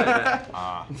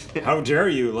 How dare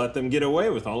you let them get away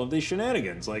with all of these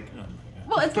shenanigans? Like, oh my God.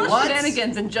 Well, it's not What?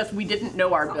 shenanigans and just we didn't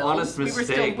know our builds. honest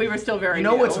mistake. We were still very You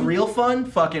know new. what's real fun?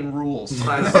 Fucking rules.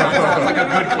 Sounds like a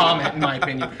good comment, in my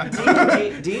opinion.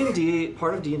 D&D,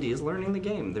 part of D&D is learning the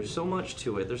game. There's so much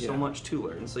to it. There's so much to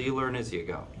learn. So you learn as you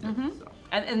go. So,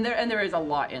 And there is a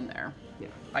lot in there. yeah.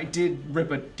 I did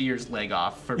rip a deer's leg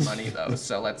off for money, though,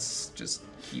 so let's just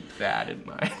keep that in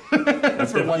mind.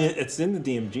 That's definitely, it's in the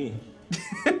DMG.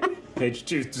 Page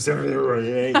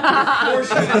 278.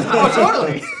 Oh,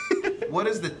 totally. What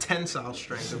is the tensile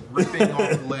strength of ripping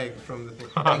off leg from the thing?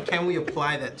 And can we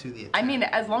apply that to the attack? I mean,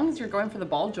 as long as you're going for the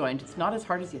ball joint, it's not as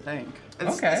hard as you think. It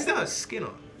still has skin on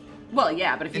it. Well,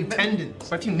 yeah, but if you...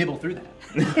 Tendons. What if you nibble through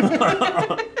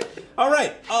that? All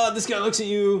right. This guy looks at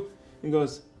you and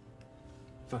goes,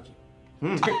 "Fuck you."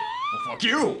 Well, fuck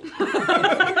you.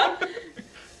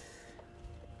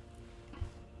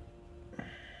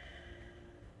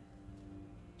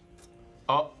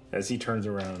 Oh. As he turns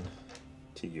around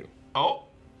to you. Oh.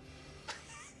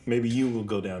 Maybe you will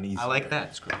go down easy. I like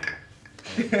that.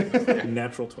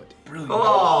 Natural 20. Brilliant.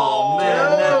 Oh,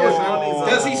 man.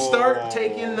 Does he start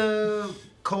taking the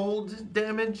cold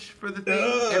damage for the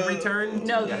thing every turn?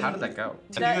 No. Yeah, how did that go?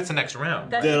 I think that's the next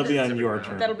round. That'll be on your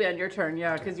turn. That'll be on your turn,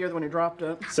 yeah, because you're the one who dropped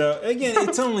it. So again,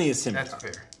 it's only a scimitar.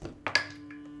 That's fair.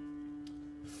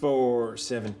 4,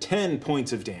 7, 10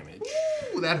 points of damage.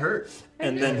 Ooh, that hurt.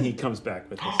 And then he comes back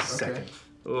with his second.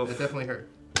 That definitely hurt.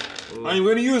 I'm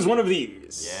going to use one of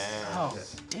these. Yeah. Oh,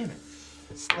 damn it.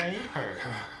 Slay her.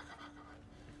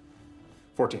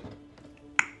 14.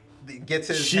 Gets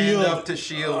his Shield. hand up to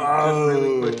shield just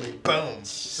really quickly. Boom.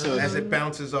 As it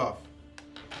bounces off.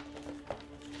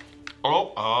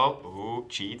 Oh,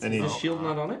 cheats. And Is his he's- shield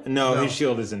not on it? No, his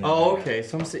shield isn't in Oh, there. okay.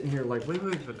 So I'm sitting here like, wait,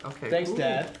 but okay. Thanks, Ooh,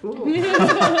 Dad. ooh.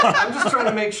 I'm just trying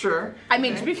to make sure. I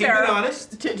mean, to be Keep fair, it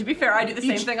honest. To be fair, I do the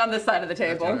same thing on this side of the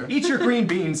table. Eat your green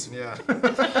beans. Yeah.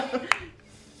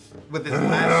 With his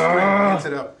last string, gets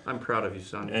it up. I'm proud of you,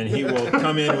 son. And he will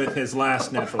come in with his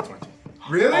last natural 20.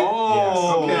 Really?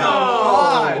 Oh. Okay.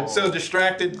 God. So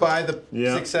distracted by the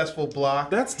Yeah. successful block.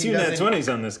 That's he 2 nat doesn't- 20s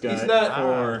on this guy. He's not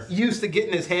for used to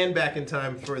getting his hand back in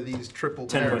time for these triple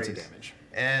 10 points parries. of damage.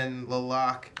 And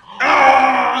Lalak.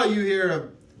 Ah! You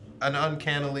hear an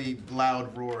uncannily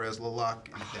loud roar as Lalak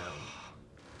is down.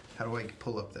 How do I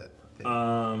pull up that thing?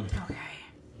 Okay.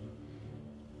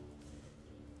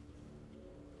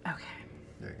 Okay.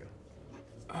 There you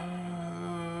go.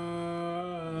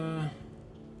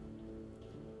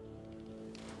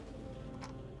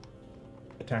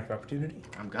 Attack of opportunity.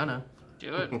 I'm gonna.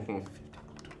 Do it.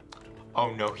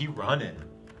 Oh no, he running.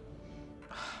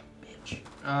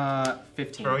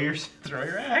 15. Throw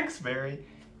your axe, Barry.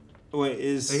 Wait,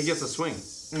 is He gets a swing.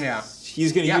 Yeah.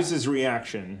 He's gonna Yeah. use his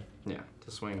reaction. Yeah,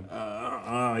 to swing.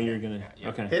 You're gonna.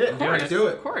 Okay. Hit it. course, Do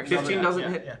it. Of course. 15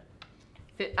 doesn't hit. Yeah.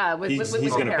 He's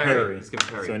With gonna parry. parry. He's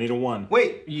gonna parry. So I need a 1.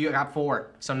 Wait. You got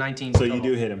 4, so 19. So you total.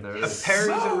 do hit him. There it A is.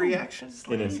 parry's a reaction?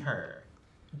 It is. Her.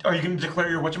 Are you gonna declare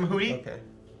your whatchamahootie? Okay.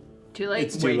 Too late.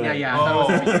 It's too Wait, late. yeah. I thought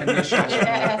it was initial. Yeah,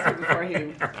 it has to be before he.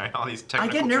 Alright, all these I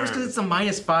technical get nervous because terms. it's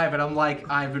a -5, and I'm like,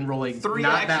 I've been rolling 3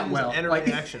 not actions that well. and a Like,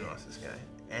 reaction off this guy.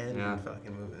 And Yeah.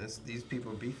 fucking moving. These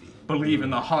people are beefy. believe in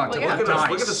the heart Well, of yeah. the Look at us.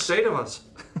 dice. Look at the state of us.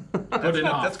 Good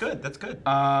enough. That's good. That's good.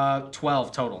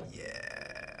 12 total. Yeah.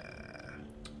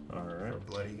 All right.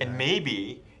 Bloody guy. And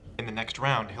maybe in the next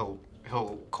round he'll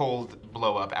cold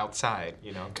blow up outside,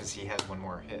 you know, because he has one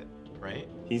more hit, right?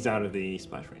 He's out of the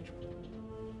splash range.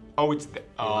 Oh, it's the.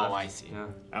 Oh, left. I see. Yeah.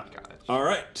 Got it. All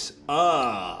right.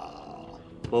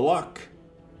 Lalak.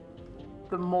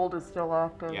 The mold is still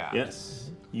active. Yeah.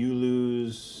 Yes. You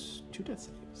lose 2 death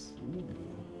saves.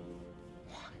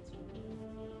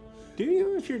 Do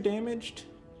you if you're damaged?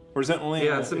 Or is that only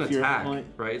Yeah, it's an if you're attack, only-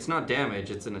 right? It's not damage,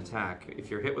 it's an attack.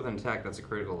 If you're hit with an attack, that's a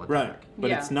critical attack. Right. But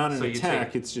Yeah. it's not an So you attack,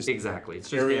 take- it's just exactly. It's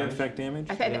just area damage. effect damage.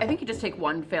 I think you just take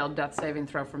 1 failed death saving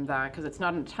throw from that because it's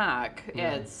not an attack.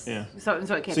 It's Yeah. so it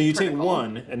can't. So be you take critical.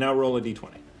 1 and now roll a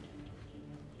d20.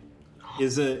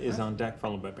 Izza is on deck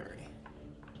followed by Barry.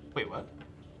 Wait, what?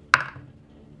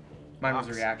 Mine was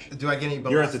a reaction. Do I get any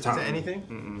bonus? You're at the top. Is it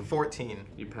anything? 14.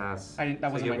 You pass. That So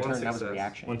wasn't you my get turn. one That was a success.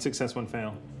 reaction. 1 success, 1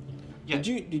 fail. Yeah. Did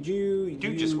you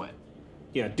Dude just went.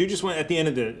 Yeah, dude just went at the end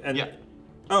of the Yeah.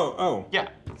 Oh. Yeah.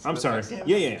 I'm sorry. Damn,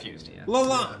 Yeah, I'm yeah. confused. Yeah.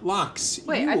 Locks.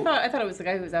 Wait, you- I thought it was the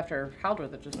guy who was after Haldor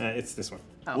that just. it's this one.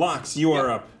 Oh. Locks, you are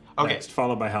up. Okay. Next,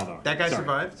 followed by Haldor. That guy Sorry.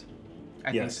 survived?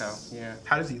 I Yes. think so. Yeah.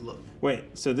 How does he look?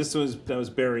 Wait, so that was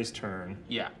Barry's turn.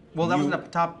 Yeah. Well, that You- was the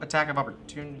top attack of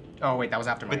opportunity. Oh wait, that was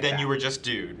after my But then attack. you were just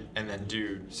dude, and then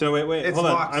dude. So wait, It's hold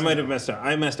on. Locks I might now. have messed up.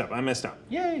 I messed up.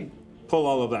 Yay. Pull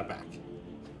all of that back.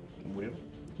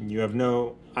 You have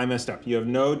no. I messed up. You have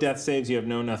no death saves. You have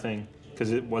no nothing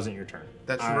because it wasn't your turn.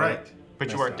 That's I right. But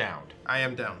you messed are up. downed. I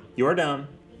am down. You are down.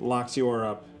 Locks, you are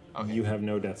up. Okay. You have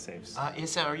no death saves.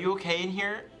 Issa, are you okay in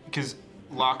here? Because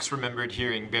Locks remembered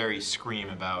hearing Barry scream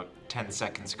about 10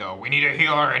 seconds ago. We need a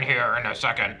healer in here in a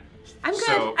second. I'm good.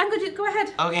 So- I'm good. Go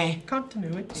ahead. Okay.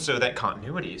 Continuity. So that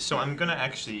continuity. So I'm gonna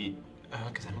actually,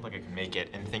 because I don't think I can make it,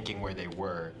 and thinking where they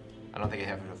were, I don't think I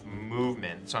have enough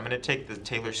movement, so I'm gonna take the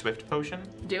Taylor Swift potion.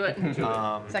 Do it.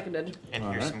 Seconded. And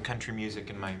All here's right. some country music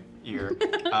in my ear,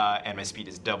 and my speed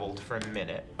is doubled for a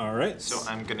minute. All right. So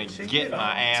I'm gonna get my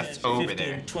ass over 15,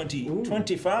 there. 20,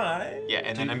 25. Yeah,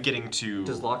 and then I'm getting to.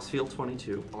 Does Locks feel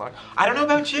 22? I don't know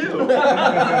about you. 30.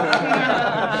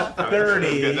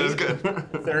 That was good.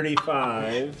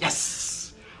 35.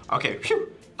 Yes. Okay.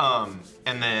 Phew.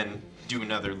 And then do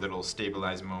another little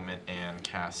stabilize moment and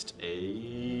cast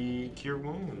a Cure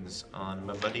Wounds on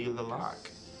my buddy Lilac.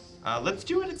 Let's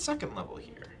do it at second level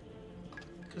here.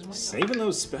 Saving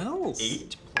those spells.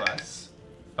 8 plus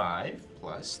 5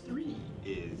 plus 3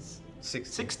 is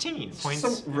 16 points.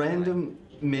 Some random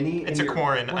mini. It's a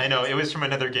Quarren. I know. It was from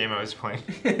another game I was playing.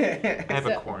 I have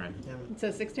a Quarren. It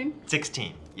says 16?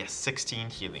 16. Yes, 16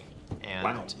 healing. And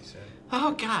Wow.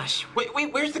 Oh gosh. Wait,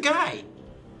 where's the guy?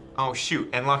 Oh shoot.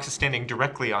 And Lox is standing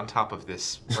directly on top of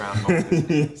this brown mold.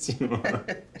 Yes, you are.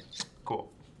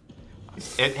 Cool.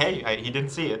 He didn't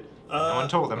see it. No one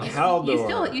told him.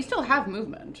 You still have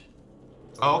movement.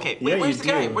 Oh, okay. Wait, where's the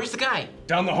guy? Where's the guy?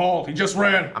 Down the hall. He just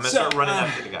ran. I'm gonna start running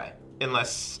after the guy.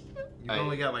 Unless You've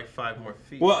only got like 5 more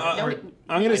feet. Well,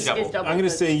 I'm gonna say It's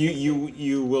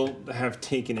you will have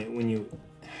taken it when you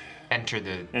enter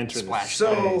the splash.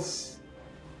 So,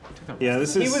 yeah,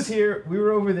 this is. He was here. We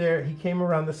were over there. He came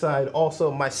around the side.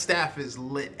 Also, my staff is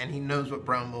lit, and he knows what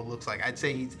brown mold looks like. I'd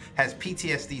say he has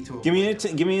PTSD to it. Give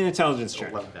me an intelligence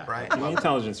check. Love that. Right. Give me an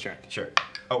intelligence check. Sure.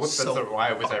 Oh, what's So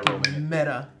why was I rolling it?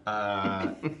 Meta.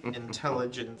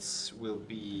 Intelligence will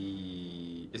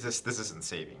be. This isn't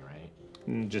saving,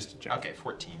 right? Just a check. Okay,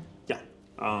 14.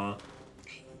 Yeah.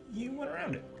 You went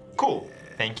around it. Cool.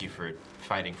 Thank you for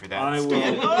fighting for that. I will-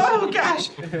 Stan. Oh gosh!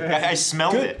 I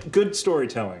smelled it. Good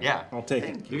storytelling. Yeah. I'll take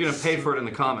it. You're gonna pay for it in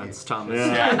the comments, Thomas.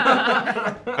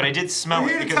 Yeah. But I did smell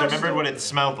it because I remembered what it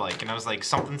smelled like, and I was like,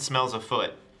 something smells a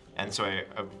foot. And so I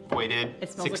avoided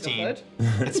It smells 16. like a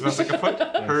foot? It smells like a foot.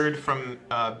 Heard from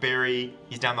Barry.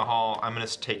 He's down the hall. I'm gonna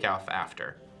take off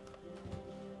after.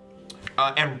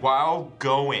 And while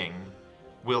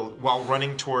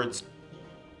running towards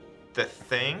the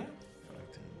thing,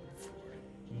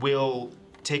 will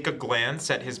take a glance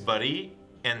at his buddy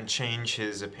and change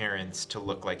his appearance to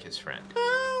look like his friend.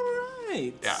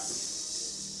 Right. Yeah.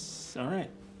 All right.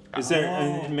 Is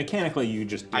there mechanically you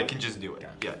just? I can just do it.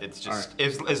 Yeah, it's just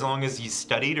as long as he's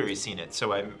studied or he's seen it.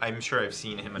 So I'm sure I've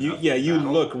seen him enough. You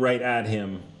look right at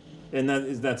him, and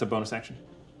that's a bonus action.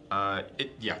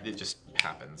 It just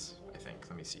happens. I think.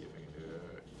 Let me see if I can do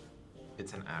it.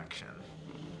 It's an action.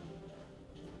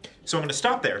 So I'm gonna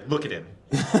stop there, look at him,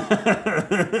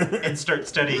 and start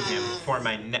studying him for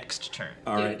my next turn.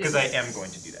 All right. Because I am going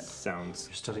to do that. Sounds.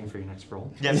 You're studying for your next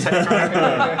role? Yeah, I'm studying for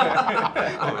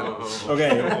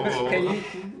Okay.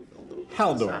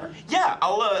 Haldor. Yeah,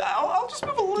 I'll just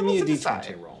move a little Give me a to the D20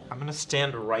 side. roll. I'm gonna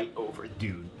stand right over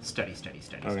dude. Study. Okay.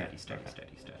 Study.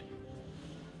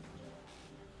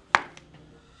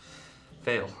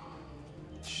 Fail.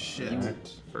 Shit.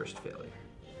 Alright. First failure.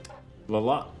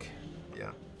 Lalak.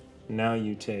 Yeah. Now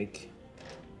you take.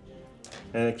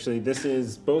 Actually, this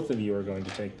is both of you are going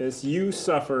to take this. You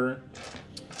suffer.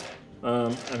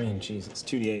 It's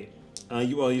 2d8.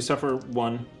 You suffer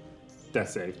 1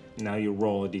 death save. Now you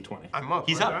roll a d20. I'm up.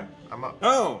 He's aren't up. I? I'm up.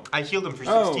 Oh. I healed him for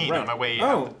 16 right. on my way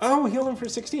out. Heal him for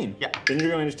 16. Yeah. Then you're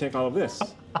going to take all of this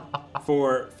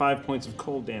for 5 points of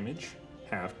cold damage,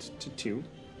 halved to 2.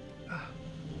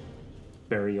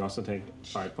 Barry, you also take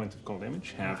 5 points of cold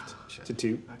damage, halved to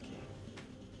 2. Okay.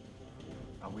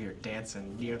 Oh, we are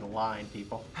dancing near the line,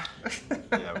 people.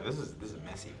 Yeah, this is a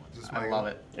messy one. I love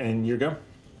it. And your go.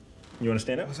 You want to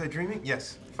stand up? Was I dreaming?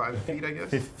 Yes. 5 feet, I guess.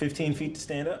 15 feet to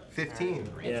stand up? 15.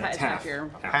 Yeah, It's half your.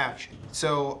 Half.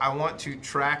 So I want to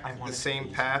track the same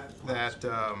path that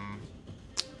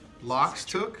Lox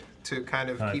took to kind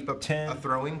of keep a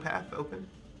throwing path open.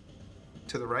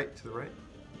 To the right,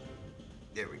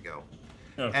 There we go.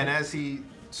 Okay. And as he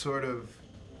sort of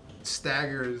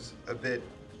staggers a bit,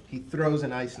 he throws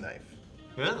an ice knife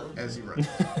as he runs.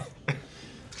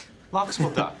 Lox will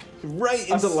duck. Right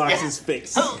into Lox's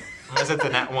face. Unless it's a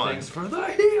nat 1. Thanks for the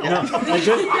heal. No,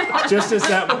 just as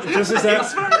that,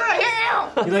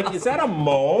 you're like, is that a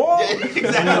mole? Yeah,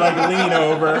 exactly. And you like lean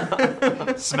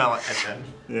over. Smell it, and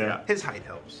then. Yeah. His height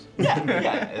helps. Yeah.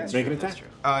 It's Make true, an that's attack.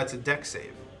 true. It's a dex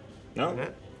save. No. Isn't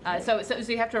it?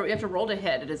 So you have to roll to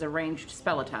hit. It is a ranged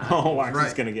spell attack. Oh, Lox is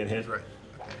Right. going to get hit. That's right.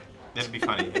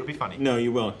 It'll be funny. No,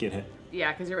 you will get hit.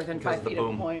 Yeah, because you're within Because 5 of the feet of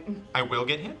the boom. point. I will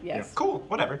get hit? Yes. Cool,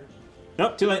 whatever.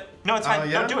 Nope, too late. No, it's fine.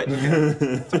 Yeah? Don't do it.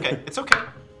 It's okay.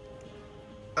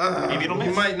 Maybe it'll He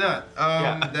miss. might not.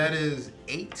 Yeah. That is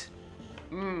 8.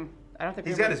 I don't think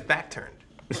He's we got were- his back turned.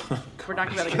 We're not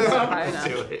gonna be able to get so high enough.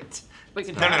 Do it. We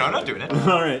can No, try. I'm not doing it.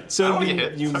 All right, so I you, don't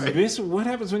get you hit. Sorry. miss. What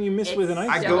happens when you miss with an ice?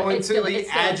 I go into the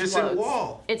adjacent explodes.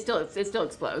 wall. It still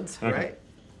explodes. Okay. Right?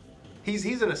 He's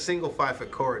in a single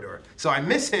 5-foot corridor. So I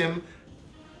miss him.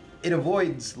 It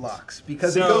avoids locks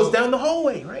because it So- goes down the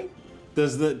hallway, right?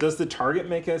 Does the target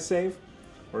make a save,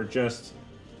 or just?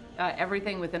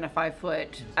 Everything within a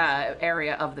 5-foot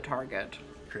area of the target.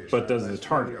 But does the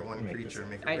target Target one make creature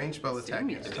make I a ranged spell attack assume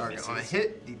against the it target. On a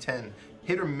hit, D10,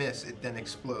 hit or miss, it then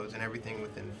explodes, and everything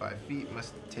within 5 feet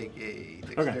must take a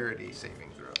dexterity saving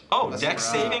throw. Oh, Unless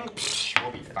dex we're, saving? Psh,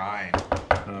 we'll be fine.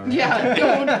 Yeah,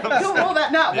 don't roll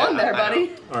that nat one there,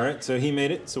 buddy. All right, so he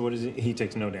made it. So what is he? He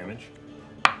takes no damage.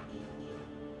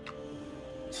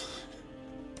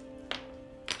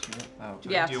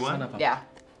 Yeah. Do one? Yeah.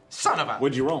 Son of a.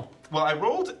 What'd you roll? Well, I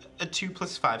rolled a 2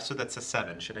 plus 5, so that's a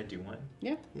 7. Should I do one?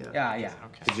 Yeah. Yeah.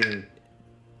 Okay. Did you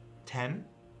 10?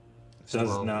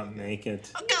 does not make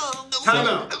it. Time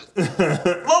out.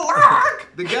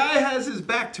 The guy has his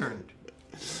back turned.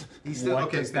 He's still What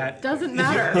okay. does that? Doesn't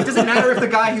matter. It doesn't matter if the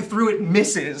guy who threw it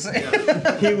misses.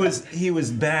 He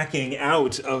was backing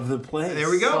out of the place. There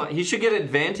we go. He should get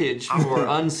advantage for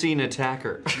unseen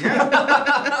attacker.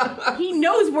 He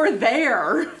knows we're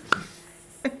there.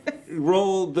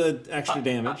 Roll the extra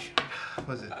damage.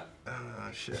 Was it?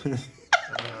 Shit.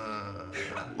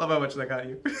 Love how much that got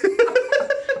you.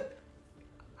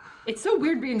 It's so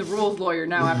weird being the rules lawyer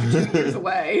now after 2 years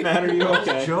away. Matt, are you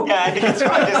okay? Yeah, I think it's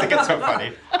fun. I just think it's so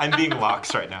funny. I'm being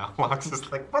Lox right now. Lox is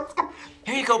like, what's going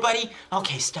Here you go, buddy.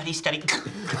 Okay, study.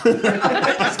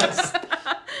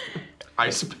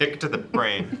 Ice pick to the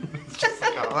brain. It's just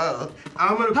like, oh.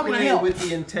 I'm gonna How can I play help? with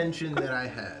the intention that I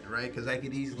had, right? Because I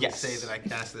could easily Yes. say that I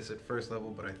cast this at first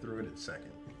level, but I threw it at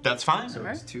second. That's fine. So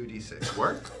it's 2d6.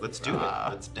 Work. Let's do it.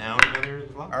 Let's down another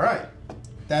Lox. All right.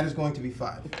 That is going to be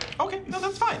 5. Okay, no,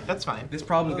 that's fine. That's fine. This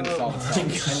problem's gonna solve itself,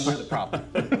 and we're the problem.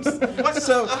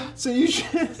 So you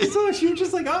you're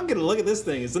just like, I'm gonna look at this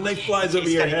thing as the knife flies over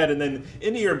your head and then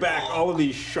into your back, all of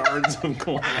these shards of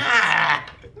glass.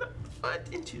 What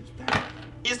into his back?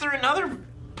 Is there another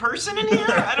person in here?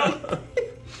 I don't.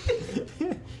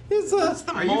 It's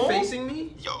Are you facing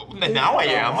me? Yo, now I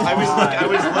am. I was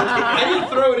looking. I didn't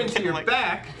throw it into your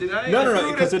back, did I? No,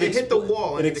 because it hit the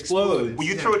wall and it explodes. Well,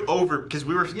 you threw it over because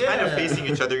we were kind of Yeah. facing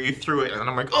each other. You threw it, and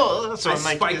I'm like, oh. So I I'm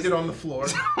like, spiked it on the floor.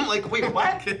 I'm like, wait,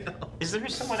 what? Is there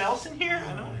someone else in here?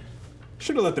 I don't.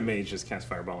 Should have let the mage just cast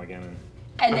fireball again.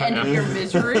 And end of your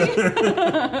misery.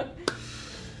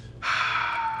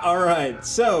 All right,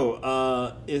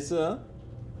 so Issa,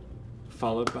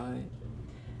 followed by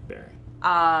Barry.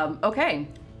 Okay.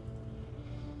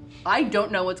 I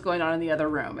don't know what's going on in the other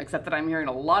room, except that I'm hearing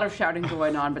a lot of shouting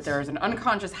going on, but there is an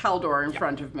unconscious Haldor in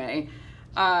front of me.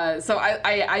 So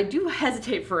I do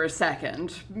hesitate for a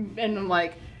second, and I'm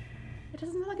like, it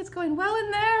doesn't look like it's going well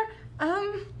in there.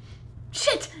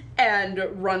 Shit! And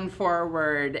run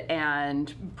forward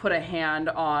and put a hand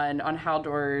on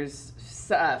Haldor's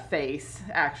face,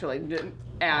 actually,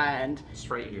 and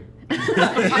Straight here.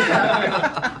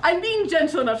 I'm being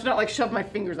gentle enough to not like shove my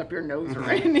fingers up your nose or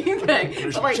anything.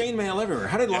 There's But, like, chainmail everywhere.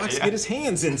 How did Lox get his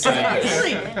hands inside?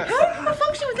 really, how do people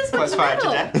function with this much Plus 5 to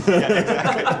metal? that. Yeah,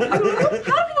 exactly. How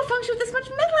do people function with this much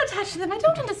metal attached to them? I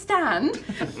don't understand.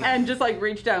 And just like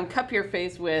reach down, cup your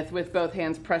face with both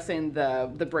hands, pressing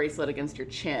the bracelet against your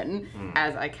chin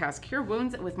as I cast Cure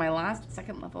Wounds with my last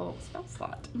 2nd level spell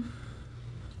slot.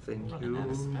 Thank you.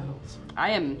 I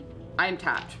am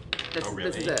tapped. This Oh,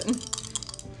 is really?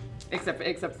 it.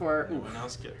 Except for No one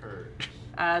else get hurt.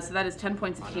 so that is 10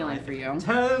 points of healing for you.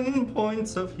 10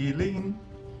 points of healing.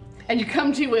 And you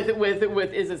come to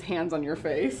with Iz's hands on your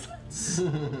face.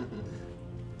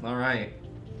 All right.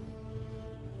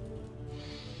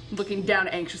 Looking down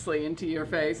anxiously into your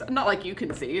face. Not like you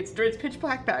can see. It's pitch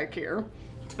black back here.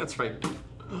 That's right.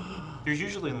 There's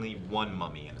usually only one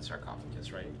mummy in a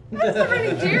sarcophagus, right? That's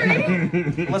already Jerry.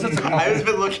 Unless it's I've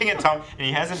been looking at Tom, and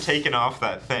he hasn't taken off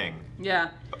that thing Yeah.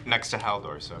 next to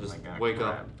Haldor, so Just I'm like, wake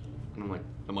up. And I'm like,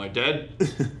 am I dead?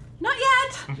 Not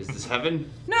yet. Is this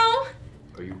heaven? No.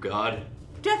 Are you God?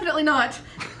 Definitely not.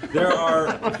 There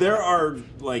are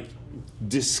like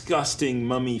disgusting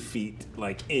mummy feet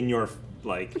like in your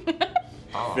like face.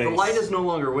 The light is no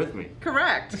longer with me.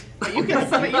 Correct. But you can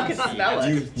smell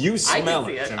it. You smell I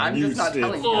can see it. it. I'm just not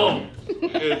telling you. Oh,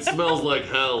 it smells like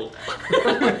hell.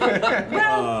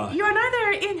 Well, you are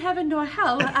neither in heaven nor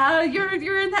hell.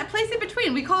 You're in that place in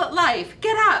between. We call it life.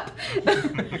 Get up.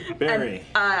 Barry.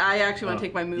 I actually want to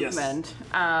take my yes. movement.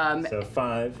 So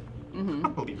 5. Mm-hmm.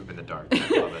 I'll leave him in the dark.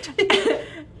 I love it.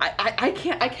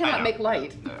 I cannot make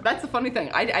light. That's the funny thing.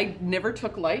 I never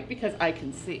took light because I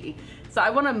can see. So I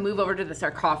want to move over to the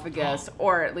sarcophagus,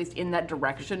 or at least in that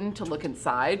direction, to look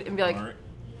inside and be like,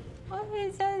 what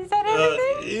is that? Is that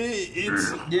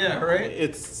everything? Yeah, right?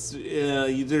 It's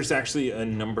there's actually a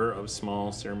number of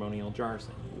small ceremonial jars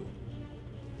that you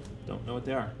don't know what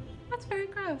they are. That's very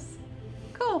gross.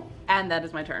 Cool. And that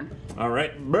is my turn. All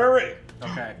right, Barry.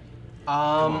 Okay.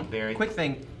 on, Barry. Quick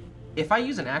thing. If I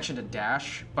use an action to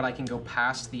dash, but I can go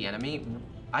past the enemy,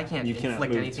 I can't You cannot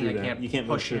inflict move anything. through I that. can't, You can't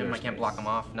move push through him. their I can't space. block him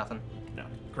off. Nothing. No.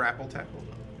 Grapple tackle?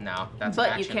 No, that's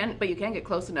But an you action. can get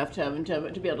close enough to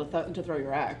be able to throw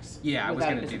your axe. Yeah, I was without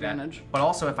gonna do that. disadvantage. But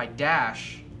also, if I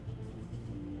dash,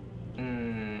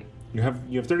 You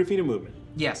have 30 feet of movement.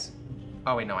 yes.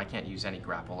 Oh wait, no, I can't use any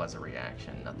grapple as a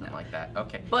reaction. Nothing like that.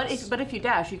 Okay. But if you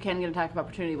dash, you can get an attack of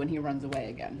opportunity when he runs away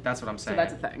again. That's what I'm saying. So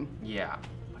that's a thing. Yeah,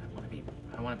 but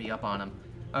I want to be up on him.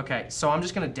 Okay, so I'm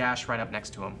just gonna dash right up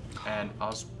next to him, and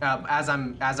I'll as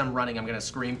I'm running, I'm gonna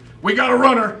scream, "We got a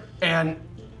runner!" And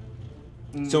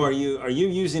So are you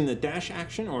using the dash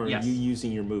action, or Yes. are you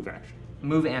using your move action?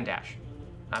 move and dash.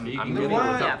 I'm You can moving. really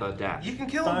work Yeah. up the dash. You can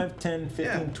kill 5, 10,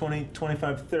 15, 20,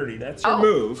 25, 30. That's your Oh.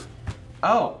 move.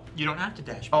 Oh. You don't have to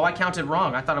dash. Oh, I counted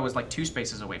wrong. I thought it was like 2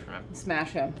 spaces away from him.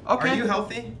 Smash him. Okay. Are you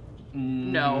healthy?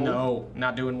 No. No,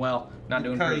 not doing well. Not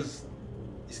doing great. Because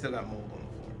you still got mold on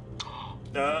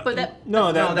the floor. But that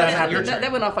that's that, your that, turn.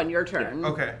 that went off on your turn.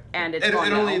 Okay. And it's It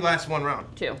gone only now. lasts one round.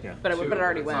 Two. Yeah. But it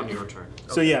already It's went. on your turn.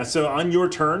 So yeah, so on your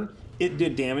turn, it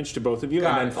did damage to both of you,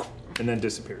 Got and then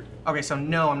disappeared. Okay, so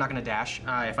no, I'm not gonna dash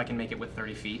if I can make it with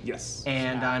 30 feet. Yes.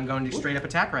 And I'm going to straight up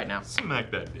attack right now.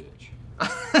 Smack that bitch.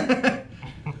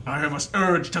 I have an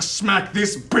urge to smack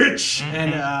this bitch!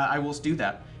 And I will do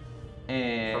that. From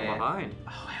And behind.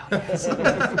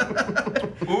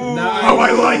 Ooh, How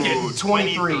I like it!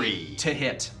 23 to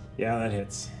hit. Yeah, that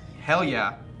hits. Hell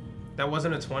yeah. That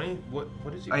wasn't a 20? What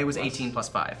did you It was plus? 18 plus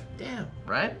 5. Damn.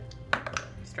 Right?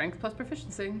 Strength plus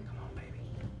proficiency.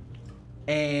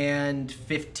 And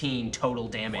 15 total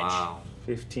damage. Wow.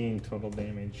 15 total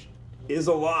damage is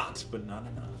a lot, but not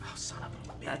enough. Oh, son of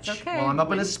a bitch. That's okay. Well, I'm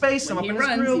up in his space. I'm When up he in his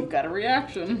runs, grill. you've got a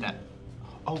reaction.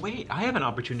 Oh wait, I have an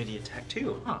opportunity attack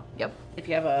too, huh? Yep. If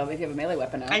you have a melee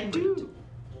weapon out. I do.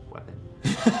 Weapon.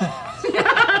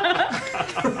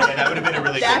 That would have been a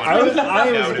really good That's one. I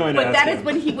was going to But ask that him. is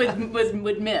when he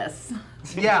would miss.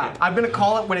 Yeah, I'm gonna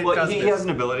call it when it Well, does he this. has an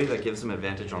ability that gives him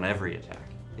advantage on every attack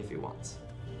if he wants.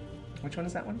 Which one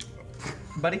is that one?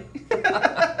 Buddy?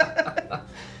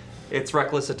 It's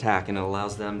reckless attack, and it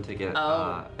allows them to get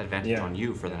advantage Yeah. on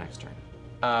you for the next turn.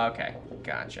 Okay,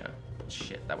 gotcha.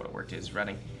 Shit, that would have worked his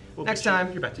running. Well, Next but you- time,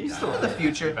 you're about to he's die. still in the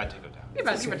future. You're about to go down. You're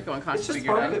about to go It's unconscious. just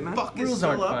Figure it part out. of it, man. Fuck is Rules still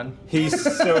aren't up.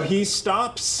 fun. He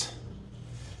stops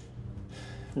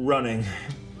running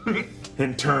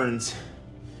and turns.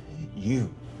 You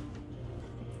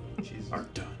are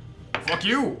done. Fuck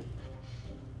you!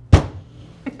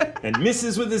 And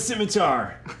misses with his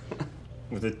scimitar.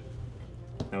 That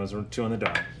was 2 on the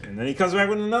die. And then he comes back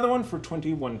with another one for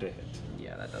 21 to hit.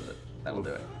 Yeah, that does it. That'll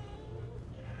do it.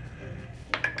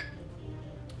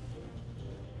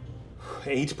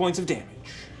 8 points of damage.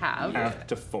 Have. Half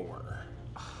to 4.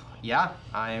 Yeah,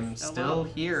 I'm still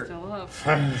here. Still up.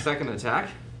 Second attack.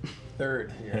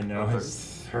 Third. Yeah. And now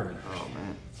his third. Oh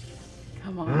man.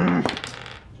 Come on.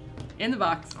 In the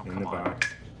box. In the box.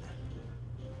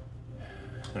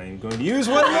 I'm going to use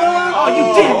one more.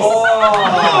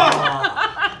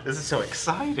 Oh, this is so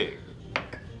exciting.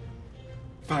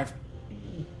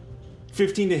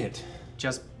 15 to hit.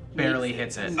 Just barely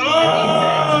hits it.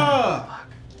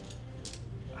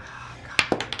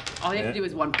 All you have to do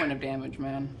is 1 point of damage,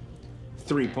 man.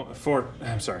 4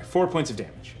 points of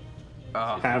damage.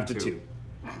 Half to 2.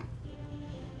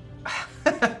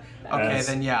 Okay,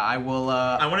 then yeah, I will.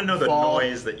 I want to know the fall.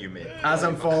 noise that you make. As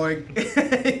I'm falling,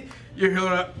 You hear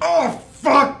that? Oh,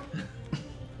 fuck!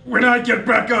 When I get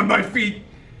back on my feet,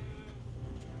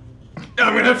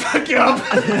 I'm gonna fuck you up!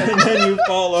 And then you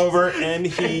fall over, and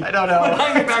he. I don't know.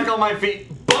 I get back on my feet.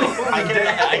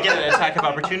 I get an attack of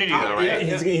opportunity though, right?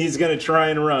 He's going to try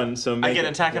and run. So I get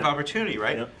an attack of opportunity,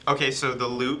 right? Yep. Okay, so the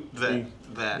loot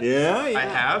that Yeah, I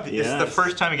have is the yes.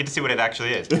 first time I get to see what it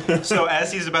actually is. So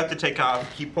as he's about to take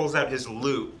off, he pulls out his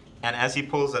loot, and as he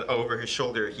pulls it over his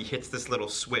shoulder, he hits this little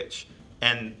switch,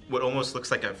 and what almost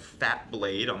looks like a fat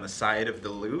blade on the side of the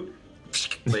loot,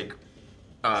 like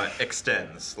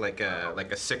extends like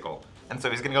a sickle. And so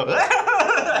he's gonna go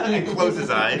and close his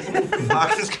eyes.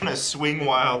 Fox is gonna swing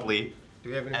wildly Do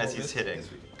we have any as more he's bits?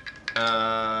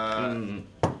 hitting.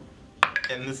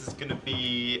 And this is gonna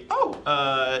be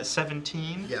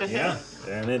 17. Yeah,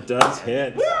 and it does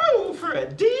hit. Woo! For a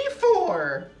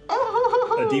D4.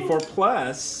 Oh. A D4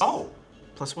 plus. Oh,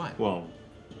 plus what? Well,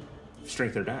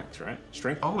 strength or dex, right?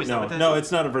 Strength. Oh, is no, that what that no, is?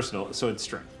 it's not a versatile, so it's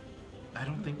strength. I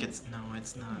don't think it's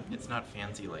it's not. It's not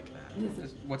fancy like that.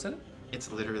 What's it?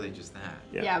 It's literally just that.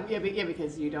 Yeah,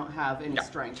 because you don't have any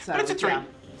strength. So But it's a 3. yeah.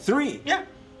 3. Yeah.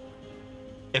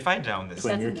 If I down this,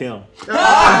 Claim your kill.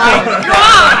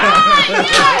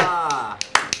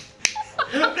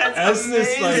 That's As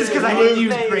this like, amazing. I didn't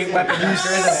use great weapon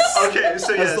master, isn't it? Okay,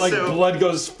 so yeah, as like so blood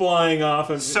goes flying off.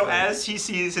 And so as he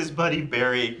sees his buddy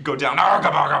Barry go down,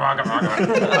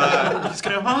 he's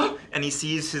gonna, and he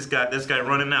sees this guy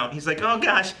running out. He's like, oh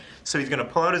gosh. So he's gonna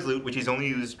pull out his loot, which he's only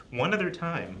used one other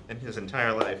time in his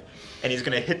entire life, and he's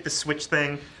gonna hit the switch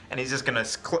thing, and he's just gonna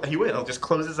he'll just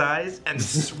close his eyes and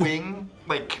swing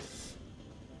like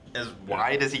as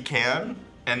wide as he can,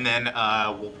 and then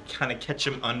we'll kind of catch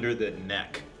him under the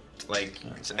neck, like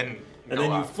and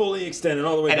then you fully extend it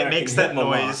all the way and back. it makes and that hit the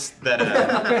lock. noise that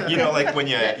like when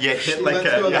you hit like Let's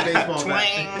go a to the baseball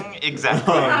twang,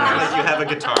 exactly. Oh, Like you have a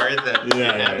guitar that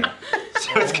Yeah.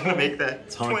 so it's gonna make that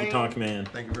It's Honky twang. Tonk Man.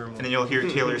 Thank you very much. And then you'll hear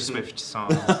Taylor Swift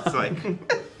songs. It's like in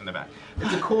the back.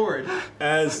 It's a chord.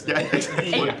 As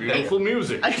Beautiful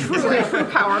music. A true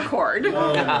power chord.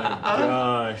 oh my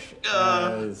gosh,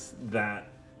 as that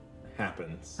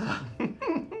happens,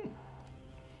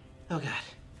 Oh god.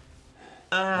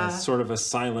 as sort of a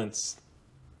silence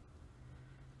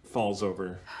falls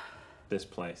over this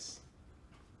place.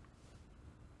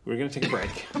 We're gonna take a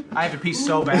break. I have to pee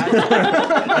so bad.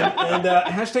 and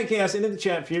hashtag chaos into the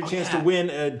chat for your chance to win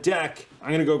a deck.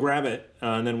 I'm gonna go grab it,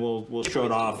 and then we'll show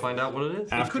it off. Find out what it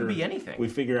is. After could be anything. we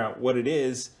figure out what it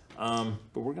is. But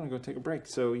we're gonna go take a break,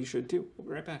 so you should too. We'll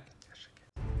be right back.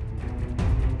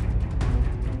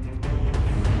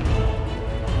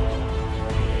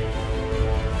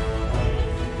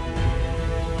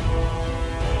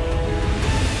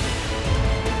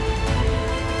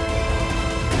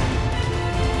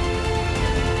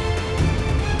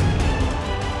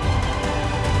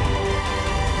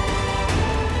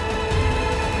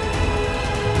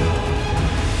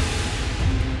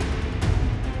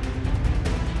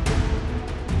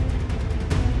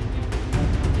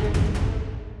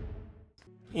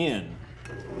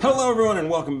 Hello, everyone, and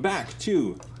welcome back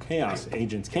to Chaos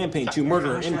Agents Campaign 2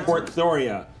 Murder in Port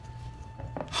Thoria.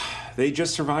 They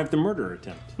just survived the murder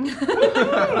attempt.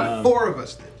 4 of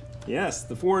us did. Yes,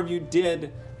 the 4 of you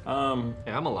did. Yeah,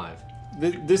 I'm alive.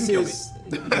 This is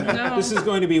this is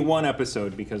going to be one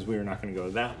episode because we are not going to go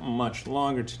that much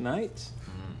longer tonight.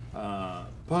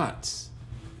 But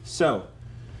so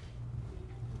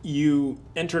you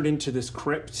entered into this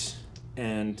crypt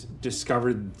and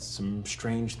discovered some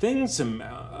strange things, some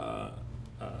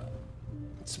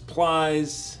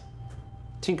supplies,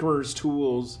 tinkerer's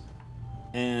tools,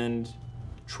 and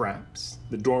traps.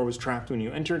 The door was trapped when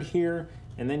you entered here,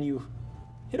 and then you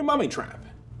hit a mummy trap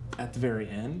at the very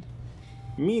end.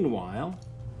 Meanwhile,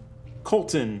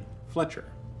 Colton Fletcher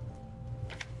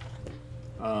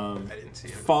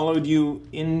followed you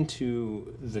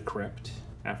into the crypt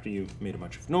after you made a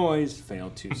bunch of noise,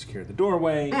 failed to secure the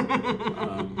doorway,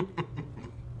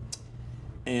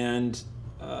 and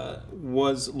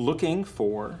was looking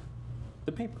for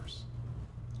the papers.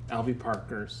 Albie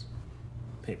Parker's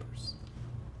papers.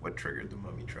 What triggered the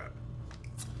mummy trap?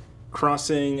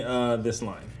 Crossing this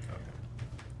line.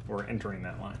 Or entering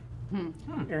that line.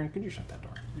 Aaron, could you shut that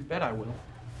door? You bet I will.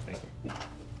 Thank you.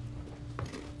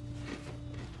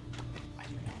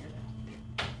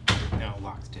 No,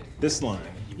 Locks did. This line.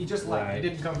 He just left. He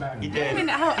didn't come back. He did. I mean,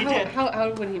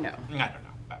 how would he know? I don't know.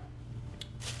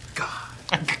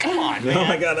 Come on, man. Oh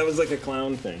my god, that was like a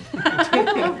clown thing.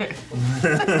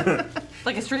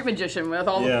 Like a street magician with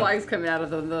all the Yeah. flags coming out of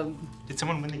the. Did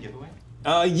someone win the giveaway?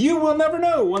 You will never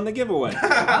know. Won the giveaway.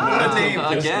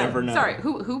 Just never know. Sorry,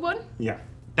 who won? Yeah.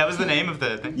 That was the name of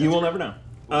the thing? You will never know.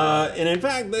 And in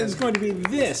fact, there's going to be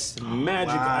this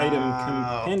magic item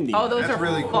compendium. Oh, those are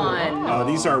really fun.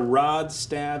 These are rods,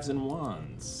 staves, and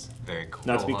wands. Very cool.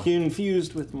 Not to be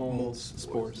confused with mold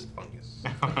spores.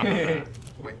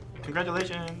 Wait,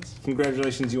 congratulations.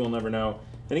 Congratulations, you will never know.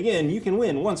 And again, you can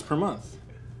win once per month.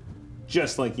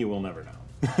 Just like you will never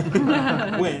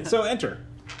know. Win. So enter.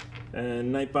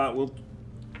 And Nightbot will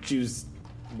choose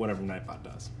whatever Nightbot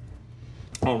does.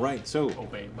 All right, so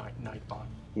Obey my Nightbot.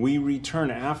 we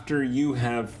return after you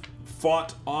have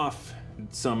fought off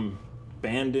some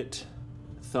bandit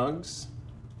thugs,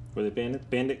 or the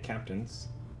bandit captains,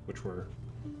 which were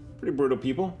pretty brutal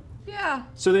people. Yeah.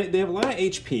 So they have a lot of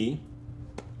HP,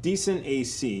 decent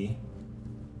AC,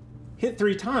 hit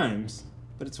 3 times,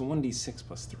 but it's a 1d6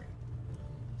 plus 3.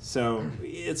 So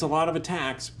it's a lot of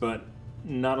attacks, but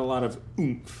not a lot of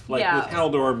oomph. Like with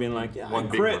Haldor being like, yeah, One I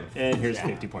big crit, one. and here's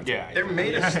 50 points. Yeah, they're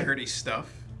made of sturdy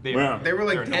stuff. They were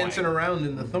like dancing around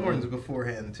in the thorns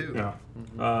beforehand too.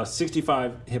 Yeah.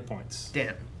 65 hit points.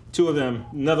 Damn. 2 of them.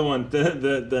 Another one.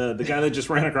 The guy that just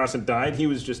ran across and died. He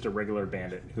was just a regular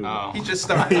bandit. Who He just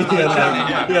started. he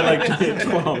had like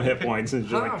 12 hit points and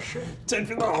just like shit. 10.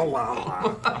 Don't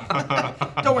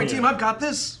worry, team. I've got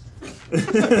this.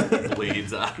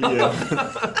 Bleeds out. Yeah.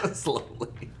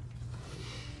 Slowly.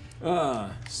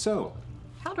 So.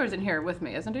 Haldor's in here with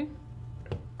me, isn't he?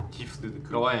 He flew the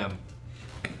coop. Oh, I am.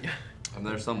 I'm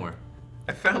there somewhere.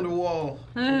 I found a wall.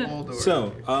 A wall door.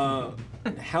 So,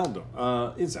 Haldor,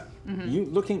 Izza, you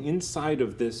looking inside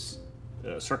of this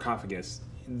sarcophagus,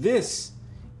 this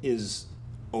is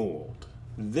old.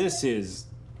 This has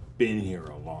been here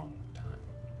a long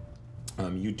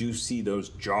time. You do see those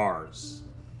jars.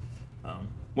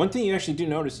 One thing you actually do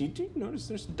notice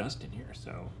there's dust in here,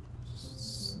 so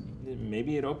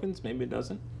maybe it opens, maybe it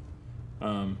doesn't.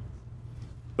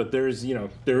 But there is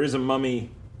a mummy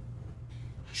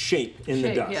shape in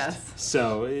the dust. Yes.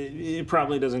 So it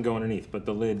probably doesn't go underneath, but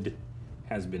the lid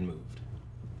has been moved.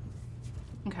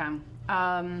 Okay.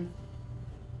 I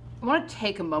want to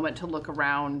take a moment to look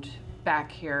around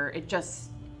back here. It just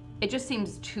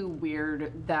seems too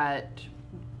weird that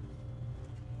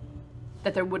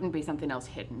there wouldn't be something else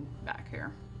hidden back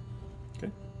here.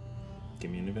 Okay. Give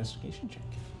me an investigation check.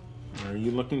 Are you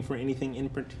looking for anything in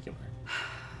particular?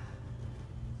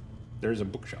 There's a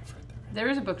bookshelf right there. There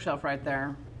is a bookshelf right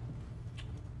there.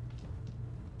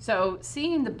 So,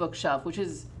 seeing the bookshelf, which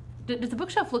is... Does the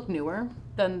bookshelf look newer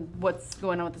than what's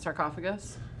going on with the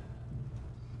sarcophagus?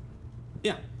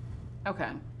 Yeah.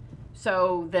 Okay.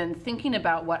 So then thinking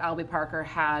about what Albie Parker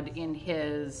had in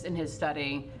his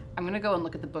study, I'm going to go and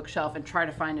look at the bookshelf and try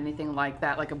to find anything like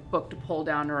that, like a book to pull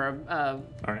down or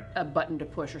a button to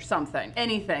push or something.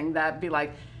 Anything that'd be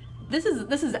like, this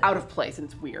is out of place and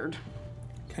it's weird.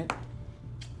 Okay.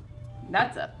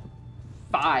 That's a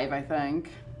 5, I think.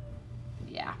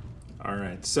 Yeah. All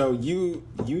right. So you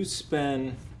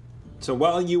spend. So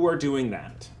while you are doing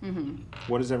that,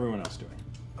 what is everyone else doing?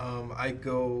 I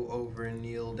go over and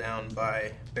kneel down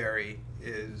by Barry.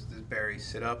 Does Barry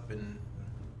sit up and,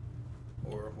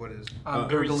 or what is? I'm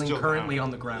gurgling currently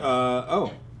on the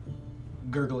ground.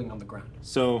 Gurgling on the ground.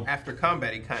 So after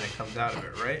combat, he kind of comes out of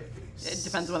it, right? It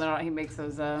depends whether or not he makes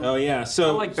those. Oh yeah. So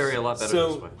I like Barry a lot better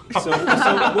this way.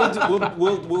 So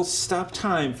we'll stop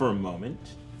time for a moment.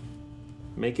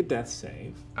 Make a death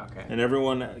save. Okay. And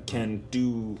everyone can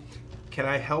do. Can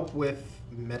I help with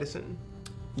medicine?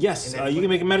 Yes, you can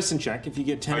make a medicine check. If you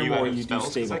get 10 or more, you do spells?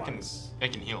 'Cause stabilize. I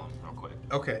can heal him real quick.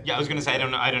 Okay. Yeah, I was gonna say I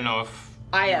don't know if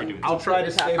I you am. were doing I'll try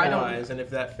to something. stabilize, and if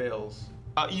that fails,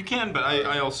 you can, but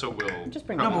I also will. Just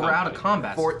bring No, but we're out of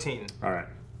combat. 14. All right.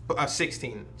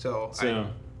 16. So yeah.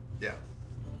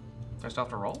 I still have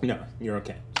to roll? No, you're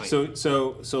okay. So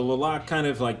Lalak kind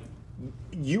of like,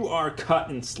 you are cut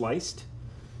and sliced.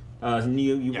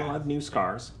 You will have new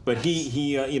scars, but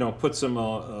he puts some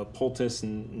poultice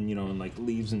and like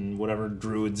leaves and whatever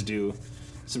druids do,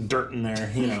 some dirt in there,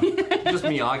 Just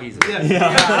Miyagi's.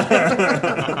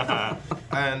 Yeah.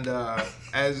 And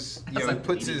as he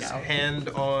puts his hand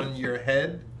on your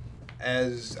head,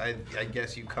 as I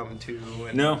guess you come to.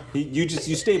 And No, you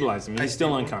stabilize him. He's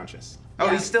still unconscious. Oh,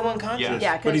 he's still unconscious.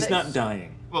 Yeah, but he's not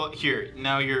dying. Well, here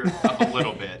now you're up a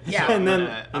little bit. Yeah. So and then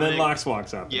I'm gonna- Lox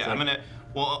walks up. Yeah, It's I'm like, gonna.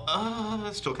 Well,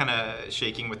 still kind of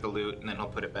shaking with the loot, and then he'll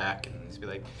put it back and just be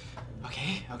like,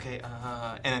 okay.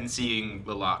 And then seeing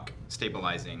Lalak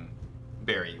stabilizing,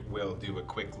 Barry will do a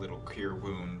quick little cure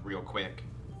wound, real quick.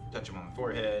 Touch him on the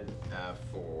forehead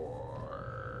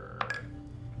for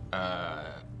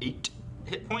 8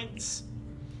 hit points.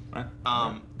 But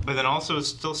then also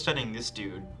still studying this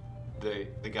dude, the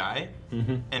guy,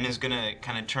 and is gonna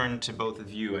kind of turn to both of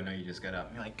you. I know you just got up.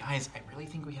 And you're like, guys, I really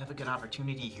think we have a good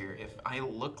opportunity here. If I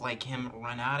look like him,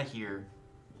 run out of here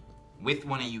with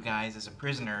one of you guys as a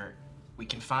prisoner, we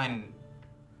can find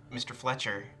Mr.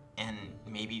 Fletcher and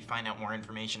maybe find out more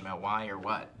information about why or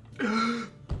what. Oh,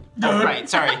 right,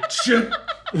 sorry. Shit.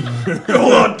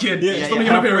 Hold on, kid. Yeah, Just let me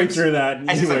get my halfway bearings. through that,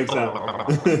 I he just wakes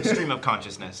up. Stream of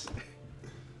consciousness.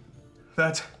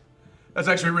 That's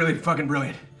actually really fucking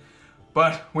brilliant.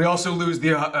 But we also lose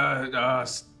the oh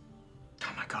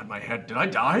my god, my head. Did I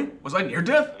die? Was I near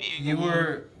death?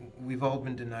 We've all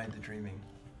been denied the dreaming.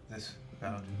 This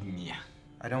bout. Yeah.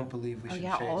 I don't believe we should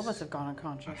chase. all of us have gone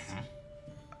unconscious.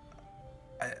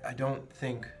 I don't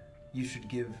think you should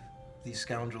give these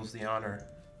scoundrels the honor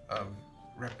of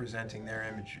representing their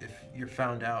image. If you're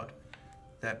found out,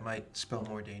 that might spell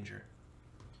more danger.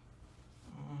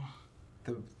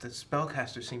 The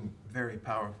spellcasters seem very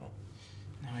powerful.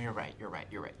 No, you're right.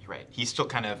 He's still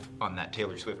kind of on that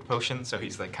Taylor Swift potion, so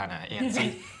he's like kind of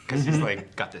antsy because he's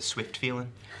like got this Swift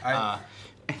feeling.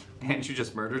 And you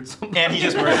just murdered someone. And he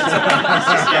just murdered someone.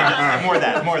 Yeah, more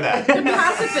of that. The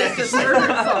pacifist just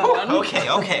murdered someone. Okay.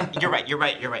 You're right,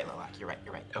 Lilac. You're right.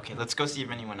 Okay, let's go see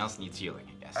if anyone else needs healing,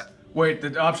 I guess. Wait,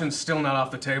 the option's still not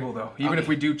off the table, though. Even if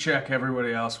we do check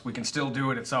everybody else, we can still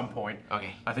do it at some point.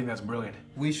 Okay. I think that's brilliant.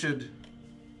 We should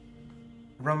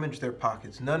rummage their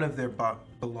pockets. None of their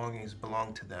belongings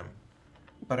belong to them.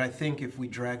 But I think if we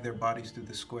drag their bodies through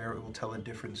the square, it will tell a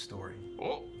different story.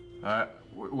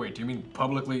 Wait, do you mean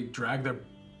publicly drag their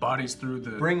bodies through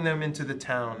the... Bring them into the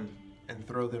town and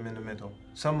throw them in the middle.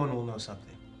 Someone will know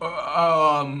something.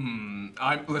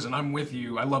 Listen, I'm with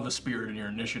you. I love the spirit in your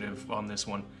initiative on this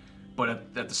one. But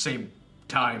at the same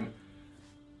time,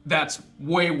 that's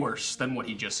way worse than what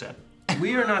he just said.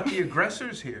 We are not the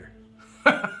aggressors here.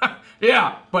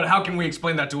 Yeah, but how can we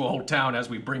explain that to a whole town as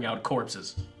we bring out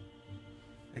corpses?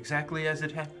 Exactly as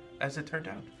it turned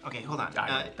out. Okay, hold on.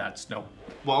 That's no.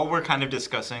 While we're kind of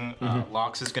discussing,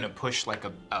 Lox is gonna push like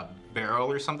a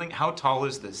barrel or something. How tall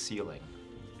is the ceiling?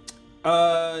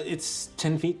 It's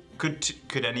 10 feet.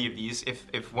 Could any of these,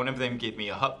 if one of them gave me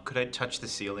a hup, could I touch the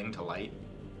ceiling to light?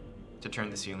 To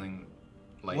turn the ceiling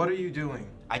light? What are you doing?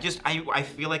 I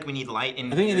feel like we need light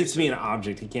in I think it needs to be an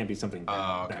object. It can't be something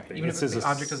that big. Even if the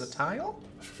object is a tile?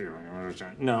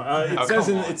 No, it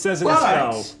says in the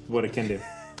spell what it can do.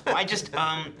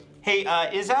 Hey,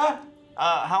 Izza?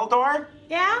 Haldor?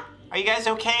 Yeah? Are you guys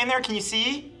okay in there? Can you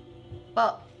see?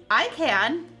 Well, I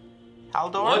can.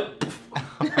 Haldor? What?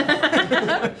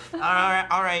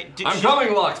 All right. I'm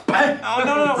coming, Lux. Oh,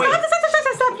 no, wait.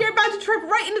 Stop. You're about to trip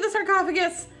right into the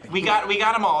sarcophagus. We got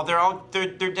them all.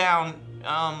 They're down.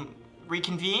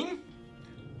 Reconvene?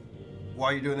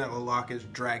 While you're doing that, Lilac is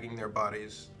dragging their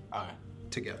bodies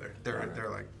together.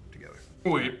 They're like together.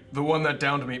 Wait, the one that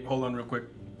downed me, hold on real quick.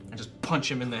 And just punch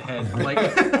him in the head.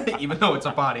 Like, even though it's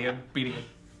a body, I'm beating a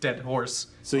dead horse.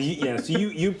 So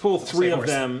you pull three of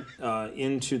them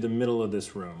into the middle of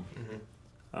this room.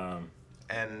 Mm-hmm.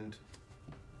 And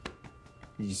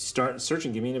you start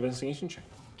searching. Give me an investigation check.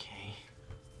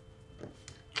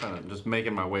 I'm just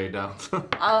making my way down.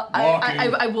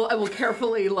 I will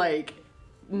carefully like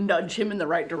nudge him in the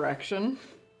right direction.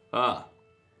 Thank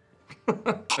you,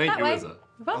 Izza.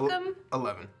 Welcome.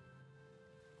 11.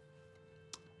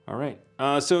 All right.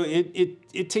 So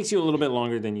it takes you a little bit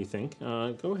longer than you think.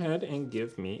 Go ahead and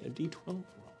give me a d12 roll.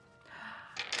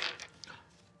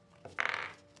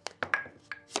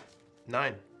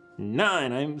 9.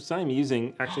 9. I'm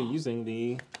using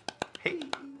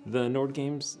the Nord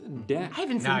Games deck. I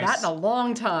haven't seen that in a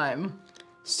long time.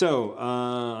 So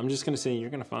I'm just going to say you're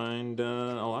going to find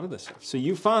a lot of this stuff. So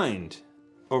you find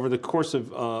over the course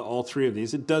of all three of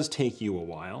these, it does take you a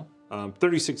while.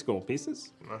 36 gold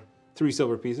pieces, 3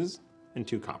 silver pieces, and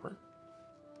 2 copper.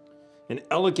 An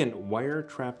elegant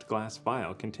wire-trapped glass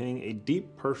vial containing a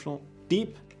deep purple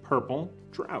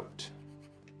drought.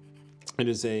 It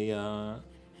is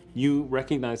you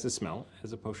recognize the smell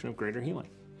as a potion of greater healing.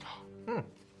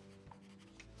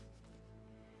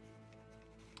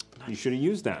 You should have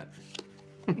used that.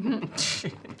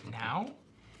 Now?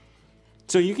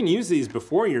 So you can use these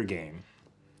before your game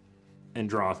and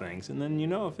draw things, and then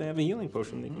if they have a healing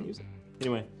potion, they can use it.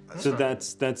 Anyway,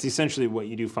 that's essentially what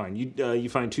you do find. You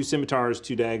find 2 scimitars,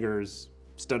 2 daggers,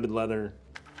 studded leather.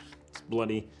 It's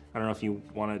bloody. I don't know if you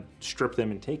want to strip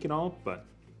them and take it all, but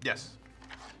yes,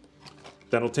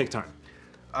 that'll take time.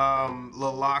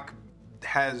 Lilac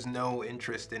has no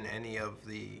interest in any of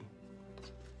the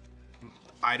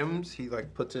items. He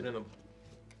puts it in a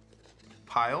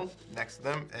pile next to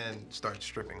them and starts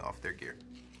stripping off their gear.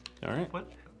 All right.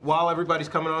 What? While everybody's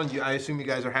coming on, I assume you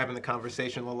guys are having the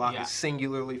conversation. Lilac is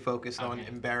singularly focused on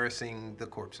embarrassing the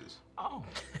corpses. Oh.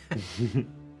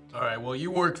 All right, well,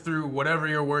 you work through whatever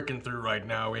you're working through right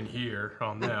now in here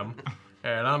on them,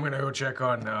 and I'm gonna go check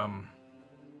on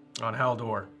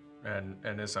Haldor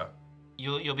and Issa.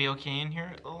 You'll be okay in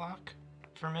here, Lilac,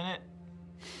 for a minute?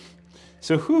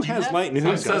 So who has light and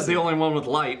who says the only one with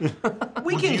light?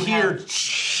 We can hear.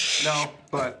 No,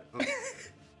 but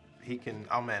he can.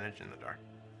 I'll manage in the dark.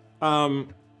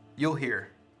 You'll hear.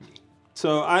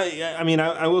 So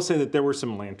I will say that there were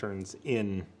some lanterns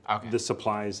in the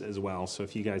supplies as well. So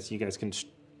if you guys can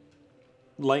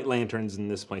light lanterns, and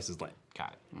this place is lit.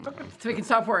 Got it. Okay. So we can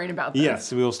stop worrying about this.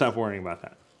 Yes, we will stop worrying about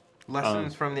that.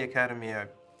 Lessons from the academy I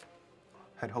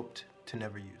had hoped to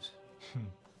never use.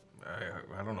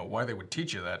 I don't know why they would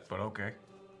teach you that, but okay.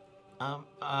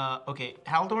 Okay.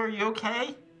 Haldor, are you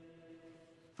okay?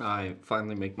 I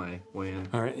finally make my way in.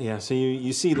 All right, yeah. So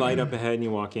you see light up ahead, and you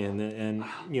walk in, and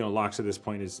Lox at this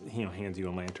point is hands you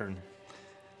a lantern,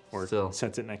 or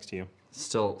sets it next to you.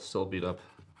 Still beat up.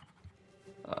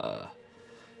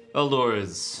 Haldor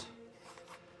is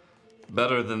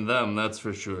better than them, that's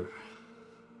for sure.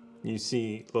 You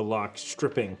see Lilac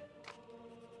stripping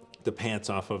the pants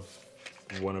off of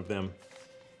one of them.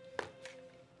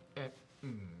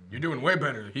 You're doing way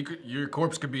better. Your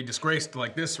corpse could be disgraced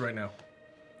like this right now.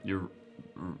 You're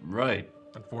right.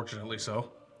 Unfortunately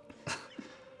so.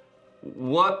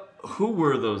 Who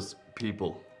were those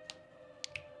people?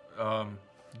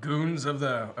 Goons of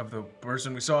the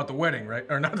person we saw at the wedding, right?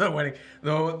 Or not the wedding,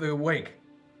 the wake.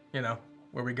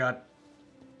 Where we got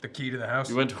the key to the house.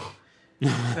 You went to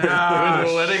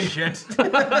a wedding? Shit. Shit.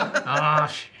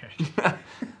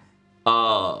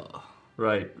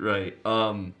 Right.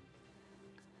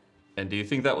 And do you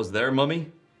think that was their mummy?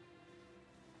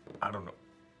 I don't know.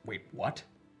 Wait, what?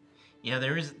 Yeah,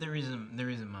 there is a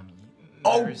mummy.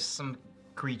 Oh! There's some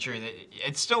creature that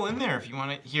it's still in there if you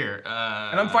want it. Here.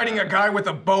 And I'm fighting a guy with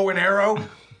a bow and arrow?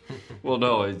 Well,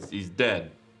 no, he's dead.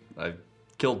 I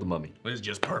killed the mummy. This is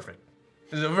just perfect.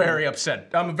 I'm very upset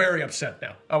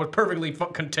now. I was perfectly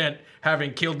content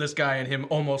having killed this guy and him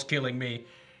almost killing me.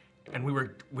 And we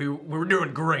were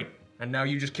doing great. And now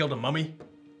you just killed a mummy?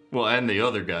 Well, and the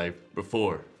other guy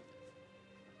before.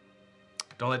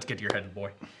 Don't let it get to your head,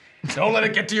 boy. Don't let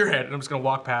it get to your head. And I'm just gonna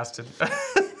walk past it.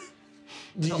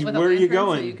 Where are you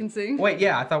going? So you can see. Wait,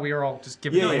 yeah, I thought we were all just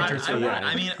giving lanterns.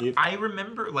 I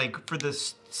remember, like, for the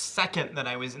second that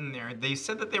I was in there, they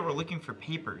said that they were looking for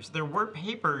papers. There were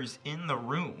papers in the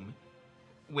room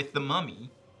with the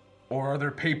mummy. Or are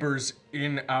there papers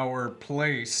in our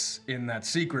place in that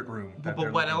secret room?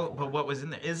 But what else? But what was in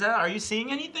there? Are you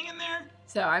seeing anything in there?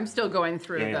 So I'm still going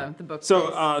through the book.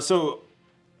 So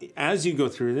as you go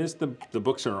through this, the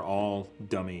books are all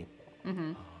dummy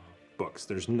books.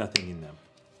 There's nothing in them.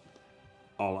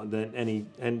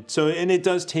 And it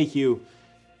does take you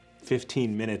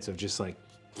 15 minutes of just like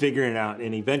figuring it out,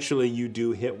 and eventually you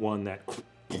do hit one that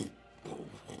Found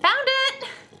it!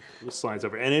 slides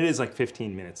over, and it is like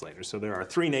 15 minutes later. So there are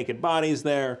 3 naked bodies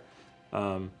there.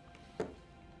 I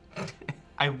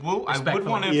would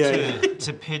want him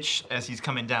to pitch as he's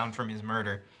coming down from his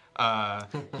murder.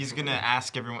 He's gonna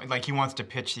ask everyone, like he wants to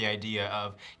pitch the idea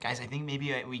of, guys, I think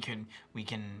maybe we can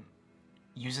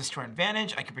use this to our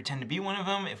advantage. I could pretend to be one of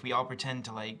them. If we all pretend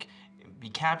to like be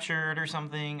captured or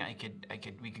something,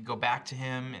 we could go back to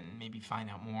him and maybe find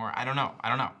out more. I don't know.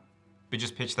 But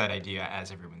just pitch that idea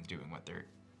as everyone's doing what they're.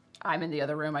 I'm in the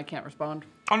other room. I can't respond.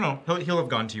 Oh no, he'll have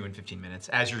gone to you in 15 minutes.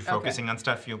 As you're focusing on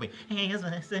stuff, you'll be, hey, here's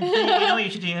what I said. You know what you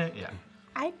should do. Yeah.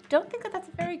 I don't think that's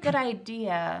a very good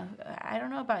idea. I don't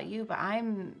know about you, but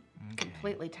I'm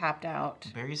completely tapped out.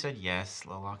 Barry said yes.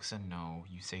 Lilac said no.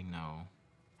 You say no.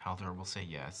 Haldor will say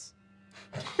yes.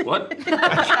 What?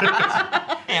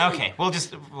 Yeah, okay.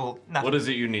 Nothing. What is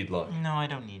it you need, Locke? No, I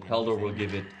don't need it. Haldor will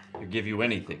give you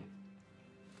anything.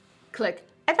 Click.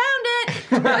 I found it!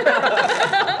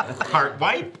 Heart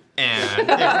wipe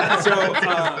and...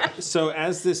 So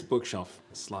as this bookshelf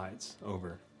slides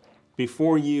over,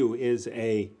 before you is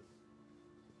a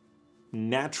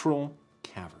natural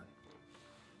cavern.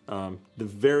 The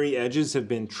very edges have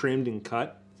been trimmed and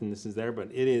cut, and this is there, but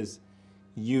it is,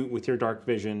 you, with your dark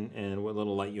vision and what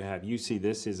little light you have, you see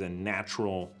this is a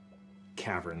natural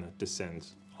cavern that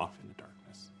descends off into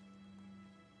darkness.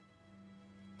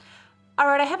 All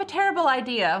right, I have a terrible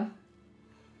idea.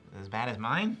 As bad as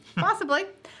mine? Possibly.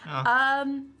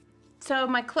 Oh. So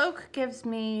my cloak gives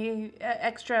me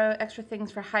extra things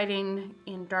for hiding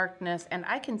in darkness, and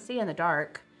I can see in the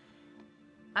dark.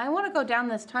 I want to go down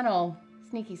this tunnel,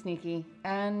 sneaky,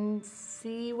 and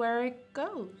see where it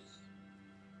goes.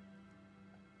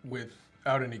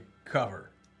 Without any cover?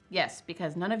 Yes,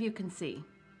 because none of you can see.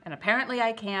 And apparently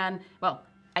I can. Well,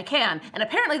 I can, and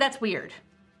apparently that's weird.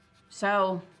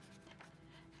 So...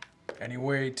 Any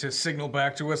way to signal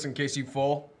back to us in case you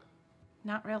fall?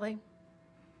 Not really.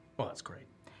 Well, that's great.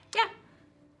 Yeah.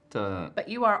 But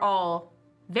you are all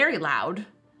very loud.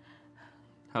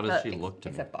 How does she look to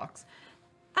me? Except Box.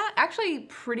 Actually,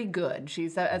 pretty good.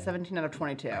 She's at 17 out of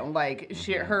 22. Like,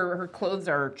 her clothes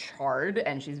are charred,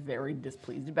 and she's very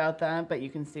displeased about that. But you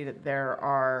can see that there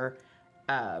are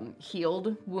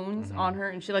healed wounds on her,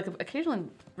 and she like occasionally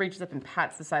reaches up and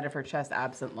pats the side of her chest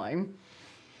absently.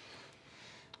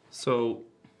 So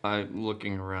I'm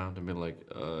looking around and be like,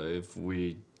 if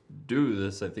we do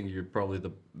this, I think you're probably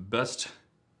the best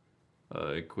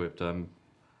equipped.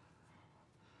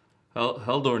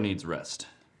 Haldor needs rest.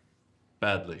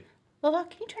 Badly.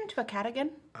 Lilac, can you turn into a cat again?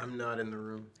 I'm not in the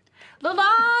room.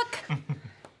 Lilac!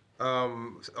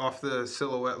 Off the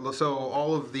silhouette. So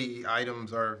all of the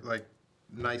items are like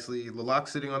nicely.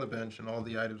 Lilac's sitting on the bench, and all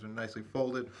the items are nicely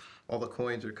folded. All the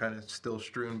coins are kind of still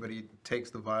strewn, but he takes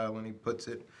the vial and he puts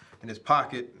it in his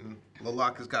pocket. And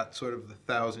Lilac has got sort of the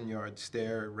 1,000-yard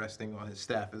stare resting on his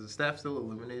staff. Is the staff still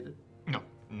illuminated? No,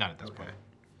 not at this point.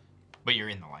 But you're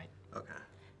in the light. Okay.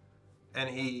 And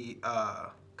he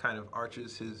kind of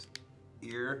arches his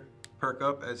ear, perk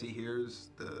up as he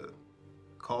hears the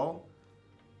call.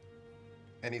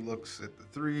 And he looks at the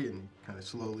three and kind of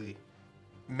slowly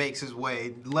makes his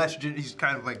way. He's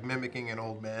kind of like mimicking an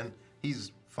old man.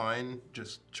 He's fine,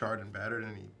 just charred and battered,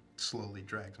 and he slowly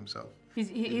drags himself.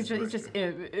 He's just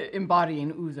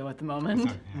embodying Uzo at the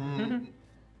moment.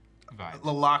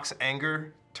 Lilac's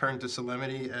anger turned to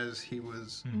solemnity as he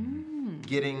was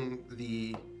getting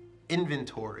the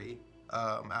inventory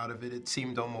out of it. It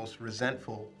seemed almost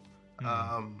resentful,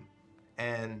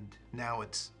 and now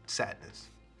it's sadness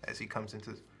as he comes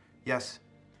into. Yes.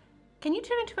 Can you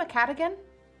turn into a cat again?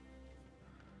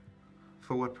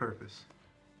 For what purpose?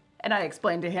 And I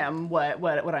explained to him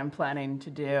what I'm planning to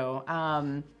do.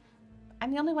 I'm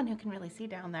the only one who can really see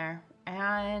down there,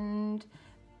 and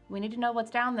we need to know what's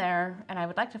down there, and I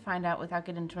would like to find out without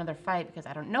getting into another fight, because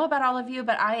I don't know about all of you,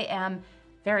 but I am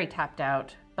very tapped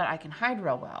out, but I can hide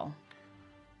real well.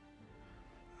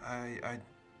 I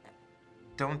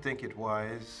don't think it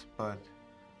wise, but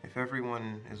if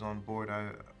everyone is on board,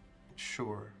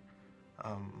 sure.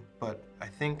 But I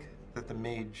think that the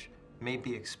mage may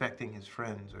be expecting his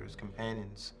friends or his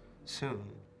companions soon.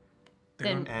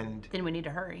 Then we need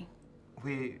to hurry.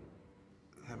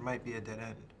 That might be a dead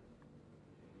end.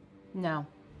 No,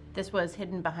 this was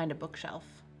hidden behind a bookshelf.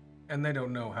 And they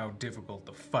don't know how difficult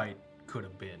the fight could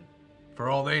have been. For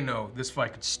all they know, this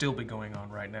fight could still be going on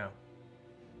right now.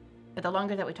 But the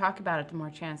longer that we talk about it, the more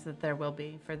chance that there will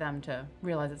be for them to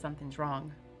realize that something's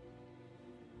wrong.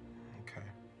 Okay.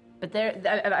 But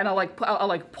and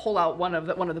I'll pull out one of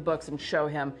the books and show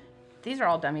him. These are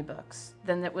all dummy books.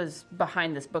 Then it was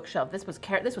behind this bookshelf. This was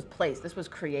placed. This was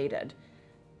created,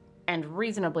 and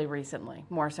reasonably recently,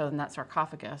 more so than that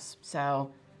sarcophagus.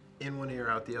 So. In one ear,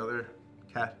 out the other.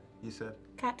 Cat, you said.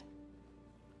 Cat.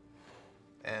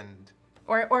 And.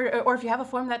 Or if you have a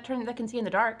form that can see in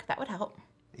the dark, that would help.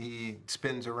 He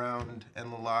spins around, and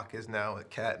Lilac is now a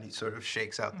cat, and he sort of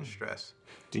shakes out the stress.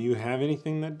 Do you have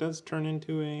anything that does turn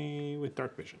into with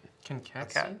dark vision? Can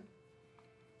cats see?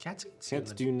 Cats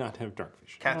do not have dark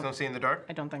vision. Cats don't see in the dark?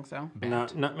 I don't think so.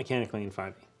 Not mechanically in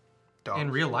 5e. Dogs. In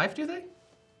real life, do they?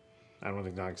 I don't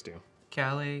think dogs do.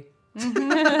 Callie.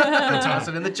 Toss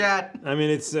it in the chat. I mean,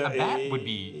 it's a bat would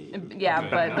be. Yeah,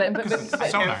 but I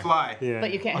can't fly. Yeah.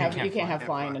 But you can't have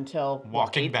flying until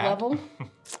walking 8th bat. level.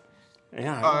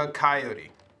 Yeah.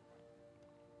 Coyote.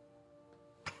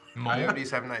 Mole? Coyotes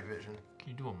have night vision. Can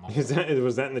you do a mole?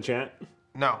 Was that in the chat?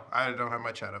 No, I don't have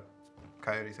my chat up.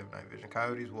 Coyotes have night vision.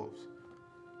 Coyotes, wolves.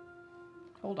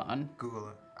 Hold on. Google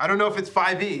it. I don't know if it's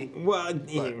 5e. Well,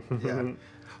 yeah.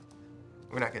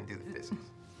 We're not going to do the physics.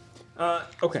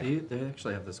 Okay. So they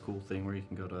actually have this cool thing where you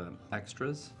can go to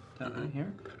extras down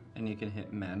here, and you can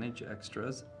hit manage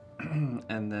extras,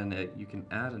 and then you can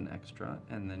add an extra,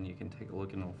 and then you can take a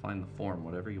look and it'll find the form,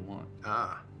 whatever you want.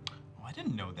 Ah. Oh, I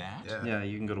didn't know that. Yeah,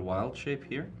 you can go to wild shape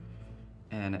here,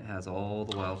 and it has all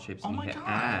the wild shapes, and you hit God.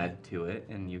 add to it,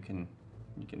 and you can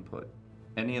put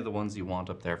any of the ones you want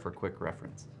up there for quick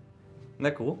reference. Isn't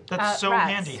that cool? That's so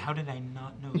rats. handy. How did I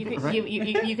not know You that?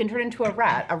 can, you can turn into a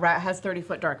rat. A rat has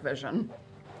 30-foot dark vision.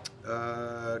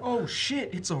 Oh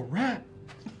shit! It's a rat.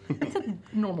 It's a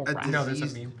normal rat. No, there's a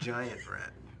diseased meme. giant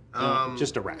rat.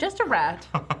 Just a rat. Just a rat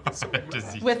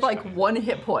Disease. with like 1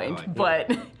 hit point,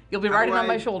 but you'll be riding on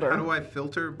my shoulder. How do I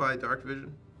filter by dark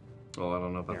vision? Oh, I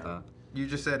don't know about that. You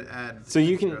just said add. So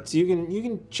you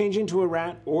can change into a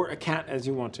rat or a cat as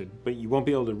you wanted, but you won't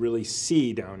be able to really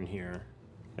see down here,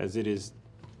 as it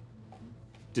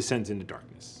descends into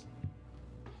darkness.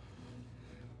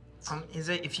 Is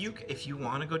it if you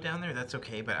want to go down there, that's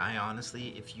okay. But I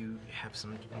honestly, if you have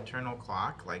some internal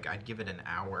clock, like I'd give it an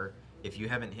hour. If you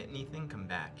haven't hit anything, come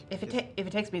back. If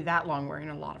it takes me that long, we're in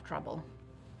a lot of trouble.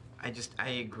 I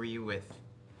agree with.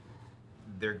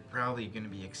 They're probably going to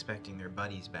be expecting their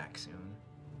buddies back soon.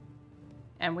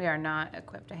 And we are not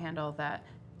equipped to handle that.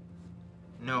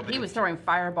 No, but he was throwing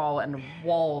fireball and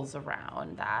walls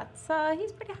around. That's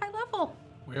he's pretty high level.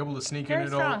 We're able to sneak Very in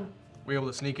at all. strong. We're able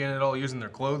to sneak in at all using their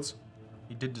clothes.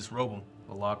 He did disrobe them,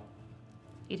 Lilac.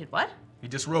 He did what? He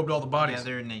disrobed all the bodies. Yeah,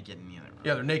 they're naked in the other room.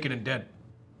 Yeah, they're naked and dead.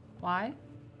 Why?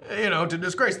 You know, to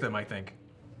disgrace them, I think.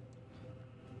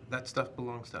 That stuff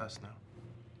belongs to us now.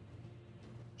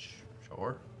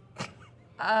 Sure.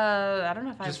 I don't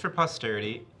know if Just for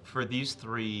posterity, for these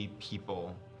 3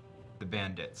 people, the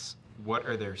bandits, what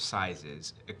are their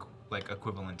sizes,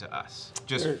 equivalent to us?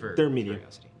 Just for they're medium,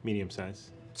 curiosity. medium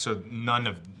size. So none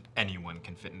of anyone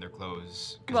can fit in their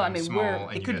clothes because Well, I I'm mean, small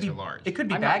and you guys are large. It could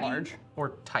be I'm not baggy large. or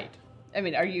tight. I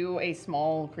mean, are you a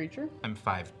small creature? I'm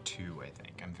 5'2", I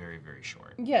think. I'm very, very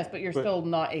short. Yes, but you're still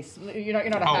not you're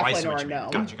not a Oh, I halfling see or what a you mean.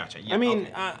 gnome. Gotcha. Yeah, I mean,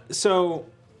 okay. so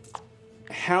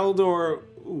Haldor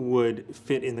would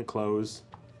fit in the clothes.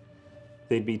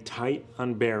 They'd be tight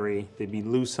on Barry. They'd be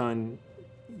loose on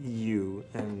you,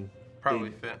 and Probably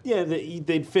they'd- fit. Yeah,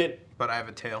 they'd fit. But I have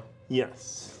a tail.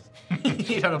 Yes.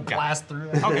 You gotta blast through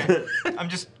it. Okay. I'm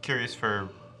just curious for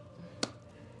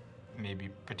maybe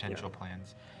potential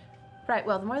plans. Right,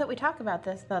 well, the more that we talk about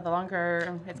this, the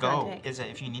longer it's going to take.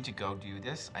 If you need to go do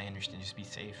this, I understand. Just be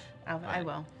safe. I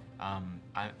will. I'm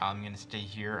gonna stay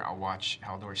here. I'll watch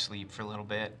Haldor sleep for a little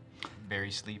bit.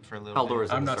 Barry sleep for a little bit. Haldor is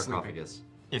in I'm the not sarcophagus.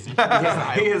 Is he?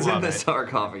 He is in love the it.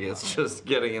 sarcophagus, just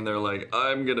getting in there like,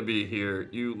 I'm gonna be here.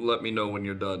 You let me know when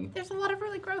you're done. There's a lot of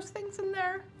really gross things in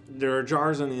there. There are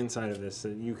jars on the inside of this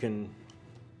that you can.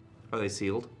 Are they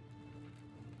sealed?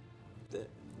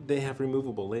 They have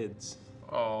removable lids.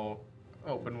 Oh,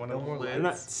 open one of the lids. They're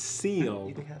not sealed.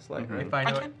 You can cast light, Mhm. right? If I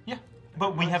know it. Yeah.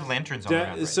 But we have lanterns all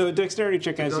around. Right? So dexterity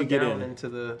check as Go you get down in. into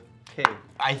the cave.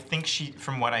 I think she,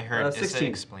 from what I heard, Issa 16.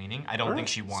 explaining, I don't All think right.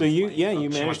 she wants. So you, light. yeah, you She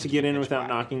managed wants to keep get in pitch without black,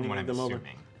 knocking what I'm them over.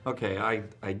 assuming. Okay,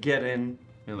 I get in.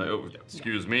 You're like, oh,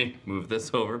 excuse me, move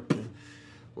this over.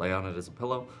 Lay on it as a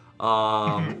pillow.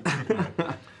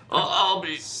 I'll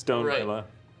be Stone right, pillow.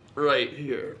 right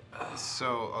here.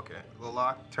 So, okay,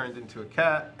 Lalak turned into a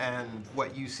cat, and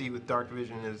what you see with dark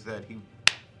vision is that he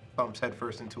bumps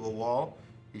headfirst into a wall.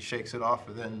 He shakes it off,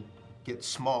 and then gets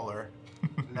smaller.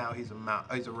 Now he's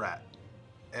a rat,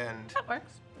 and That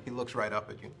works. he looks right up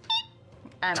at you.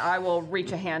 And I will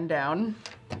reach a hand down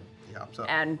He hops up.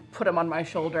 and put him on my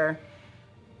shoulder.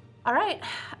 All right,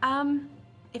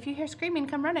 if you hear screaming,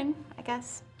 come running, I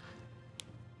guess.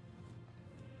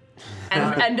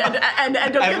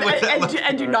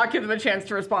 And do not give them a chance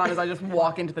to respond as I just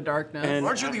walk into the darkness. And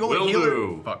Aren't you the only Will healer?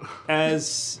 do.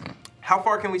 as How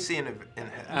far can we see in You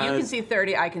ahead? can see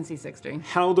 30, I can see 60.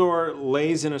 Haldor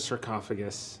lays in a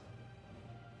sarcophagus,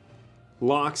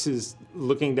 Lox is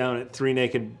looking down at 3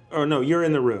 naked. Oh no, you're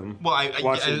in the room. Well,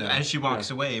 watching them. as she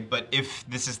walks away, but if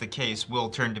this is the case,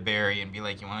 we'll turn to Barry and be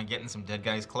like, "You want to get in some dead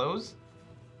guy's clothes?"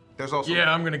 There's also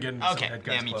Yeah, I'm gonna get into Okay, some dead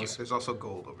yeah, guy's me too. clothes. There's also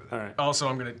gold over there. All right. Also,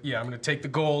 I'm gonna take the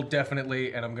gold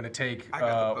definitely, and I'm gonna take I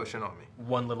got the potion on me.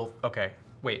 One little. Okay.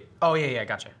 Wait. Oh yeah,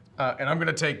 gotcha. and I'm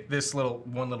gonna take this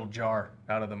one little jar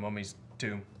out of the mummy's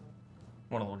tomb.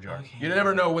 One little jar. You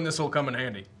never know when this will come in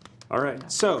handy. All right.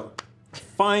 So,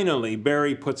 finally,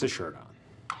 Barry puts a shirt on,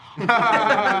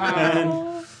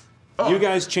 and you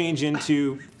guys change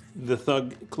into the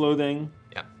thug clothing.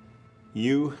 Yeah.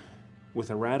 You, with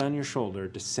a rat on your shoulder,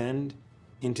 descend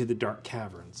into the dark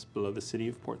caverns below the city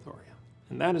of Port Thoria.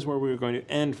 And that is where we're going to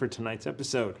end for tonight's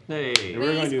episode. Hey. And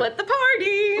we're going to Split the party!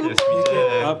 Yes, we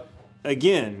did. up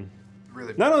again.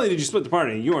 Really? Not only did you split the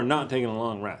party, you are not taking a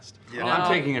long rest. Yeah.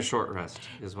 I'm taking a short rest,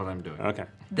 is what I'm doing. Okay.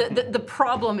 The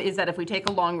problem is that if we take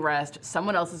a long rest,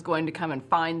 someone else is going to come and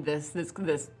find this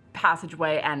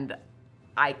passageway, and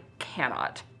I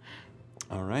cannot.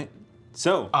 All right.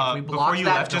 So, we Before block you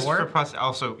that left, just door- for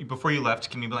also before you left,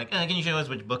 can you be like, can you show us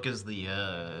which book is the?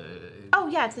 Oh,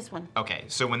 yeah, it's this one. Okay,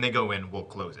 so when they go in, we'll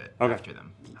close it Okay. after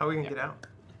them. How are we gonna get out?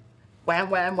 Wham,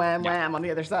 wham, wham, wham on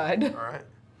the other side. All right.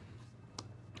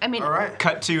 I mean, All right.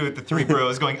 Cut to the 3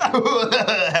 bros going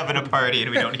having a party, and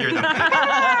we don't hear them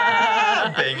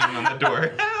banging on the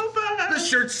door. This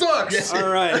shirt sucks. all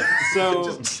right.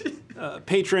 So,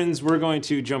 patrons, we're going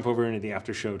to jump over into the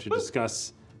after show to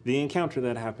discuss the encounter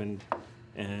that happened,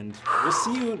 and we'll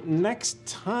see you next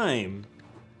time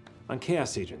on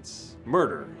Chaos Agents: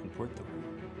 Murder in Port Thoria.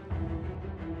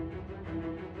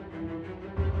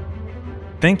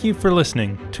 Thank you for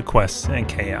listening to Quests and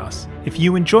Chaos. If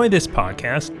you enjoy this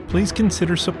podcast, please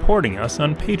consider supporting us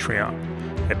on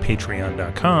Patreon at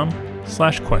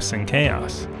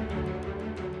patreon.com/questsandchaos.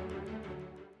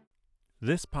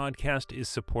 This podcast is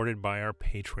supported by our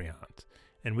Patreons,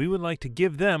 and we would like to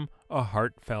give them a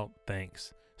heartfelt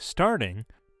thanks, starting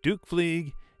Duke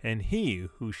Fleeg and He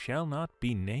Who Shall Not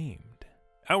Be Named.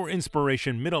 Our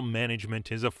inspiration middle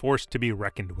management is a force to be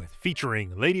reckoned with,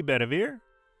 featuring Lady Bedivere,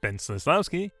 Ben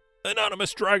Slislawski,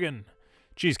 Anonymous Dragon,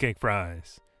 Cheesecake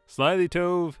Fries, Slyly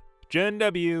Tove, Jen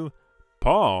W.,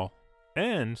 Paul,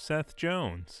 and Seth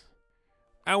Jones.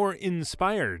 Our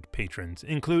inspired patrons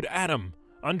include Adam,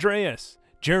 Andreas,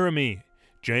 Jeremy,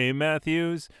 Jay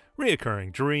Matthews,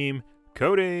 Reoccurring Dream,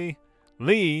 Cody,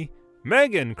 Lee,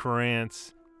 Megan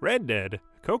Krantz, Red Dead,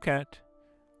 Coquette,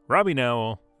 Robbie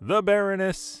Nowell, the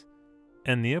Baroness,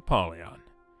 and the Apollyon.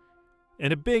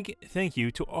 And a big thank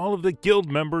you to all of the guild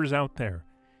members out there.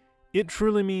 It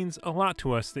truly means a lot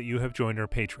to us that you have joined our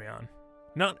Patreon.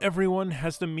 Not everyone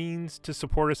has the means to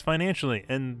support us financially,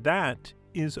 and that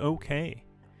is okay.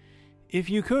 If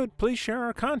you could, please share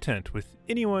our content with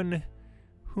anyone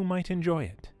who might enjoy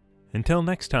it. Until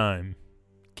next time,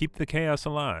 keep the chaos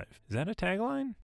alive. Is that a tagline?